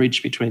strength is a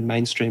bridge between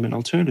mainstream and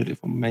alternative,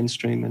 or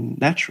mainstream and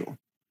natural.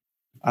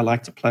 I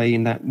like to play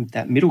in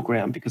that middle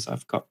ground because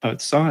I've got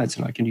both sides,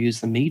 and I can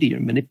use the media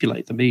and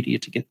manipulate the media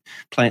to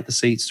plant the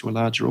seeds to a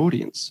larger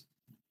audience.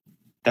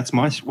 That's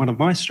one of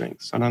my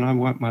strengths, and I know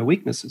what my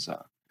weaknesses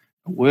are.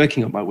 I'm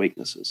working on my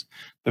weaknesses.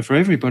 But for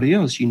everybody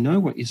else, you know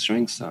what your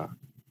strengths are.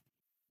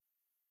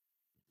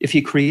 If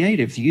you're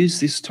creative, use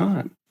this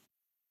time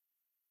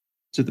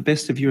to the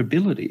best of your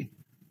ability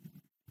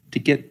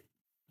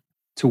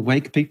to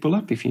wake people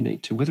up if you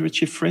need to, whether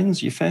it's your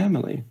friends, your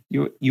family,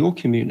 your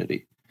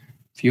community.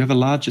 If you have a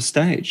larger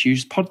stage,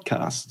 use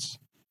podcasts.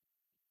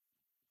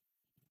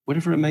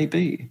 whatever it may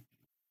be.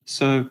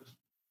 So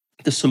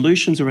the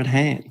solutions are at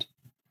hand.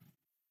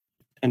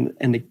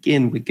 And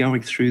again, we're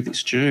going through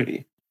this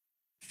journey.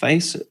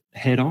 Face it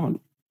head on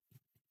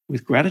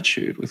with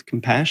gratitude, with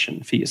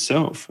compassion for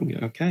yourself, and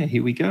go, okay,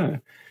 here we go.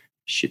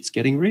 Shit's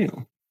getting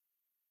real.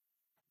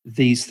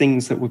 These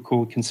things that were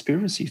called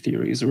conspiracy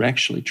theories are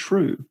actually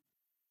true.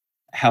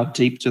 How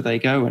deep do they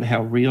go and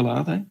how real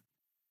are they?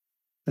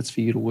 That's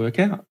for you to work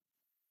out.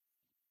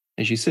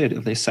 As you said,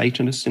 are there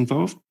Satanists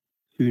involved?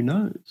 Who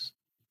knows?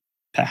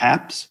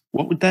 Perhaps.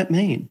 What would that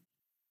mean?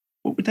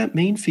 What would that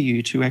mean for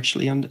you to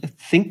actually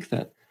think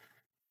that,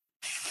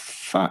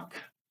 fuck,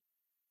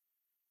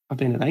 I've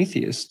been an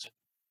atheist.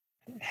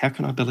 How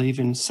can I believe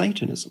in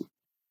Satanism?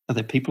 Are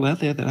there people out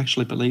there that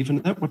actually believe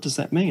in that? What does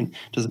that mean?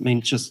 Does it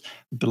mean just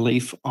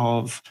belief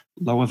of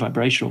lower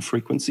vibrational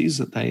frequencies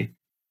that they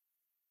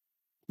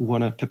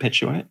want to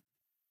perpetuate?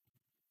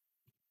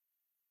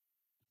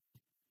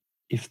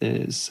 If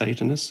there's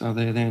Satanists, are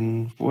there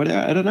then what?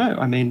 I don't know.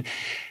 I mean,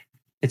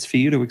 it's for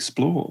you to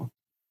explore.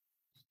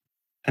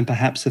 And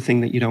perhaps the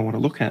thing that you don't want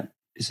to look at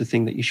is the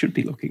thing that you should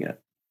be looking at.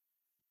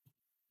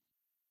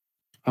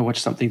 I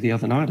watched something the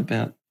other night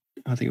about,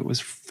 I think it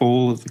was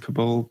Fall of the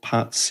Cabal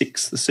Part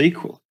 6, the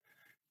sequel.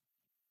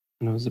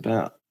 And it was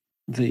about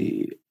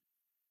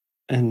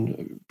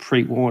and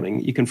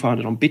pre-warning, you can find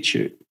it on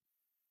BitChute.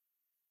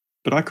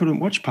 But I couldn't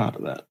watch part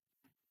of that.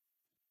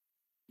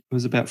 It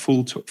was about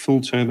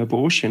full-term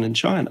abortion in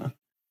China.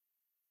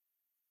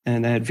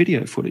 And they had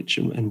video footage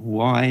and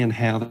why and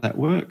how that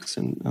works.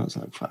 And I was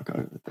like, fuck,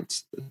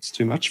 that's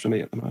too much for me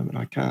at the moment.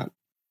 I can't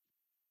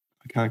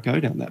go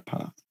down that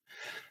path.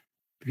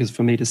 Because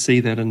for me to see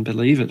that and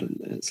believe it,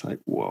 it's like,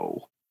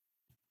 whoa,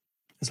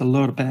 there's a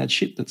lot of bad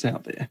shit that's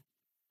out there.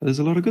 But there's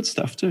a lot of good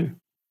stuff too.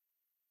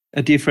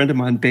 A dear friend of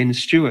mine, Ben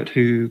Stewart,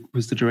 who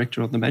was the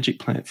director of The Magic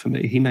Plant for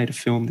me, he made a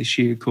film this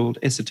year called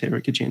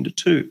Esoteric Agenda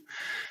 2.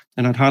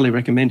 And I'd highly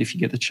recommend if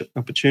you get an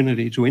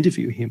opportunity to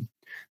interview him.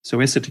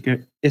 So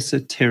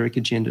Esoteric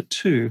Agenda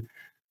 2,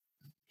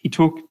 it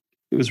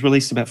was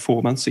released about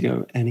 4 months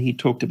ago, and he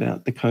talked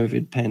about the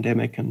COVID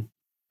pandemic and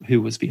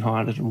who was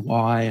behind it and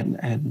why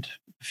and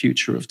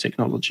future of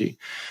technology.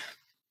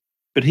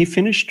 But he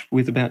finished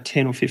with about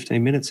 10 or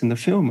 15 minutes in the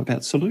film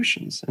about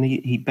solutions. And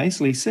he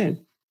basically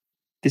said,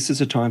 this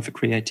is a time for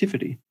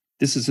creativity.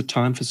 This is a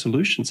time for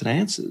solutions and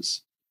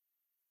answers.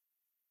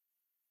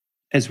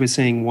 As we're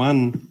seeing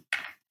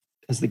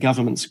as the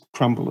governments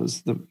crumble,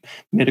 as the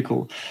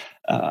medical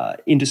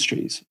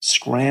industries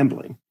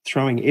scrambling,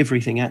 throwing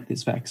everything at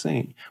this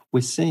vaccine, we're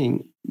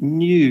seeing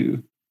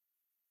new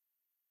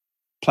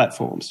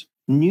platforms,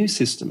 new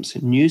systems,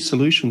 new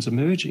solutions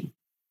emerging.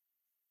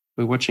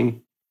 We're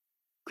watching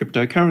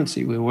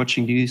cryptocurrency. We're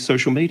watching new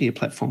social media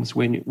platforms.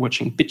 We're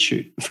watching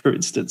BitChute, for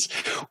instance.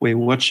 We're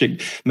watching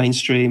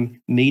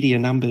mainstream media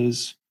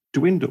numbers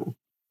dwindle.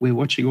 We're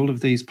watching all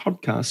of these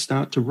podcasts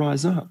start to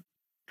rise up.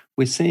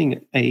 We're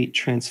seeing a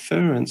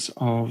transference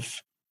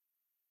of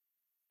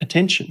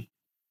attention.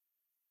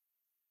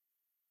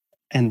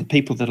 And the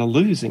people that are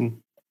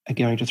losing are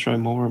going to throw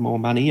more and more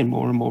money and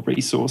more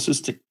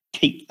resources to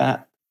keep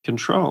that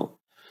control.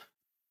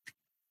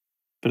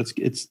 But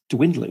it's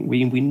dwindling.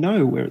 We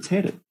know where it's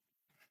headed.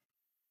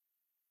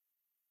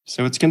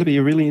 So it's going to be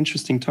a really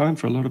interesting time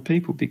for a lot of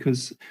people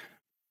because,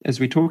 as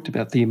we talked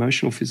about, the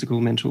emotional, physical,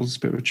 mental,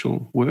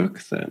 spiritual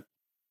work that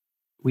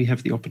we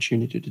have the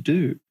opportunity to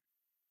do,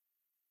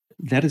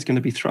 that is going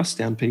to be thrust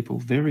down people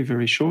very,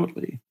 very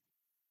shortly.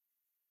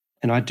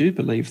 And I do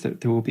believe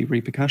that there will be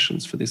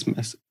repercussions for this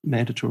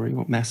mandatory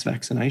or mass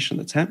vaccination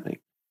that's happening.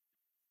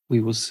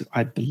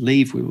 I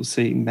believe we will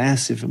see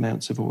massive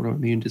amounts of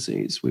autoimmune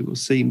disease. We will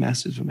see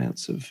massive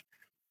amounts of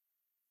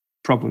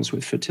problems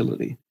with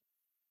fertility.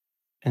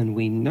 And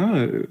we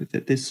know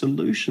that there's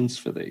solutions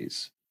for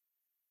these.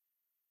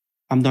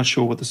 I'm not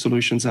sure what the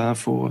solutions are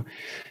for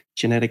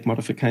genetic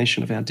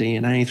modification of our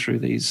DNA through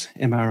these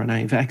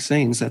mRNA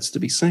vaccines. That's to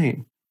be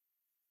seen.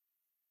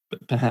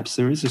 But perhaps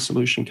there is a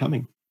solution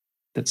coming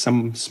that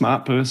some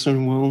smart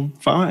person will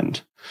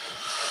find.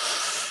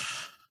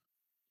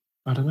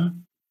 I don't know.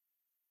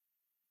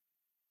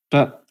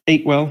 But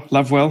eat well,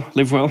 love well,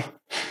 live well,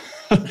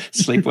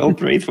 sleep well,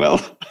 breathe well,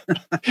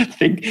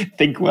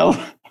 think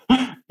well.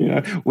 You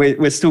know,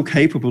 we're still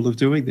capable of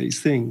doing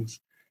these things.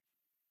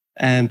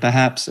 And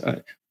perhaps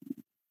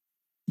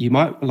you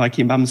might, like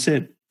your mum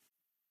said,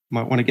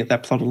 might want to get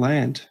that plot of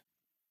land.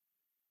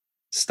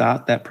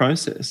 Start that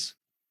process.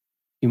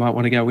 You might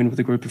want to go in with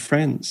a group of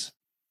friends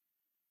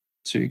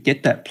to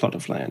get that plot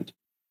of land.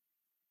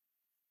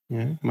 You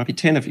know, it might be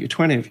 10 of you,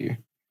 20 of you.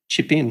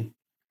 Chip in.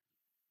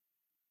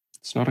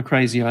 It's not a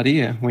crazy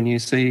idea when you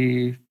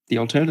see the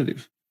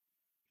alternative.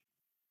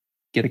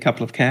 Get a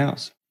couple of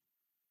cows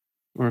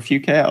or a few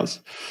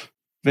cows,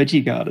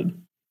 veggie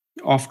garden,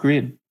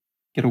 off-grid,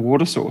 get a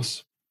water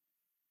source.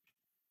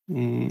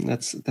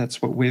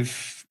 That's what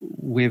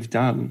we've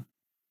done.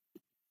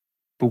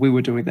 But we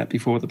were doing that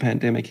before the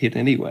pandemic hit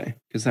anyway,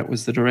 because that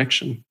was the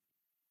direction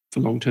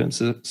for long-term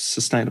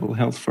sustainable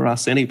health for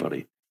us,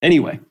 anybody.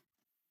 Anyway,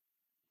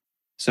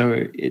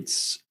 so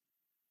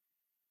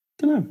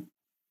don't know.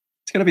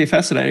 It's going to be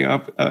fascinating.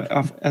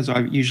 As I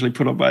usually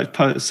put on my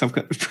posts, I've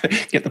got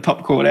to get the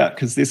popcorn out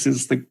because this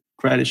is the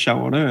greatest show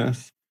on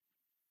earth.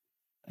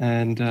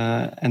 And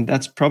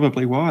that's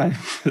probably why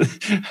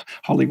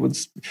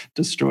Hollywood's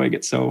destroying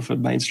itself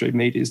and mainstream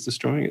media is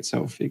destroying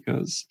itself,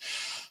 because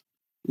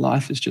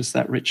life is just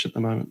that rich at the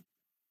moment.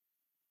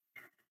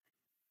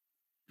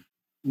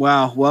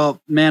 Wow.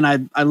 Well, man,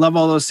 I love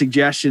all those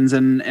suggestions,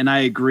 and I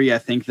agree. I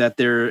think that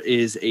there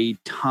is a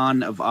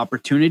ton of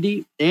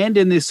opportunity, and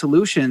in the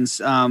solutions,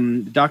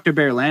 Dr.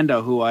 Barry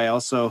Lando, who I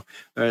also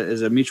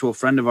is a mutual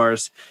friend of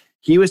ours,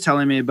 he was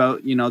telling me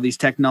about, these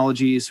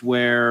technologies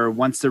where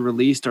once they're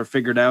released or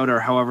figured out, or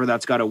however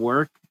that's got to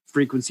work,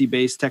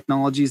 frequency-based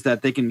technologies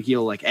that they can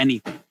heal like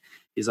anything.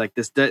 He's like,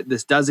 this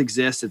does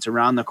exist. It's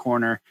around the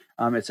corner.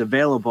 It's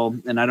available,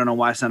 and I don't know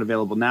why it's not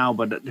available now,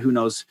 but who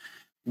knows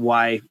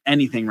why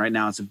anything right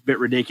now. It's a bit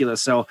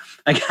ridiculous. So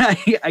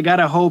I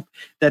gotta hope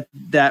that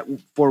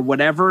for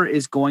whatever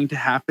is going to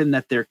happen,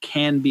 that there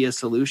can be a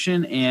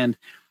solution. And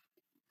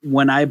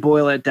when I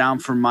boil it down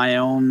for my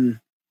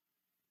own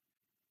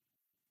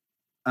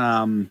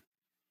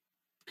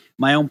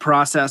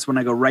process, when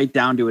I go right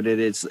down to it,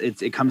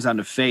 it comes down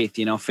to faith,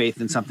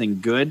 faith in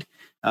something good,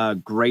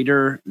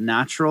 greater,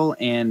 natural,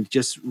 and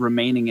just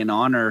remaining in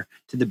honor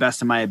to the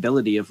best of my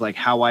ability of like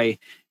how I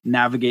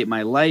navigate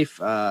my life,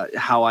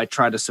 how I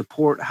try to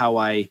support, how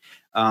I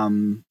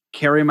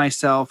carry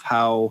myself,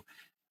 how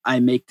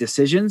I make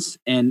decisions.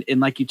 And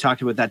like you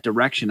talked about that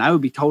direction, I would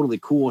be totally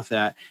cool with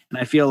that. And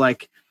I feel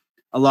like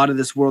a lot of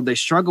this world, they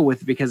struggle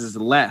with because it's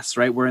less,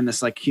 right? We're in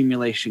this like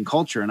accumulation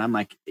culture. And I'm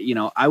like,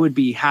 I would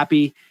be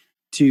happy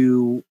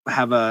to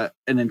have an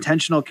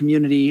intentional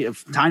community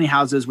of tiny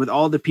houses with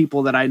all the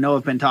people that I know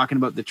have been talking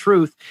about the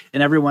truth,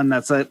 and everyone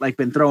that's like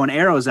been throwing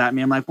arrows at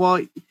me. I'm like, well,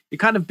 you're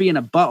kind of being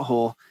a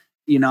butthole.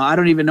 I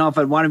don't even know if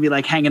I'd want to be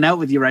like hanging out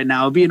with you right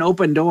now. It'd be an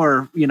open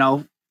door,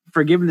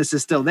 forgiveness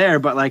is still there.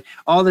 But like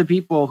all the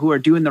people who are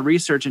doing the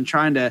research and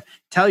trying to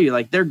tell you,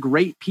 like, they're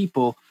great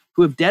people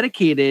who have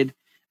dedicated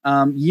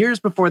years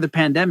before the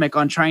pandemic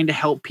on trying to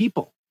help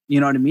people. You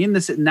know what I mean?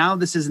 This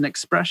is an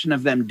expression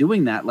of them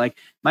doing that. Like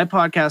my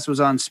podcast was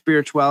on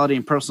spirituality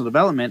and personal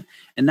development.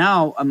 And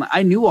now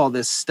I knew all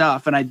this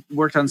stuff, and I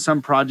worked on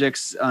some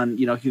projects on,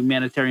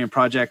 humanitarian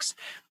projects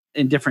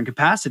in different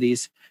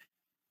capacities.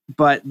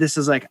 But this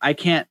is like, I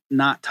can't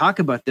not talk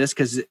about this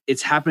because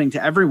it's happening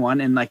to everyone.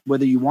 And like,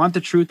 whether you want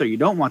the truth or you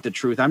don't want the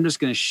truth, I'm just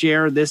going to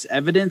share this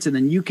evidence, and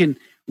then you can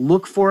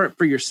look for it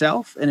for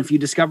yourself. And if you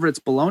discover it's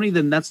baloney,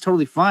 then that's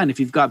totally fine. If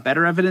you've got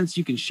better evidence,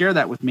 you can share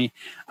that with me.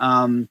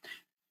 And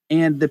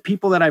the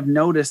people that I've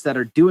noticed that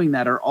are doing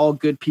that are all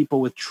good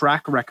people with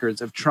track records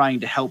of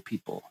trying to help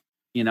people,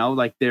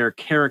 like their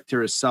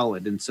character is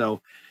solid. And so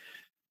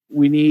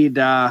we need,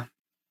 I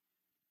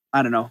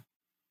don't know.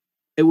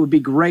 It would be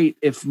great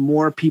if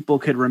more people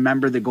could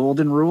remember the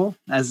golden rule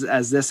as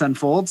this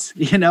unfolds,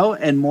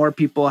 and more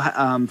people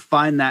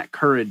find that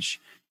courage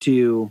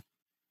to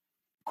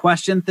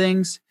question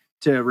things,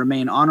 to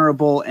remain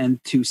honorable,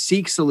 and to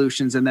seek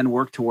solutions and then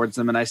work towards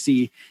them. And I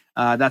see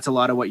that's a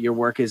lot of what your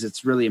work is.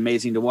 It's really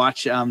amazing to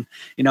watch.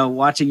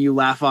 Watching you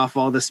laugh off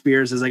all the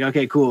spears is like,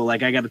 okay, cool.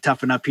 Like I got to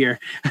toughen up here.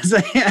 So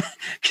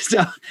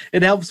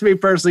it helps me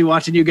personally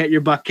watching you get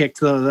your butt kicked.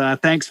 So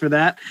thanks for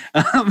that.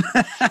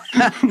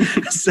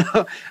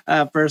 So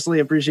personally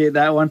appreciate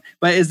that one.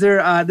 But is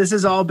there? This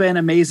has all been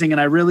amazing, and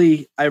I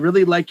really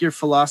like your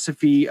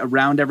philosophy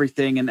around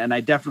everything, and I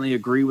definitely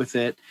agree with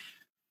it.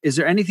 Is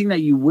there anything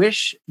that you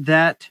wish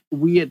that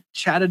we had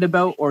chatted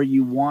about, or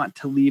you want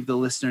to leave the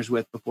listeners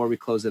with before we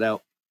close it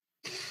out?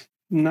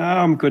 No,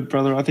 I'm good,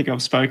 brother. I think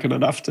I've spoken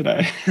enough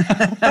today.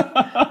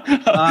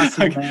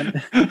 Awesome,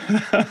 man.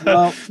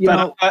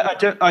 Well,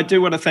 I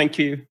do want to thank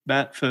you,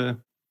 Matt, for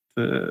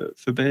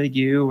being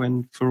you,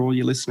 and for all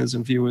your listeners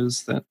and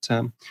viewers. That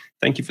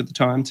thank you for the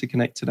time to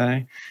connect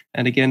today.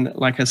 And again,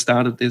 like I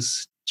started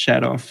this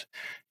chat off,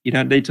 you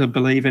don't need to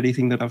believe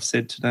anything that I've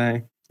said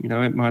today.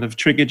 It might have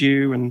triggered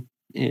you, and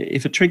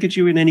if it triggered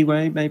you in any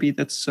way, maybe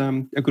that's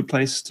a good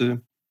place to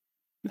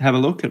have a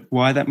look at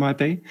why that might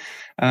be.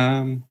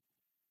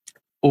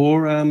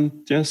 Or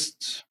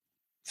just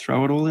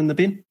throw it all in the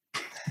bin.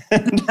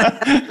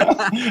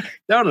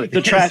 Totally.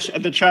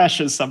 The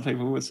trash, as some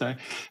people would say.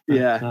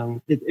 Yeah.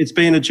 It's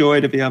been a joy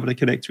to be able to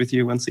connect with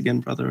you once again,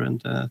 brother.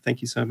 And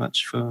thank you so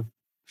much for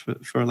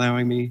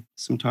allowing me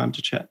some time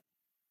to chat.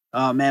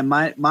 Oh man,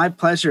 my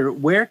pleasure.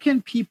 Where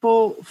can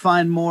people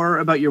find more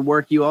about your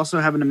work? You also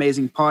have an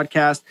amazing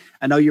podcast.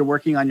 I know you're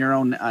working on your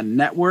own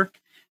network,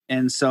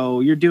 and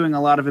so you're doing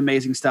a lot of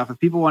amazing stuff. If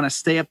people want to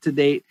stay up to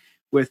date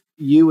with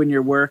you and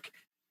your work,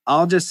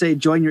 I'll just say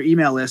join your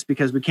email list,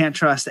 because we can't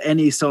trust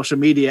any social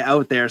media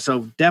out there.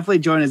 So definitely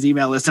join his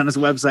email list on his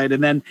website,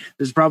 and then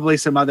there's probably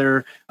some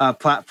other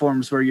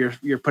platforms where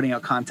you're putting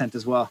out content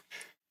as well.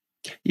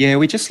 Yeah,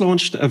 we just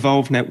launched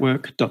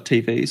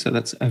evolvenetwork.tv. So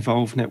that's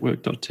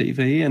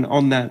evolvenetwork.tv. And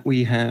on that,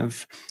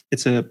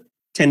 it's a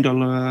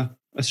 $10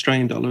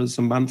 Australian dollars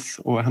a month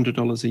or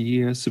 $100 a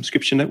year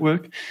subscription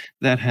network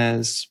that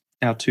has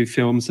our 2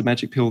 films, The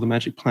Magic Pill, The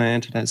Magic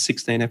Plant. It has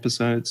 16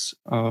 episodes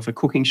of a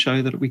cooking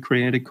show that we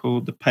created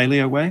called The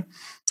Paleo Way.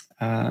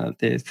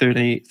 They're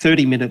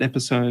 30-minute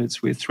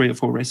episodes with 3 or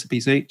 4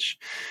 recipes each.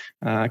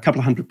 A couple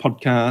of hundred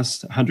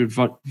podcasts, 100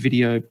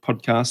 video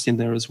podcasts in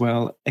there as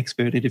well,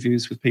 expert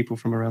interviews with people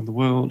from around the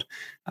world,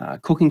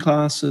 cooking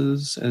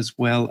classes, as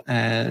well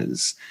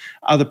as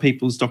other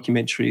people's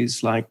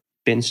documentaries like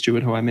Ben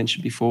Stewart, who I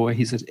mentioned before.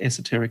 His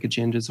esoteric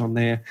agendas on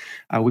there.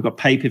 We've got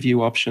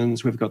pay-per-view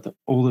options. We've got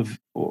all of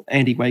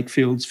Andy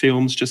Wakefield's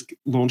films just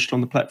launched on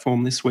the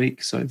platform this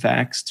week. So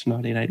Vaxxed,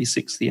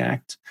 1986, The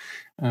Act.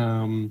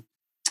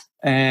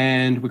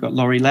 And we've got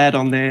Laurie Ladd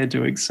on there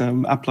doing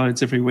some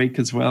uploads every week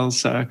as well.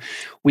 So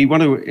we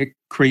want to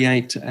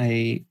create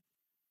a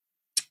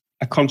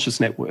conscious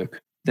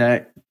network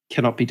that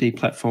cannot be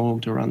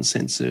deplatformed or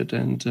uncensored.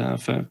 And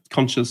for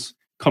conscious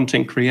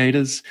content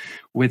creators,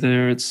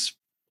 whether it's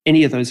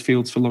any of those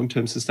fields for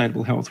long-term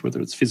sustainable health, whether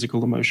it's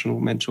physical, emotional,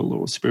 mental,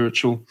 or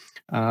spiritual,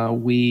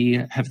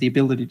 we have the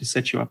ability to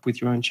set you up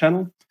with your own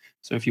channel.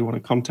 So if you want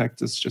to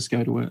contact us, just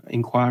go to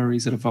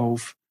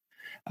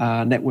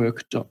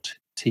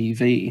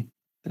inquiries@evolvenetwork.tv.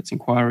 That's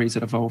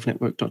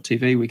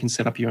inquiries@evolvenetwork.tv. We can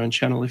set up your own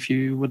channel if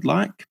you would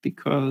like,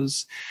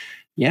 because,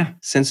 yeah,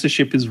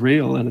 censorship is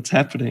real and it's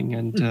happening,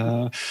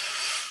 and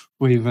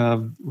we've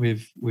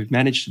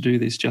managed to do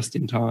this just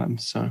in time.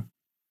 So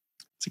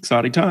it's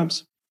exciting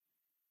times.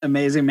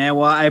 Amazing, man.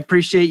 Well, I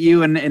appreciate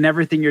you and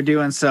everything you're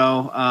doing.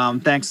 So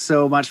thanks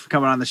so much for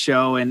coming on the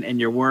show and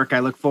your work.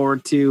 I look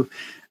forward to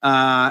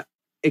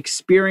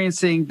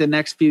experiencing the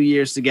next few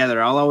years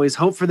together. I'll always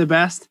hope for the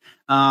best.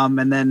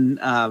 And then,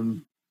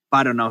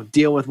 I don't know,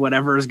 deal with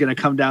whatever is going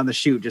to come down the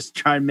chute. Just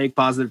try and make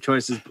positive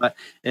choices. But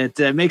it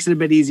makes it a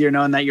bit easier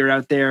knowing that you're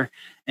out there.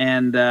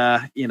 And,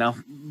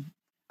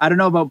 I don't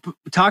know about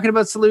talking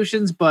about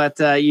solutions, but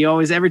you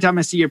always, every time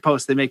I see your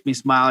posts, they make me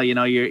smile.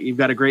 You've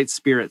got a great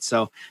spirit.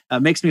 So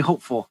it makes me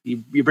hopeful.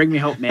 You bring me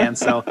hope, man.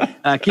 So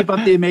keep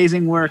up the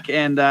amazing work,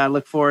 and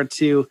look forward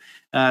to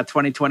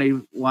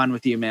 2021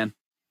 with you, man.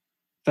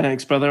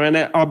 Thanks, brother. And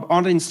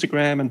on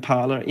Instagram and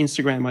Parler,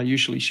 Instagram, I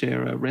usually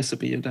share a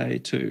recipe a day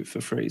too for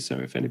free. So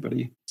if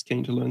anybody is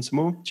keen to learn some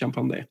more, jump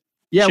on there.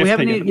 Yeah, Chef we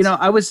haven't,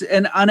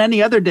 and on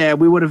any other day,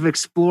 we would have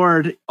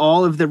explored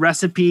all of the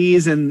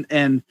recipes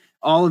and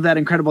all of that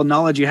incredible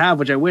knowledge you have,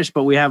 which I wish,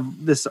 but we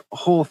have this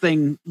whole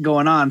thing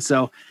going on.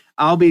 So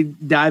I'll be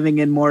diving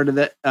in more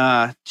to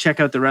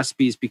check out the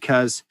recipes,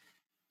 because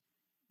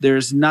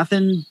there's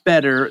nothing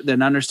better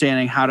than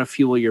understanding how to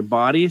fuel your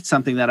body. It's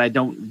something that I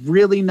don't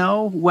really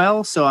know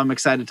well, so I'm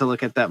excited to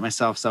look at that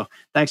myself. So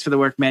thanks for the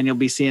work, man. You'll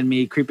be seeing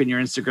me creeping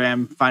your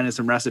Instagram, finding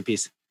some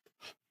recipes.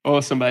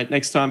 Awesome, mate.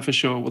 Next time for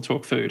sure, we'll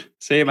talk food.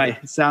 See you, mate.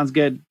 Okay, sounds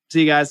good.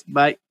 See you guys.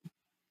 Bye.